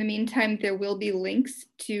 In the meantime, there will be links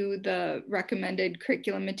to the recommended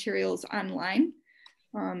curriculum materials online.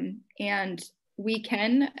 And we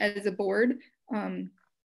can, as a board,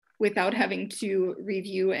 without having to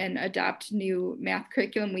review and adopt new math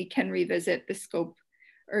curriculum, we can revisit the scope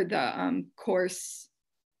or the course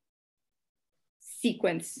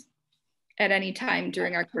sequence at any time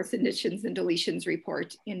during our course additions and deletions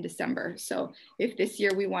report in December. So if this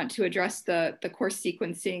year we want to address the course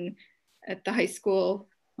sequencing at the high school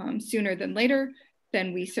sooner than later,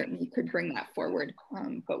 then we certainly could bring that forward,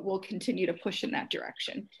 but we'll continue to push in that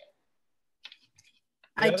direction.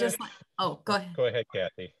 Go ahead. Go ahead,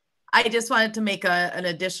 Kathy. I just wanted to make an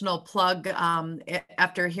additional plug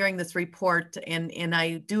after hearing this report, and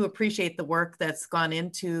I do appreciate the work that's gone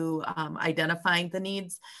into identifying the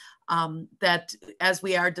needs. That as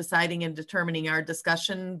we are deciding and determining our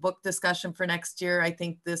book discussion for next year, I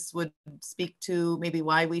think this would speak to maybe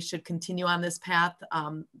why we should continue on this path,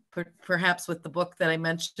 perhaps with the book that I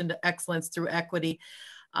mentioned, Excellence Through Equity,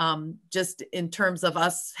 just in terms of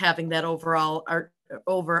us having that overall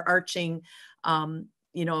overarching,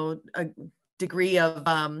 a degree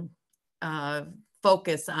of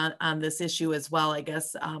focus on this issue as well, I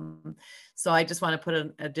guess. So I just want to put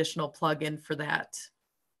an additional plug in for that.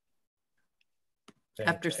 Thanks,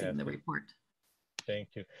 after seeing the report.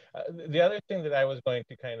 Thank you. The other thing that I was going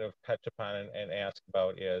to kind of touch upon and ask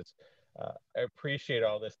about is, I appreciate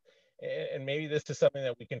all this, and maybe this is something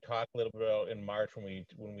that we can talk a little bit about in March when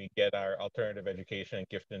we get our alternative education and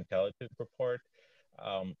gifted intelligence report.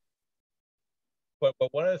 But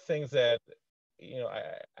one of the things that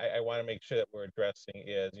I want to make sure that we're addressing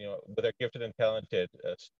is, with our gifted and talented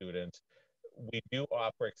students, we do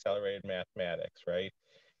offer accelerated mathematics, right?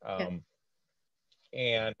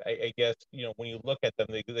 And I guess, when you look at them,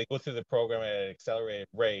 they go through the program at an accelerated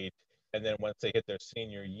rate. And then once they hit their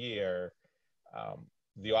senior year,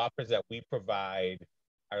 the offers that we provide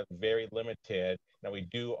are very limited. Now, we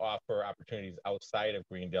do offer opportunities outside of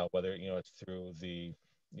Greendale, whether, it's through the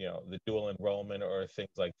dual enrollment or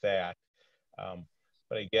things like that.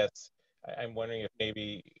 But I guess I'm wondering if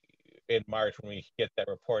maybe in March, when we get that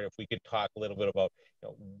report, if we could talk a little bit about,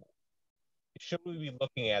 should we be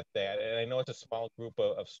looking at that? And I know it's a small group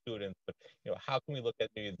of students, but how can we look at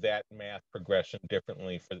maybe that math progression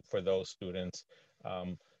differently for those students,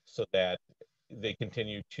 so that they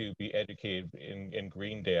continue to be educated in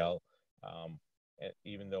Greendale,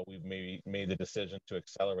 even though we've maybe made the decision to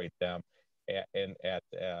accelerate them at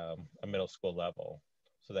a middle school level,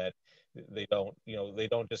 so that they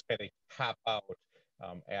don't just kind of hop out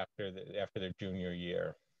after their junior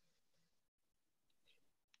year.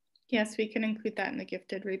 Yes, we can include that in the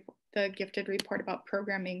gifted report about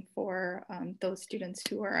programming for those students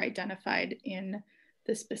who are identified in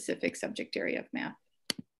the specific subject area of math.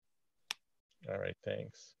 All right,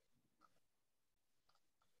 thanks.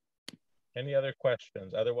 Any other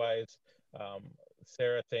questions? Otherwise,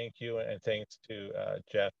 Sarah, thank you, and thanks to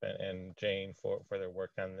Jeff and Jane for their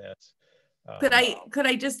work on this. Could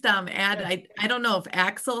I just add, I don't know if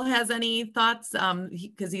Axel has any thoughts,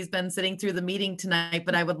 because he's been sitting through the meeting tonight,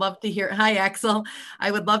 but I would love to hear, hi Axel,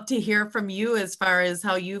 I would love to hear from you as far as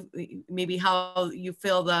how you, maybe how you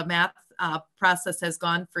feel the math process has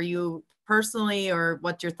gone for you personally, or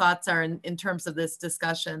what your thoughts are in terms of this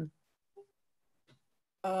discussion.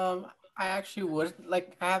 I actually would,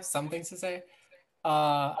 like, I have some things to say.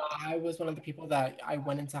 I was one of the people that I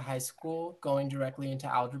went into high school going directly into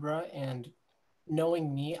algebra, and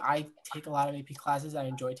knowing me, I take a lot of AP classes. I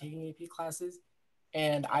enjoy taking AP classes,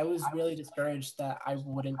 and I was really discouraged that I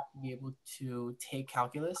wouldn't be able to take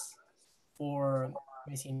calculus for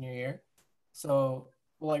my senior year. So,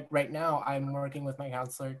 like right now, I'm working with my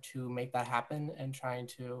counselor to make that happen and trying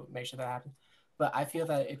to make sure that happens. But I feel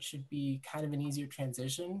that it should be kind of an easier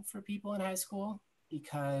transition for people in high school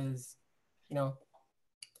because, you know,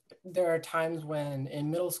 there are times when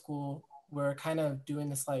in middle school, we're kind of doing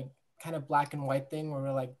this like kind of black and white thing where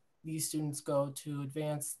we're like, these students go to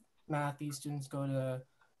advanced math, these students go to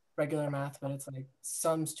regular math, but it's like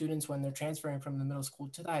some students, when they're transferring from the middle school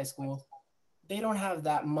to the high school, they don't have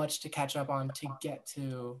that much to catch up on to get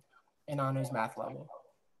to an honors math level.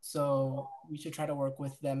 So we should try to work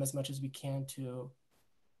with them as much as we can to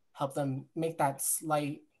help them make that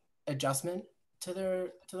slight adjustment to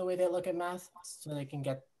the way they look at math so they can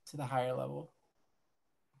get to the higher level.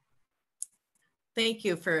 Thank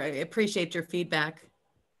you I appreciate your feedback.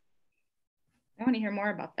 I want to hear more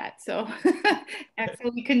about that. So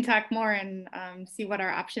Axel, we can talk more and see what our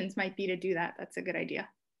options might be to do that. That's a good idea.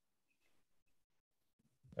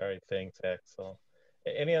 All right, thanks, Axel.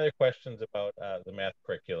 Any other questions about the math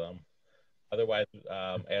curriculum? Otherwise,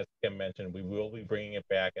 as Kim mentioned, we will be bringing it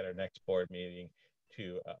back at our next board meeting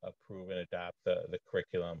to approve and adopt the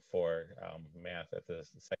curriculum for math at the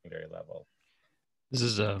secondary level. This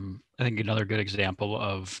is, I think, another good example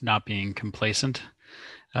of not being complacent,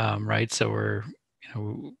 right? So we're,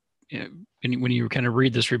 when you kind of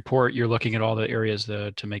read this report, you're looking at all the areas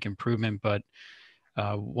to make improvement. But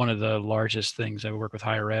one of the largest things, I work with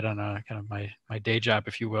higher ed on a kind of my day job,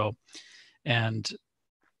 if you will, and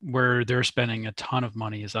where they're spending a ton of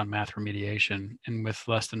money is on math remediation, and with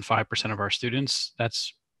less than 5% of our students,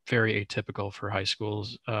 that's very atypical for high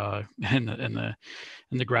schools and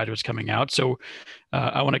the graduates coming out. So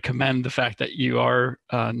I want to commend the fact that you are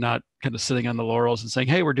not kind of sitting on the laurels and saying,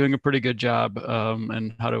 hey, we're doing a pretty good job,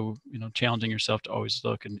 and how to, challenging yourself to always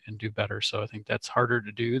look and do better. So I think that's harder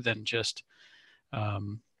to do than just,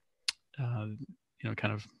 kind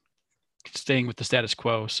of staying with the status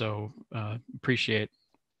quo. So appreciate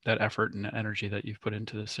that effort and energy that you've put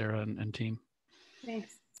into this, Sarah and team.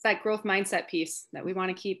 Thanks. It's that growth mindset piece that we want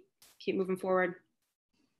to keep moving forward.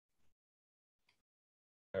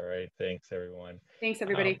 All right, thanks everyone. Thanks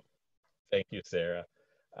everybody. Thank you, Sarah.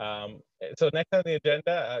 So next on the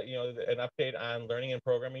agenda, an update on learning and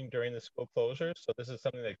programming during the school closures. So this is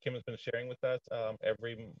something that Kim has been sharing with us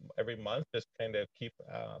every month, just kind of keep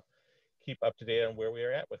up to date on where we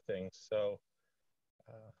are at with things. So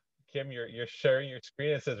Kim, you're sharing your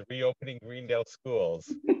screen. It says reopening Greendale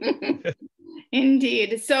schools.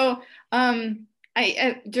 Indeed. So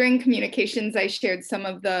during communications, I shared some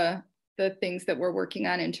of the things that we're working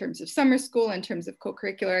on in terms of summer school, in terms of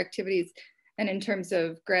co-curricular activities, and in terms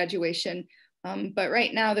of graduation. But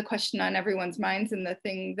right now, the question on everyone's minds and the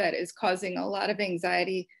thing that is causing a lot of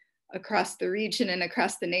anxiety across the region and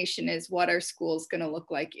across the nation is what our school's going to look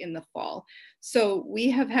like in the fall. So we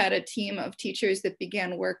have had a team of teachers that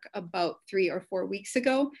began work about 3 or 4 weeks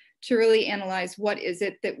ago to really analyze what is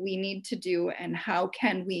it that we need to do and how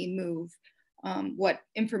can we move, what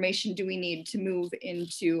information do we need to move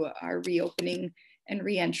into our reopening and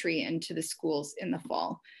reentry into the schools in the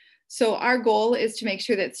fall. So our goal is to make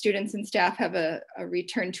sure that students and staff have a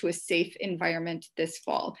return to a safe environment this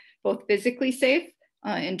fall, both physically safe,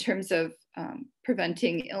 in terms of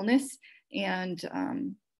preventing illness, and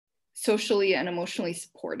socially and emotionally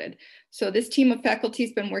supported. So this team of faculty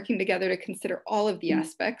has been working together to consider all of the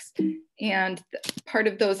aspects, and part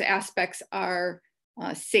of those aspects are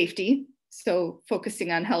safety, so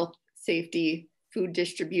focusing on health, safety, food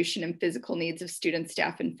distribution, and physical needs of students,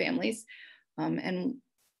 staff, and families. And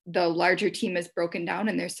the larger team is broken down,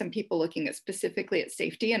 and there's some people looking at specifically at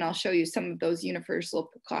safety, and I'll show you some of those universal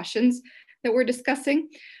precautions that we're discussing.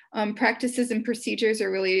 Practices and procedures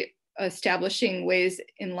are really establishing ways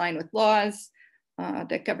in line with laws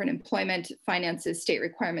that govern employment, finances, state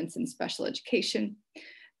requirements, and special education.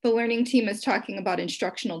 The learning team is talking about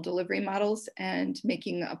instructional delivery models and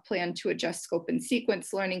making a plan to adjust scope and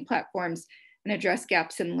sequence learning platforms and address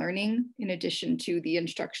gaps in learning, in addition to the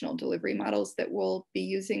instructional delivery models that we'll be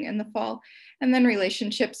using in the fall. And then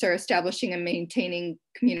relationships are establishing and maintaining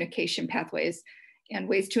communication pathways and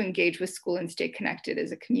ways to engage with school and stay connected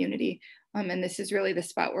as a community. And this is really the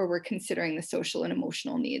spot where we're considering the social and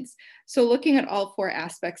emotional needs. So looking at all 4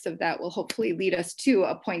 aspects of that will hopefully lead us to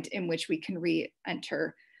a point in which we can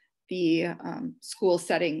re-enter the school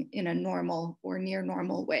setting in a normal or near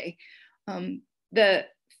normal way. The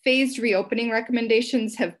phased reopening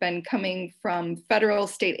recommendations have been coming from federal,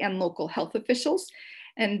 state, and local health officials.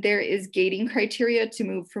 And there is gating criteria to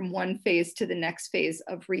move from one phase to the next phase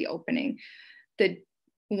of reopening.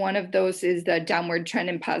 One of those is the downward trend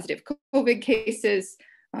in positive COVID cases.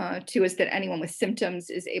 2 is that anyone with symptoms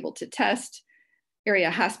is able to test. Area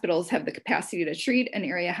hospitals have the capacity to treat, and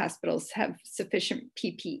area hospitals have sufficient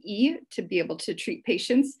PPE to be able to treat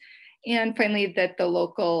patients. And finally, that the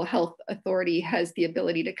local health authority has the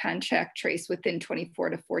ability to contact trace within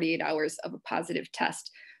 24 to 48 hours of a positive test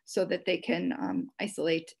so that they can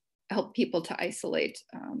help people to isolate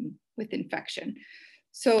with infection.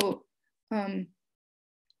 So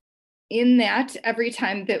in that, every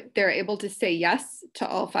time that they're able to say yes to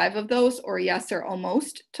all 5 of those, or yes or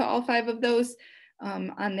almost to all 5 of those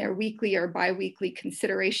on their weekly or bi-weekly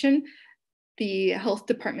consideration, the health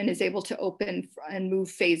department is able to open and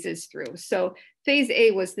move phases through. So phase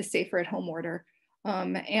A was the safer at home order.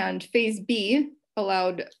 And phase B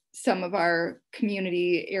allowed some of our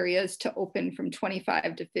community areas to open from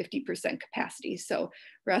 25 to 50% capacity. So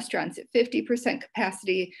restaurants at 50%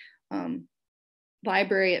 capacity,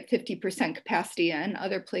 library at 50% capacity, and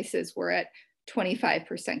other places were at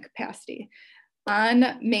 25% capacity.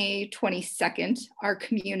 On May 22nd, our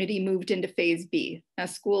community moved into phase B. Now,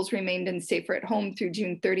 schools remained in safer at home through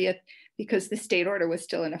June 30th because the state order was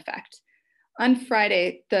still in effect. On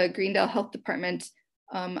Friday, the Greendale Health Department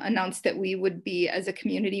announced that we would be, as a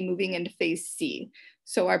community, moving into phase C.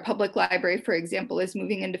 So our public library, for example, is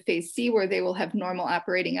moving into phase C, where they will have normal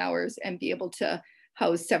operating hours and be able to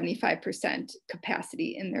house 75%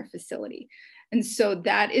 capacity in their facility. And so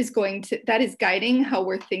that is guiding how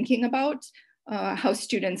we're thinking about how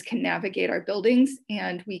students can navigate our buildings,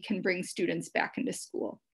 and we can bring students back into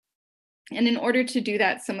school. And in order to do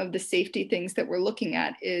that, some of the safety things that we're looking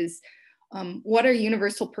at is what are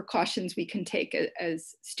universal precautions we can take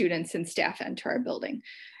as students and staff enter our building.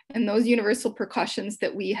 And those universal precautions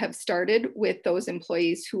that we have started with those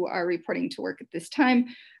employees who are reporting to work at this time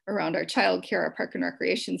around our childcare, our park and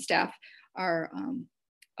recreation staff, our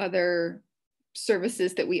other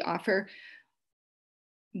services that we offer,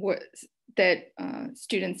 that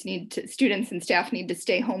students and staff need to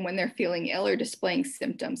stay home when they're feeling ill or displaying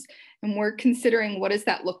symptoms. And we're considering, what does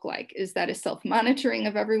that look like? Is that a self-monitoring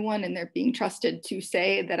of everyone and they're being trusted to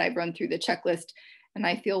say that I've run through the checklist and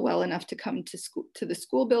I feel well enough to come to the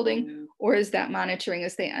school building? Or is that monitoring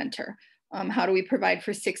as they enter? How do we provide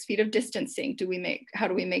for 6 feet of distancing? How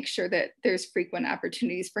do we make sure that there's frequent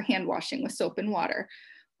opportunities for hand washing with soap and water,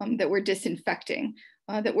 that we're disinfecting,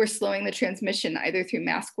 that we're slowing the transmission either through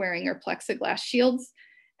mask wearing or plexiglass shields,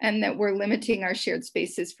 and that we're limiting our shared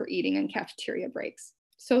spaces for eating and cafeteria breaks.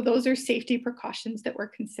 So those are safety precautions that we're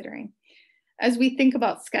considering. As we think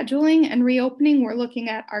about scheduling and reopening, we're looking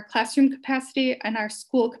at our classroom capacity and our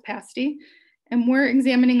school capacity, and we're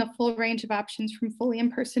examining a full range of options from fully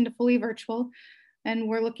in-person to fully virtual. And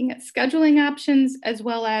we're looking at scheduling options as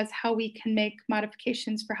well as how we can make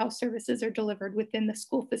modifications for how services are delivered within the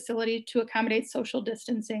school facility to accommodate social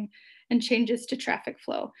distancing and changes to traffic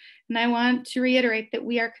flow. And I want to reiterate that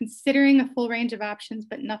we are considering a full range of options,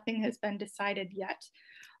 but nothing has been decided yet.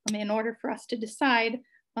 In order for us to decide,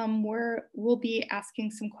 we'll be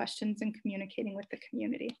asking some questions and communicating with the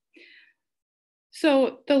community.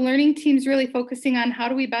 So the learning team's really focusing on how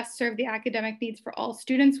do we best serve the academic needs for all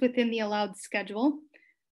students within the allowed schedule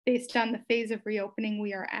based on the phase of reopening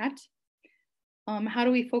we are at. How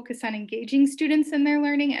do we focus on engaging students in their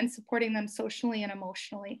learning and supporting them socially and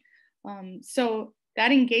emotionally? So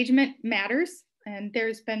that engagement matters, and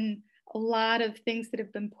there's been a lot of things that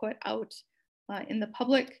have been put out in the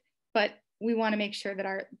public, but we want to make sure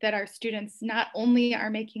that our students not only are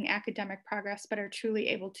making academic progress, but are truly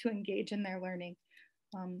able to engage in their learning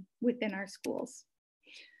within our schools.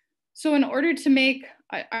 So in order to make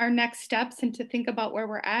our next steps and to think about where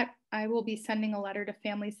we're at, I will be sending a letter to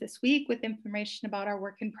families this week with information about our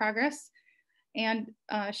work in progress and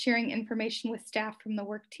sharing information with staff from the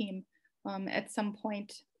work team at some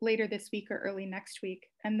point later this week or early next week.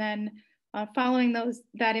 And then following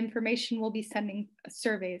that information, we'll be sending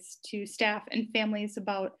surveys to staff and families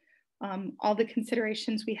about all the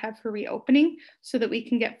considerations we have for reopening so that we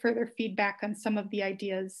can get further feedback on some of the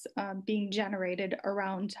ideas being generated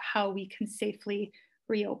around how we can safely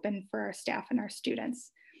reopen for our staff and our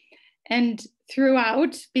students. And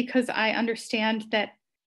throughout, because I understand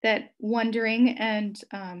that wondering and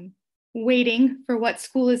waiting for what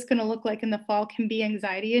school is going to look like in the fall can be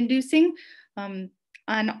anxiety inducing on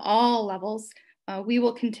all levels. We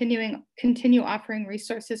will continue offering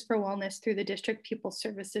resources for wellness through the district people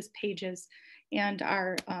services pages and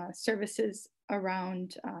our services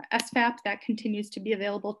around SFAP that continues to be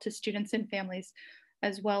available to students and families,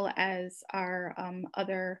 as well as our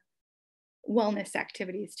other wellness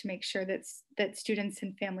activities to make sure that students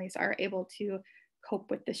and families are able to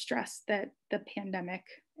cope with the stress that the pandemic,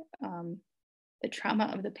 the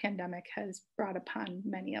trauma of the pandemic has brought upon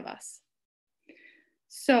many of us.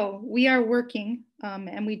 So we are working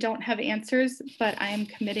and we don't have answers, but I am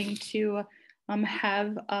committing to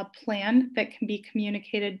have a plan that can be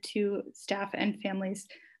communicated to staff and families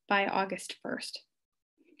by August 1st.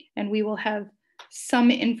 And we will have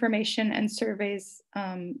some information and surveys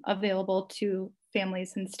available to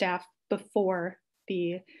families and staff before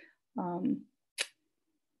the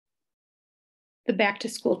back to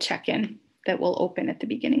school check-in that will open at the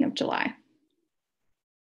beginning of July.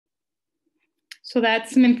 So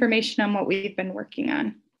that's some information on what we've been working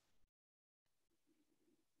on.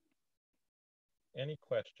 Any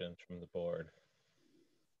questions from the board?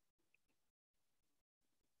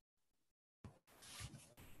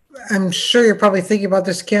 I'm sure you're probably thinking about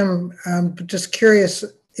this, Kim, but just curious,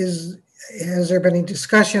 has there been any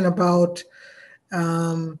discussion about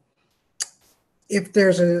if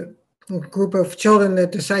there's a group of children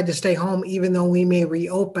that decide to stay home, even though we may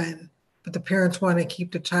reopen, but the parents want to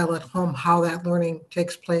keep the child at home, how that learning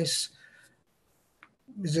takes place?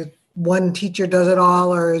 Is it one teacher does it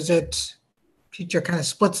all, or is it teacher kind of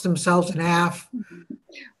splits themselves in half?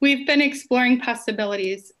 We've been exploring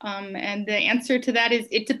possibilities, and the answer to that is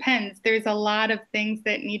it depends. There's a lot of things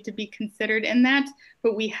that need to be considered in that,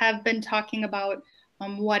 but we have been talking about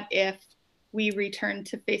what if we return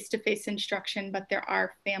to face-to-face instruction, but there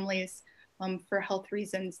are families for health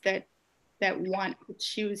reasons that want to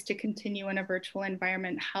choose to continue in a virtual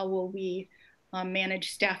environment. How will we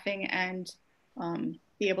manage staffing and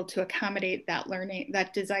be able to accommodate that learning,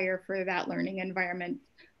 that desire for that learning environment,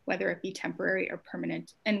 whether it be temporary or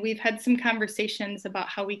permanent? And we've had some conversations about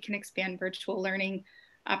how we can expand virtual learning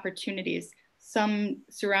opportunities. Some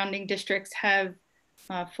surrounding districts have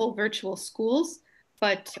full virtual schools,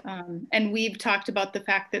 but, and we've talked about the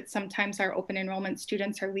fact that sometimes our open enrollment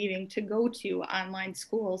students are leaving to go to online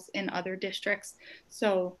schools in other districts.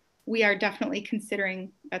 So we are definitely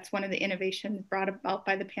considering, that's one of the innovations brought about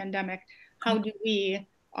by the pandemic. How do we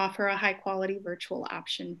offer a high quality virtual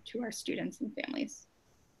option to our students and families?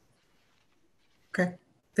 Okay,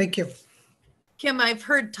 thank you. Kim, I've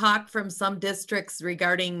heard talk from some districts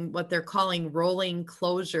regarding what they're calling rolling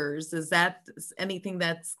closures. Is that anything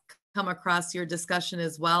that's come across your discussion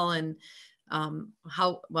as well? And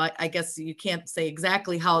how, well, I guess you can't say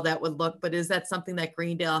exactly how that would look, but is that something that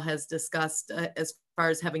Greendale has discussed as far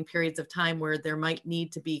as having periods of time where there might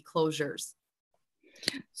need to be closures?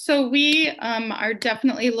 So we are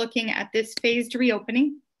definitely looking at this phased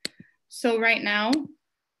reopening. So right now,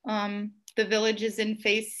 the village is in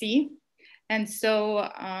phase C. And so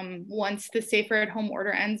once the safer at home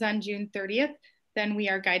order ends on June 30th, then we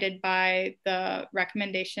are guided by the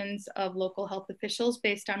recommendations of local health officials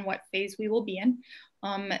based on what phase we will be in.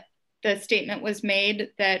 The statement was made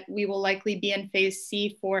that we will likely be in phase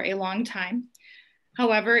C for a long time.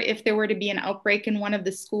 However, if there were to be an outbreak in one of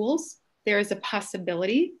the schools, there is a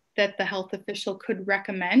possibility that the health official could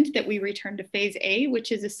recommend that we return to phase A,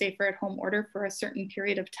 which is a safer at home order for a certain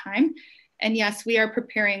period of time. And yes, we are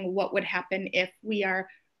preparing what would happen if we are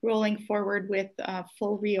rolling forward with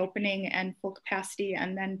full reopening and full capacity,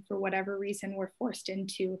 and then for whatever reason we're forced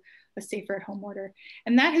into a safer at home order.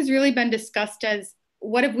 And that has really been discussed as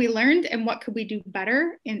what have we learned and what could we do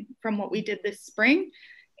better from what we did this spring,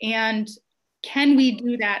 and can we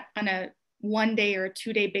do that on a 1 day or a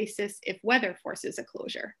 2 day basis if weather forces a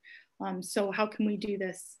closure? So how can we do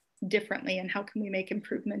this differently, and how can we make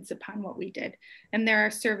improvements upon what we did? And there are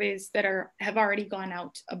surveys that have already gone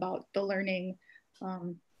out about the learning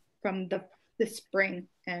from the spring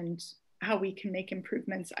and how we can make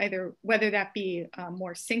improvements, either whether that be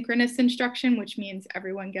more synchronous instruction, which means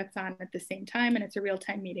everyone gets on at the same time and it's a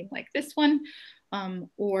real-time meeting like this one,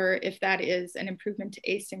 or if that is an improvement to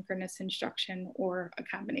asynchronous instruction or a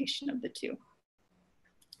combination of the two.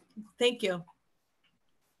 Thank you.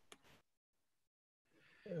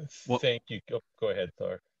 Thank you. Go ahead,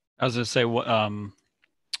 Thor. I was going to say,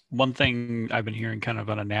 one thing I've been hearing kind of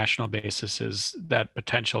on a national basis is that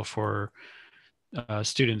potential for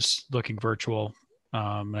students looking virtual.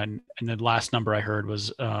 And the last number I heard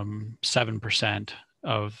was 7%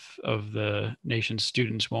 of the nation's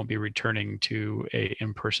students won't be returning to a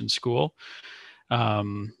in-person school.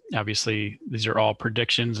 Obviously, these are all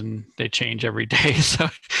predictions and they change every day, so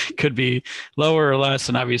it could be lower or less.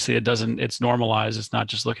 And obviously, it's normalized. It's not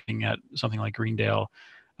just looking at something like Greendale.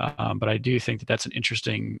 But I do think that that's an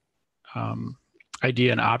interesting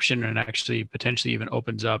idea and option, and actually potentially even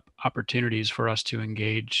opens up opportunities for us to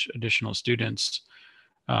engage additional students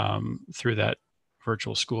through that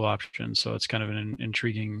virtual school option. So it's kind of an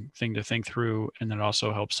intriguing thing to think through, and then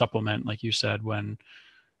also helps supplement, like you said, when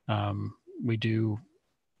we do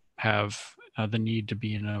have the need to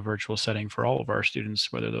be in a virtual setting for all of our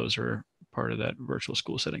students, whether those are part of that virtual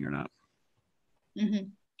school setting or not. Mm-hmm.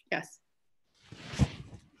 Yes.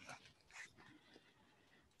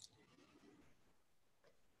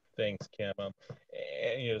 Thanks, Kim. And,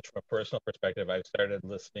 from a personal perspective, I've started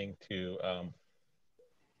listening to,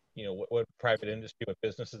 what private industry, what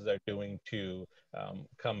businesses are doing to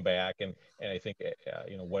come back, and I think,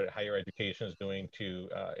 what higher education is doing to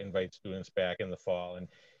invite students back in the fall,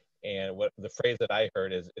 and what the phrase that I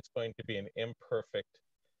heard is, it's going to be an imperfect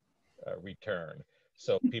return.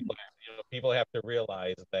 So people have to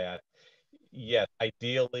realize that, yes,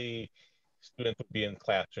 ideally students would be in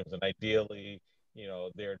classrooms, and ideally,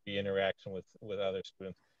 there'd be interaction with other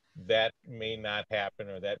students. That may not happen,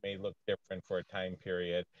 or that may look different for a time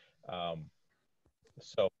period.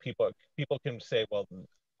 So people can say, well,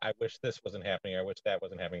 I wish this wasn't happening, I wish that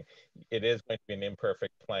wasn't happening. It is going to be an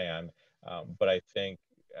imperfect plan, but I think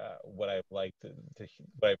what I've liked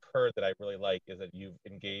what I've heard that I really like is that you've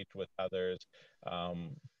engaged with others,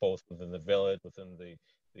 both within the village, within the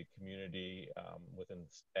community, within the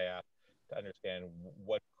staff, to understand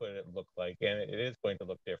what could it look like, and it is going to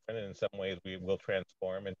look different. And in some ways, we will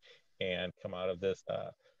transform and come out of this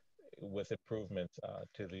with improvements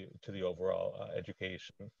to the overall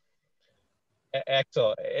education.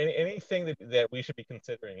 Axel, anything that we should be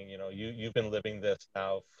considering? You've been living this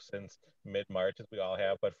now since mid-March, as we all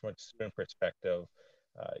have, but from a student perspective,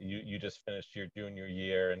 you just finished your junior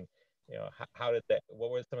year, and how did that?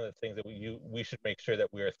 What were some of the things that we should make sure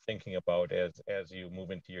that we are thinking about as you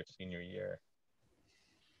move into your senior year?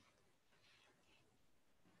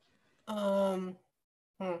 I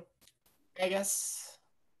guess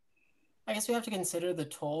we have to consider the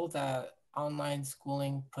toll that online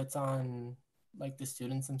schooling puts on like the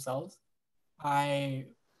students themselves. I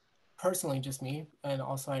personally, just me, and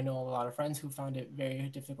also I know a lot of friends who found it very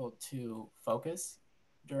difficult to focus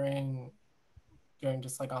during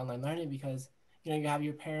just like online learning, because you have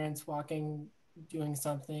your parents walking, doing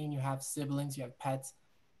something, you have siblings, you have pets.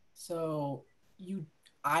 So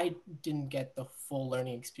I didn't get the full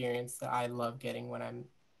learning experience that I love getting when I'm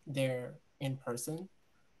there in person.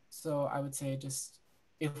 So I would say, just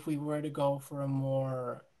if we were to go for a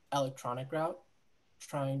more electronic route,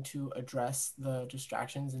 trying to address the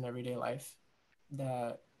distractions in everyday life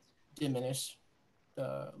that diminish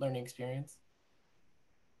the learning experience.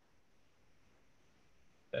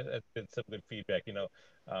 That's been some good feedback. And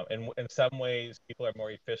in some ways, people are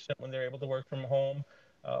more efficient when they're able to work from home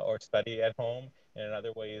or study at home, and in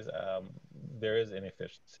other ways, there is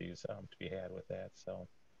inefficiencies to be had with that. So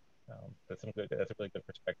that's a really good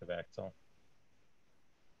perspective, Axel.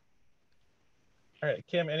 All right,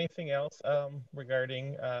 Kim, anything else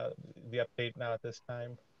regarding the update now at this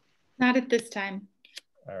time? Not at this time.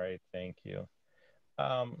 All right, thank you.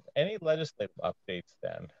 Any legislative updates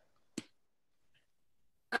then?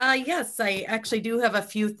 Yes, I actually do have a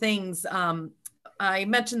few things. I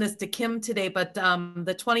mentioned this to Kim today, but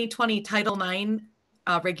the 2020 Title IX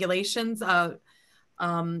regulations,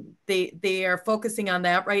 they are focusing on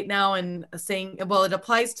that right now and saying, well, it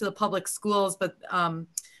applies to the public schools, but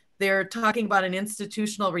they're talking about an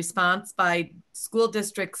institutional response by school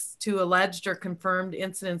districts to alleged or confirmed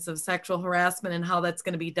incidents of sexual harassment and how that's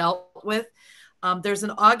going to be dealt with. There's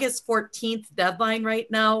an August 14th deadline right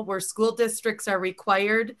now where school districts are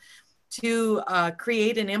required to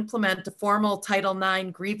create and implement a formal Title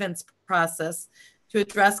IX grievance process to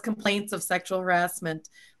address complaints of sexual harassment.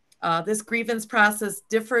 This grievance process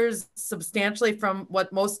differs substantially from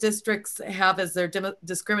what most districts have as their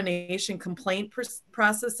discrimination complaint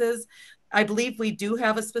processes. I believe we do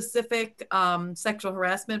have a specific sexual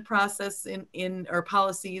harassment process in our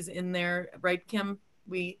policies in there, right, Kim?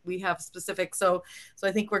 We have specific, so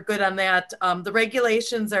I think we're good on that. The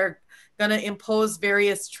regulations are going to impose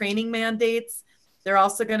various training mandates. They're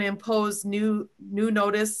also going to impose new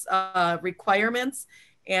notice requirements,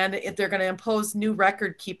 and they're going to impose new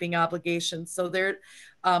record keeping obligations. So there,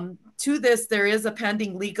 to this, there is a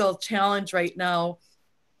pending legal challenge right now,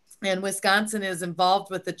 and Wisconsin is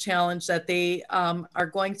involved with the challenge that they are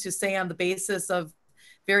going to say on the basis of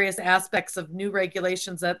various aspects of new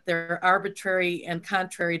regulations that they're arbitrary and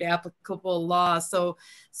contrary to applicable law. So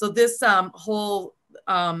this whole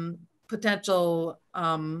potential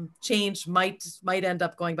change might end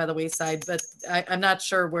up going by the wayside, but I'm not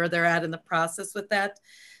sure where they're at in the process with that.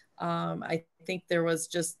 I think there was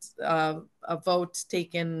just a vote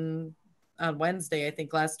taken on Wednesday, I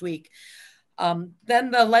think last week.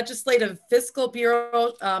 Then the Legislative Fiscal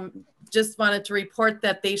Bureau just wanted to report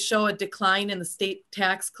that they show a decline in the state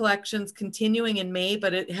tax collections continuing in May,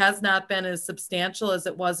 but it has not been as substantial as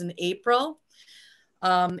it was in April.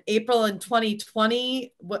 April in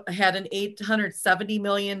 2020 had an $870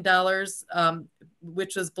 million,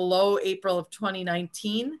 which was below April of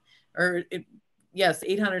 2019, yes,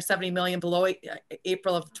 870 million below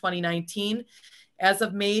April of 2019. As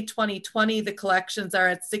of May 2020, the collections are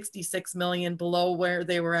at 66 million below where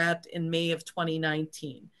they were at in May of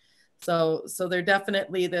 2019. So there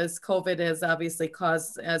definitely, this COVID has obviously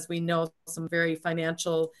caused, as we know, some very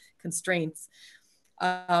financial constraints.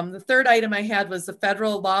 The third item I had was the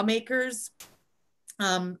federal lawmakers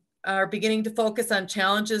are beginning to focus on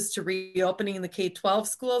challenges to reopening the K-12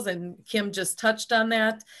 schools, and Kim just touched on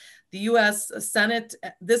that. The U.S. Senate,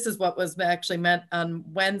 this is what was actually meant on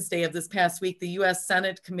Wednesday of this past week. The U.S.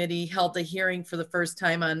 Senate committee held a hearing for the first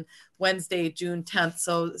time on Wednesday, June 10th.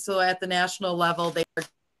 So at the national level, they are.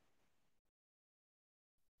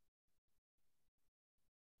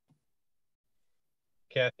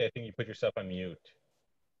 Kathy, I think you put yourself on mute.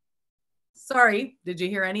 Sorry, did you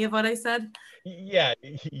hear any of what I said? Yeah,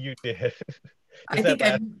 you did.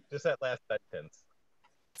 Just that last sentence.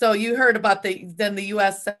 So you heard about the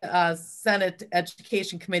U.S. Senate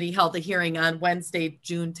Education Committee held a hearing on Wednesday,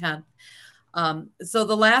 June 10th. So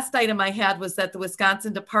the last item I had was that the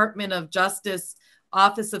Wisconsin Department of Justice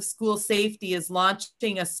Office of School Safety is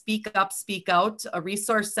launching a Speak Up, Speak Out, a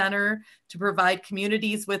resource center to provide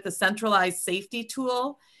communities with a centralized safety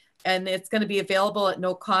tool. And it's going to be available at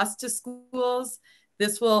no cost to schools.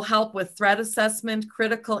 This will help with threat assessment,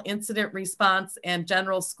 critical incident response, and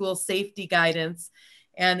general school safety guidance.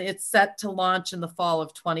 And it's set to launch in the fall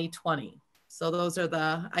of 2020. So those are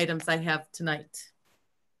the items I have tonight.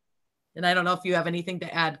 And I don't know if you have anything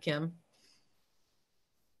to add, Kim.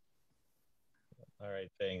 All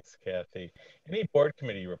right, thanks, Kathy. Any board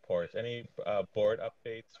committee reports? Any board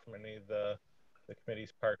updates from any of the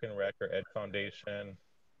committees, Park and Rec or Ed Foundation?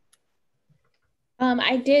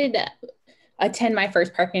 I did attend my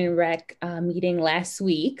first Park and Rec meeting last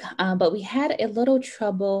week, but we had a little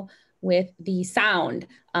trouble with the sound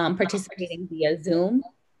participating via Zoom.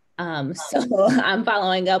 So I'm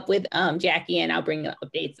following up with Jackie, and I'll bring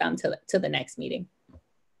updates to the next meeting.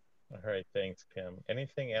 All right, thanks, Kim.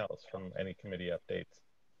 Anything else from any committee updates?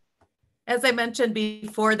 As I mentioned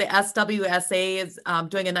before, the SWSA is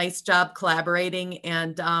doing a nice job collaborating,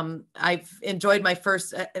 and I've enjoyed my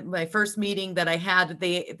first meeting that I had.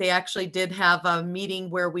 They actually did have a meeting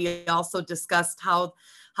where we also discussed how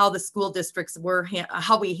the school districts were,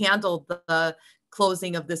 how we handled the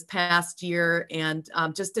closing of this past year, and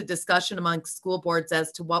just a discussion amongst school boards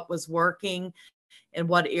as to what was working and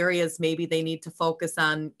what areas maybe they need to focus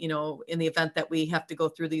on, you know, in the event that we have to go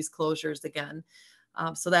through these closures again.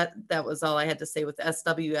 So that was all I had to say with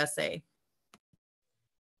SWSA.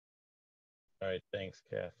 All right, thanks,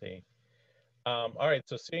 Kathy. All right,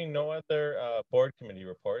 so seeing no other board committee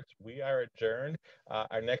reports, we are adjourned.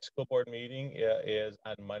 Our next school board meeting is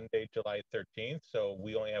on Monday, July 13th. So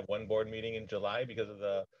we only have one board meeting in July because of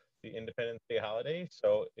the Independence Day holiday.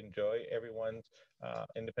 So enjoy everyone's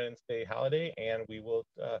Independence Day holiday, and we will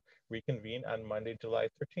reconvene on Monday, July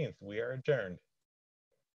 13th. We are adjourned.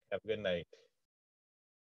 Have a good night.